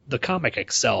 the comic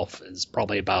itself is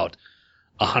probably about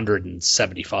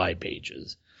 175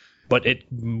 pages. But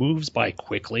it moves by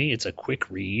quickly. It's a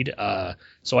quick read.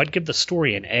 So I'd give the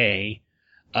story an A.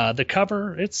 The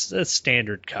cover, it's a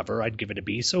standard cover. I'd give it a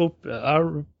B. So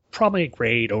probably a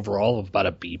grade overall of about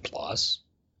a B+.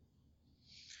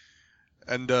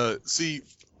 And the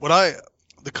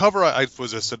cover I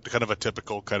was just kind of a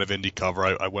typical kind of indie cover.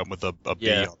 I went with a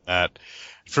B on that.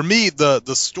 For me,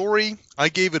 the story, I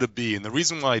gave it a B. And the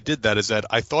reason why I did that is that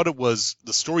I thought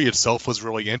the story itself was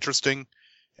really interesting.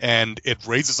 And it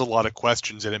raises a lot of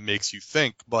questions and it makes you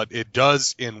think, but it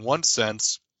does, in one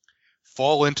sense,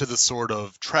 fall into the sort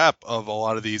of trap of a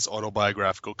lot of these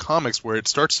autobiographical comics where it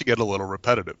starts to get a little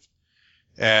repetitive.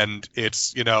 And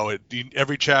it's,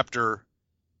 every chapter,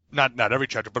 not every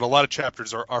chapter, but a lot of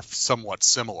chapters are somewhat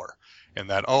similar in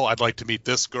that, I'd like to meet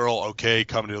this girl. Okay,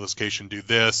 come to this location, do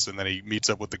this. And then he meets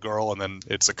up with the girl and then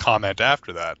it's a comment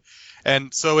after that.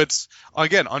 And so it's,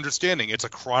 again, understanding it's a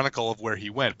chronicle of where he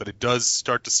went, but it does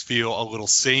start to feel a little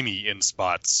samey in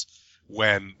spots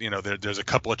when, there's a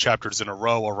couple of chapters in a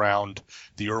row around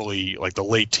the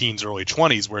late teens, early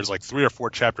 20s, where it's like 3 or 4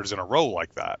 chapters in a row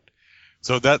like that.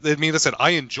 So I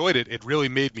enjoyed it. It really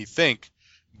made me think,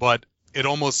 but it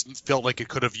almost felt like it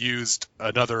could have used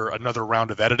another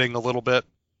round of editing a little bit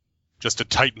just to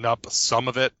tighten up some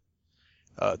of it.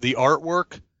 The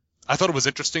artwork, I thought it was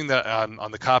interesting that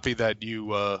on the copy that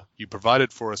you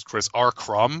provided for us, Chris, R.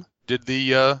 Crumb did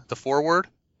the foreword.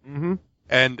 Mm-hmm.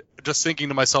 And just thinking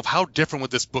to myself, how different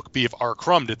would this book be if R.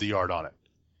 Crumb did the art on it?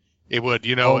 It would,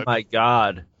 Oh my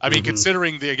God! I mean,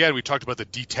 considering we talked about the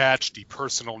detached,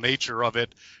 depersonal nature of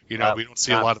it. We don't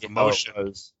see a lot of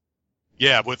emotion.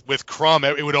 Yeah, with Crumb,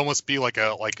 it would almost be like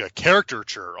a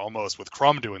caricature almost with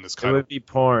Crumb doing this kind of. It would be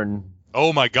porn.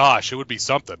 Oh my gosh, it would be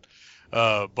something.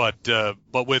 But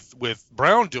with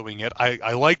Brown doing it,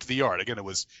 I liked the art. Again, it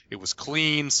was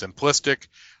clean, simplistic.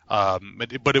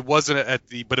 But it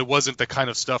wasn't the kind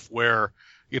of stuff where,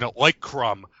 like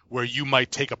Crumb, where you might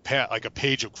take a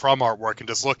page of Crumb artwork and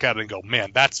just look at it and go,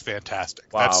 man, that's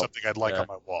fantastic. Wow. That's something I'd like on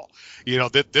my wall.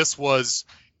 That this was,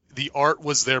 the art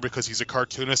was there because he's a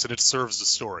cartoonist and it serves the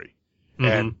story. Mm-hmm.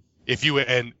 And if you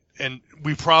and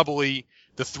we probably,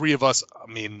 the three of us,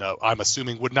 I mean, I'm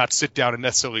assuming, would not sit down and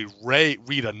necessarily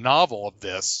read a novel of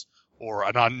this or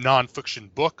a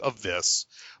non-fiction book of this,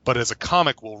 but as a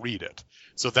comic, we'll read it.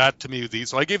 So that, to me,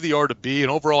 so I gave the art a B,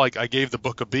 and overall, I gave the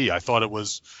book a B. I thought it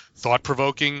was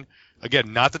thought-provoking.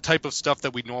 Again, not the type of stuff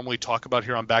that we normally talk about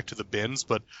here on Back to the Bins,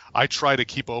 but I try to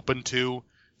keep open to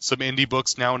some indie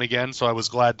books now and again, so I was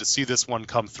glad to see this one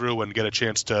come through and get a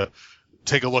chance to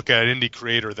take a look at an indie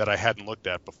creator that I hadn't looked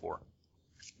at before.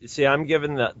 You see, I'm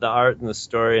giving the art and the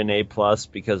story an A+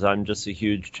 because I'm just a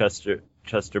huge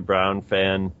Chester Brown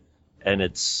fan, and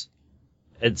it's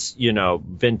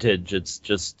vintage. It's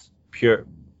just pure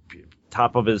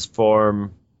top of his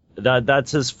form.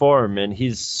 That's his form, and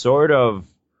he's sort of,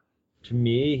 to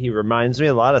me, he reminds me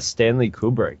a lot of Stanley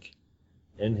Kubrick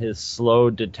in his slow,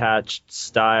 detached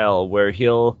style, where he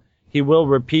will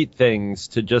repeat things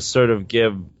to just sort of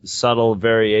give subtle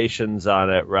variations on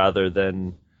it rather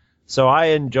than. So I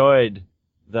enjoyed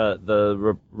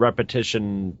the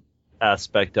repetition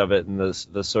aspect of it and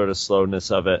the sort of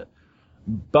slowness of it,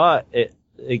 but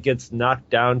it gets knocked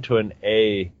down to an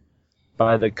A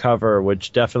by the cover,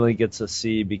 which definitely gets a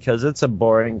C because it's a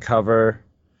boring cover.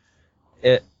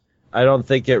 I don't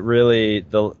think it really,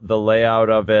 the layout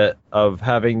of it, of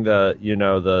having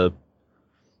the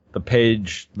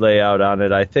page layout on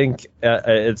it, I think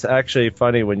it's actually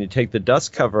funny when you take the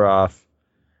dust cover off.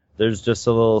 There's just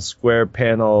a little square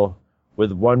panel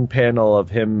with one panel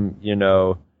of him,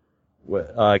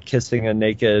 kissing a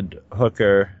naked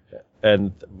hooker,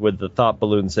 and with the thought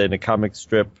balloon saying a comic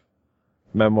strip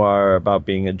memoir about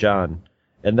being a John.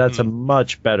 And that's a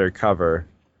much better cover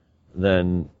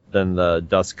than the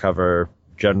dust cover,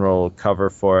 general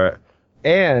cover for it.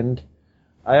 And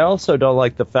I also don't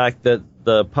like the fact that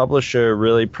the publisher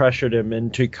really pressured him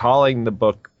into calling the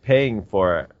book Paying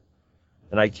for It.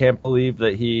 And I can't believe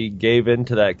that he gave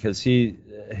into that because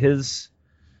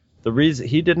the reason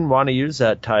he didn't want to use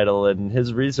that title, and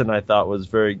his reason I thought was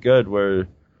very good,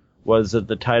 was that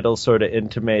the title sort of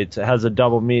intimates it has a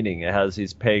double meaning. It has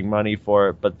he's paying money for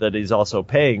it, but that he's also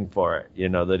paying for it.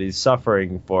 That he's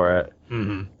suffering for it.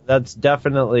 Mm-hmm. That's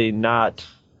definitely not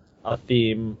a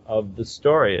theme of the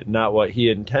story, not what he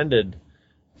intended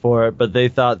for it. But they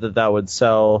thought that would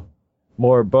sell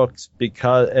more books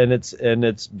because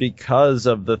it's because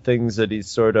of the things that he's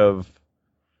sort of,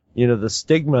 the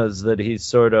stigmas that he's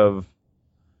sort of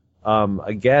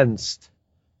against,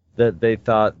 that they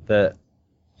thought that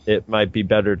it might be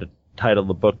better to title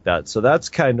the book that. So that's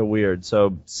kind of weird.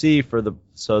 So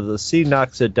the C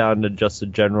knocks it down to just a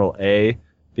general A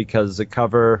because the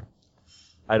cover,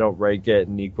 I don't rank it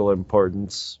in equal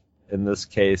importance in this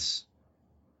case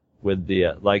with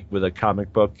the with a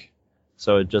comic book.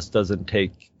 So it just doesn't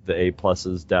take the A+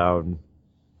 down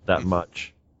that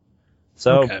much.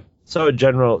 So a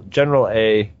general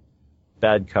A,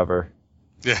 bad cover.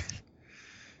 Yeah.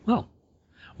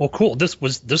 Well, cool. This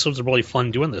was really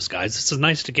fun doing this, guys. This is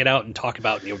nice to get out and talk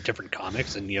about different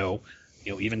comics and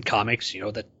even comics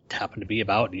that happen to be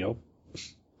about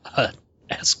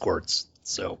escorts.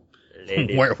 So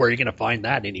where are you going to find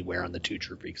that anywhere on the Two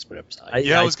True Freaks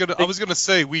website? I was gonna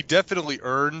say we definitely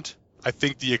earned, I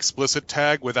think, the explicit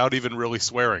tag without even really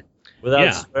swearing.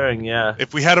 Without swearing, yeah.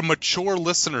 If we had a mature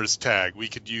listeners tag, we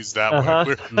could use that one.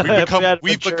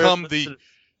 We've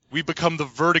become the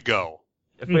Vertigo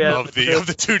of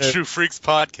the Two True Freaks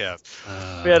podcast.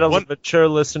 If we had a mature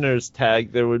listeners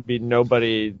tag, there would be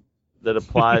nobody that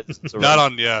applies.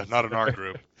 Not in our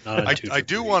group. I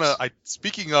do want to.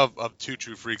 Speaking of Two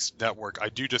True Freaks Network, I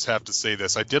do just have to say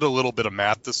this. I did a little bit of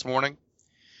math this morning,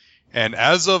 and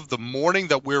as of the morning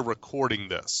that we're recording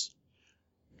this,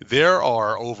 there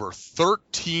are over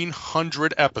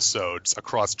 1,300 episodes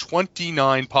across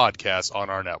 29 podcasts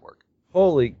on our network.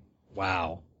 Holy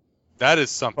wow! That is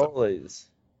something. Holies.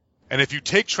 And if you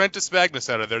take Trentus Magnus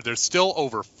out of there, there's still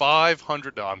over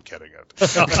 500. No, I'm kidding.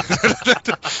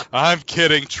 I'm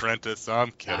kidding, Trentus.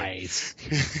 I'm kidding. Nice.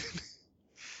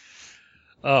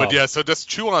 But yeah, so just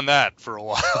chew on that for a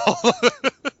while.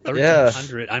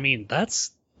 1,300. I mean,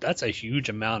 that's a huge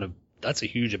amount of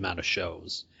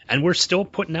shows, and we're still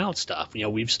putting out stuff.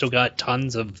 We've still got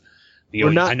tons of.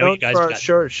 We're not known for our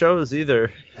short shows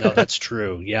either. No, that's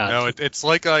true. Yeah. No, it's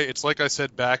like I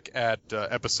said back at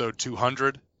episode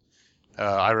 200.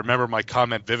 I remember my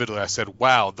comment vividly. I said,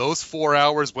 "Wow, those 4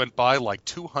 hours went by like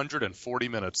 240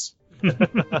 minutes."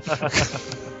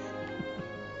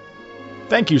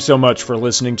 Thank you so much for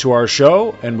listening to our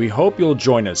show, and we hope you'll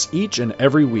join us each and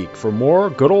every week for more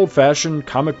good old-fashioned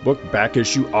comic book back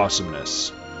issue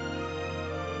awesomeness.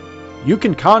 You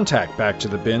can contact Back to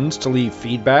the Bins to leave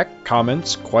feedback,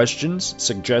 comments, questions,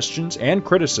 suggestions, and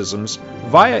criticisms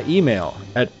via email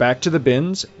at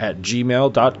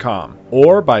backtothebins@gmail.com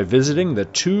or by visiting the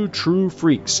Two True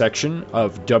Freaks section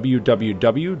of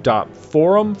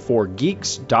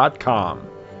www.forumforgeeks.com.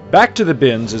 Back to the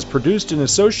Bins is produced in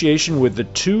association with the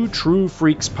Two True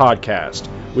Freaks podcast,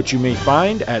 which you may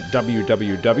find at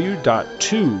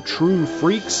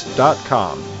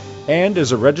www.twotruefreaks.com. and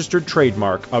is a registered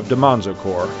trademark of DiManzo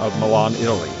Corps of Milan,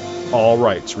 Italy. All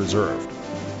rights reserved.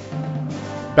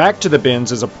 Back to the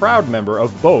Bins is a proud member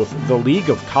of both the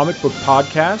League of Comic Book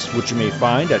Podcasts, which you may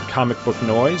find at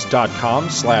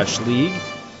comicbooknoise.com/league,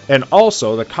 and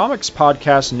also the Comics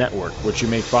Podcast Network, which you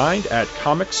may find at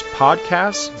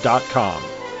comicspodcasts.com.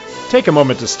 Take a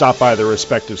moment to stop by their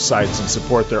respective sites and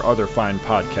support their other fine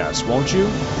podcasts, won't you?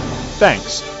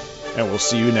 Thanks, and we'll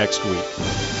see you next week.